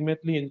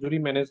 ultimately injury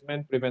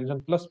management,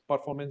 prevention plus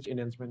performance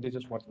enhancement, this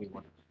is what we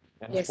want.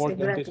 And Yes, sports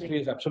exactly.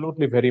 dentistry is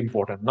absolutely very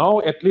important. Now,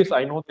 at least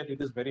I know that it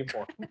is very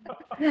important.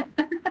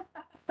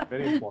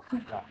 Very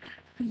important. Yeah.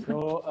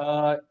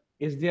 So,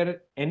 is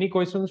there any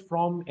questions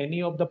from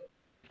any of the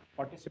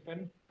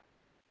participant?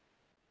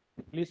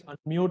 Please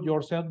unmute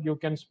yourself. You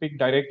can speak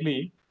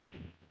directly.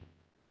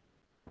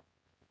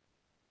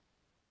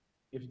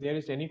 If there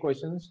is any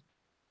questions,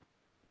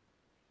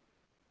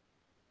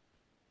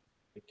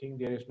 I think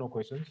there is no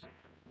questions.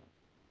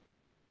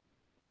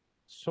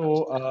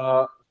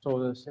 So,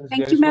 since Thank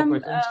there you, is no ma'am.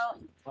 questions,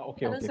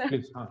 okay, Hello, okay, sir.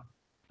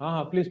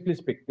 please, please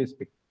speak, please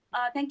speak.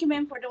 Thank you,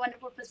 ma'am, for the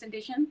wonderful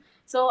presentation.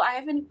 So I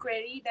have a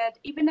query that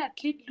if an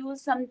athlete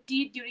lose some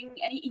teeth during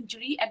any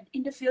injury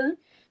in the field,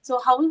 so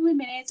how will we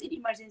manage in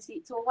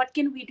emergency? So what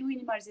can we do in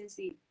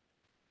emergency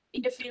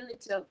in the field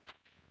itself?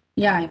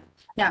 Yeah,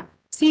 yeah.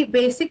 See,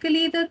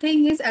 basically the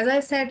thing is, as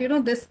I said,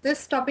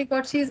 this topic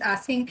what she's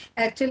asking,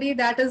 actually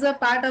that is a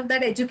part of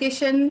that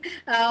education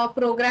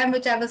program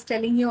which I was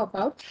telling you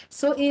about.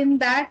 So in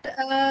that,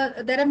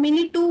 there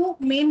are two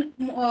main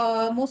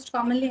most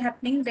commonly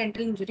happening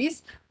dental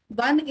injuries.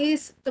 One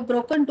is the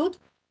broken tooth.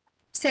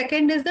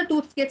 Second is the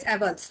tooth gets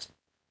avulsed.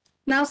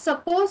 Now,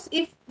 suppose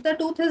if the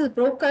tooth is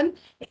broken,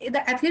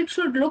 the athlete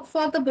should look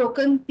for the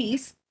broken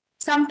piece.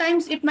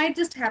 Sometimes it might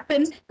just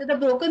happen that the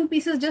broken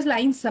piece is just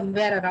lying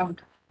somewhere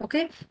around.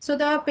 Okay, so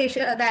the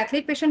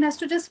athlete patient has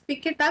to just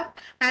pick it up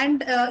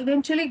and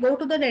eventually go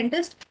to the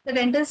dentist. The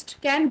dentist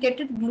can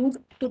get it glued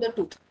to the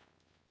tooth.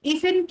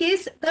 If in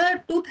case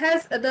the tooth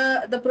has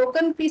the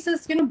broken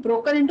pieces,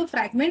 broken into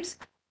fragments,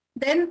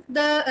 then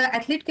the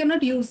athlete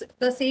cannot use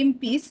the same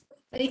piece.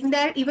 In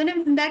that, even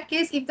in that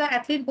case, if the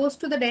athlete goes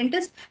to the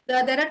dentist,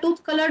 there are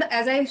tooth colored,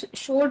 as I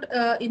showed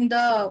in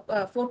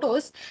the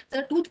photos,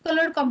 the tooth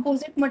colored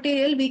composite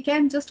material, we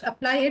can just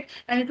apply it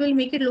and it will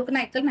make it look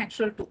like a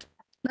natural tooth.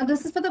 Now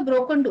this is for the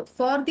broken tooth.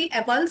 For the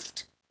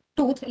avulsed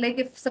tooth, like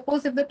if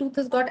suppose if the tooth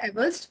has got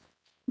avulsed,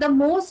 the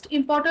most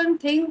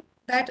important thing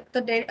that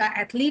the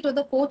athlete or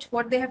the coach,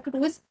 what they have to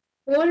do is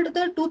hold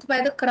the tooth by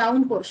the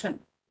crown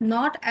portion,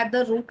 not at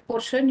the root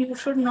portion. You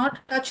should not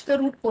touch the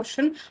root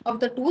portion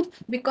of the tooth,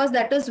 because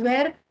that is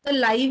where the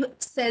live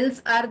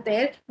cells are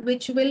there,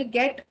 which will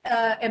get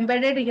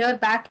embedded here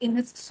back in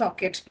its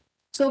socket.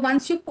 So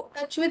once you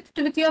touch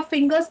with your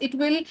fingers, it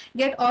will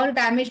get all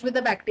damaged with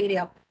the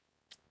bacteria.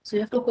 So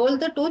you have to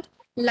hold the tooth,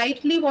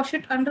 lightly wash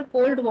it under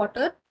cold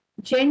water,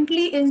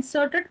 gently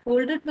insert it,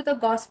 hold it with a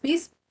gauze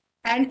piece,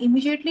 and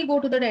immediately go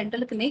to the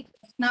dental clinic.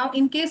 Now,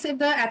 in case if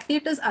the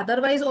athlete is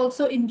otherwise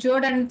also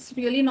injured and it's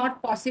really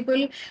not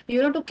possible,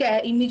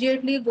 to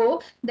immediately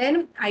go,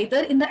 then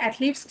either in the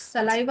athlete's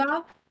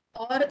saliva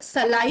or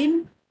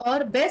saline,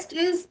 or best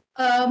is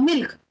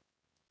milk,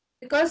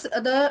 because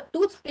the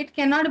tooth, it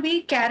cannot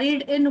be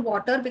carried in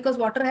water because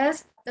water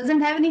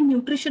doesn't have any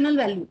nutritional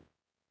value.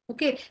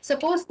 Okay,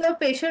 suppose the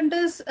patient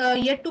is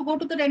yet to go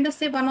to the dentist,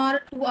 say 1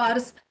 or 2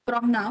 hours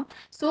from now.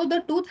 So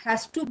the tooth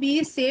has to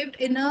be saved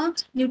in a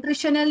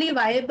nutritionally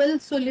viable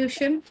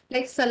solution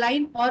like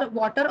saline or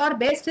water, or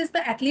best is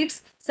the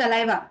athlete's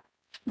saliva.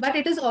 But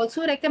it is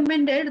also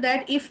recommended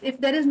that if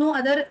there is no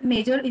other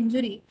major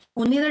injury,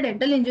 only the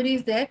dental injury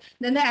is there,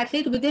 then the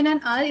athlete within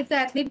an hour, if the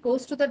athlete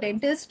goes to the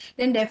dentist,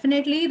 then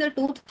definitely the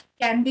tooth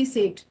can be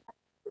saved.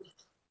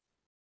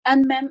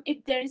 And ma'am,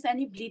 if there is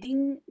any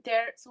bleeding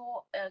there,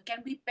 so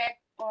can we pack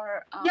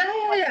or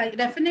Yeah,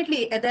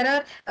 definitely.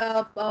 There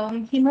are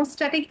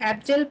hemostatic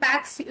abgel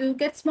packs. You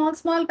get small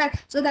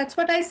packs. So that's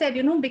what I said,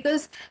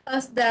 because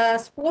the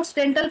sports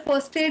dental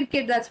first aid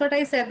kit, that's what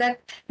I said,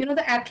 that,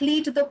 the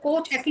athlete, the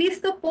coach, at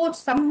least the coach,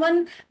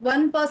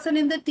 one person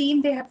in the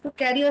team, they have to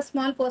carry a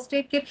small first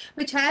aid kit,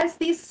 which has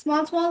these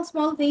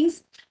small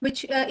things,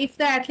 which if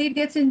the athlete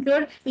gets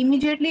injured,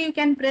 immediately you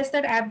can press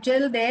that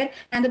abgel there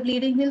and the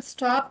bleeding will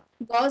stop.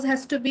 Gauze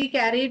has to be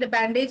carried,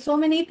 bandage, so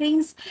many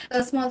things,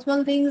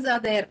 small things are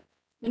there,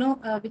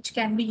 which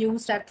can be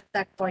used at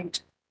that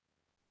point.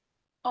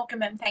 Okay,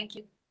 ma'am. Thank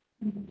you.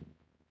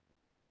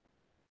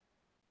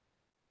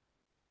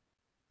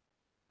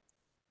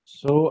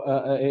 So,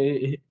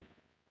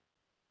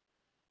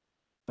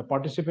 the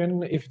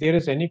participant, if there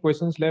is any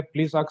questions left,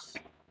 please ask,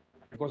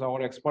 because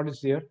our expert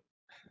is here.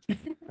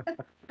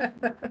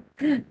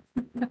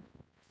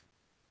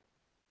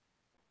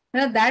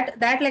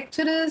 That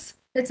lecture is,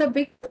 it's a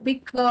big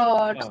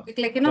topic,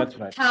 like, That's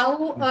right. how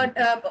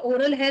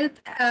oral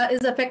health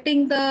is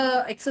affecting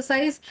the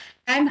exercise,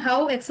 and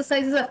how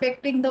exercise is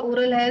affecting the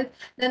oral health,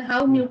 then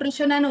how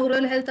nutrition and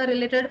oral health are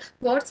related,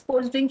 what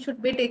sports drink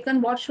should be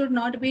taken, what should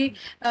not be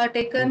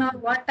taken, or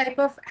what type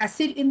of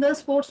acid in the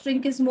sports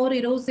drink is more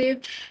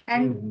erosive,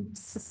 and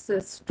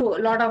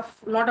lot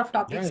of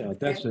topics Yeah,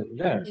 there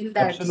in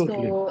that.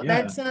 absolutely. So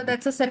Yeah.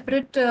 that's a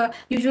separate,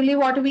 usually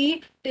what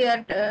we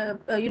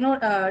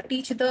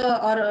teach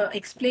or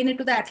explain it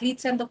to the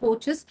athletes and the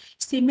coaches.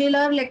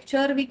 Similar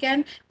lecture we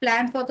can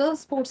plan for the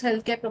sports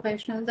healthcare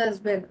professionals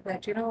as well,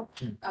 that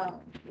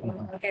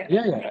okay.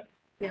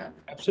 Yeah.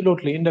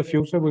 Absolutely. In the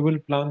future, we will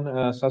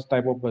plan such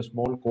type of a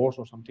small course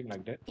or something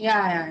like that.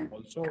 Yeah.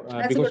 Also,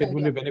 That's a because good it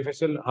will be idea.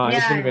 beneficial. It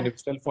Yeah, will be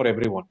beneficial for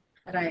everyone.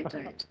 Right.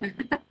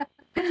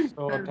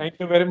 So thank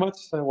you very much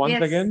once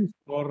Yes. again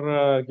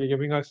for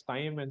giving us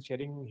time and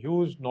sharing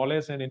huge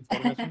knowledge and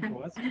information to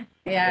us.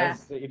 Yeah.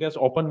 It has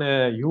opened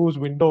a huge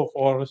window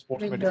for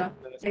sports Window.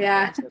 medicine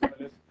Yeah. students as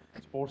well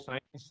as sports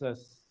science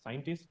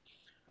scientists.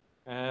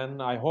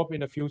 And I hope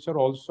in the future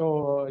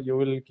also you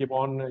will keep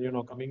on,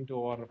 coming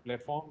to our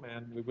platform,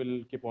 and we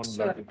will keep on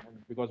Sure. learning. And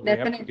because we have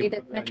to Definitely, keep,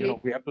 definitely.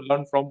 we have to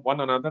learn from one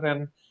another,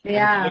 and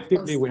Yeah, of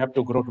collectively course. we have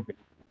to grow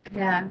together.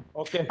 Yeah.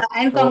 Okay.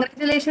 And So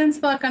congratulations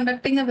for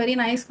conducting a very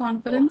nice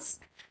conference.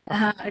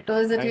 It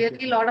was a thank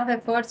really you. lot of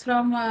efforts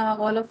from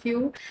all of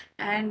you.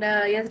 And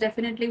yes,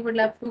 definitely would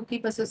love to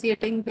keep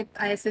associating with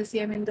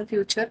ISSEM in the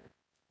future.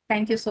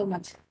 Thank you so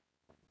much.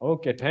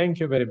 Okay. Thank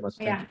you very much.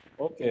 Thank Yeah.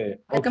 you. Okay.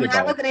 Welcome. Okay.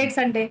 Have a Bye. great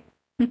Sunday.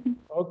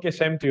 Okay.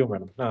 Same to you,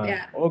 madam.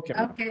 Yeah. Okay.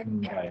 Madam. Okay.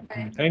 Yeah. Bye.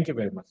 Bye. Thank you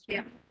very much.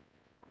 Yeah.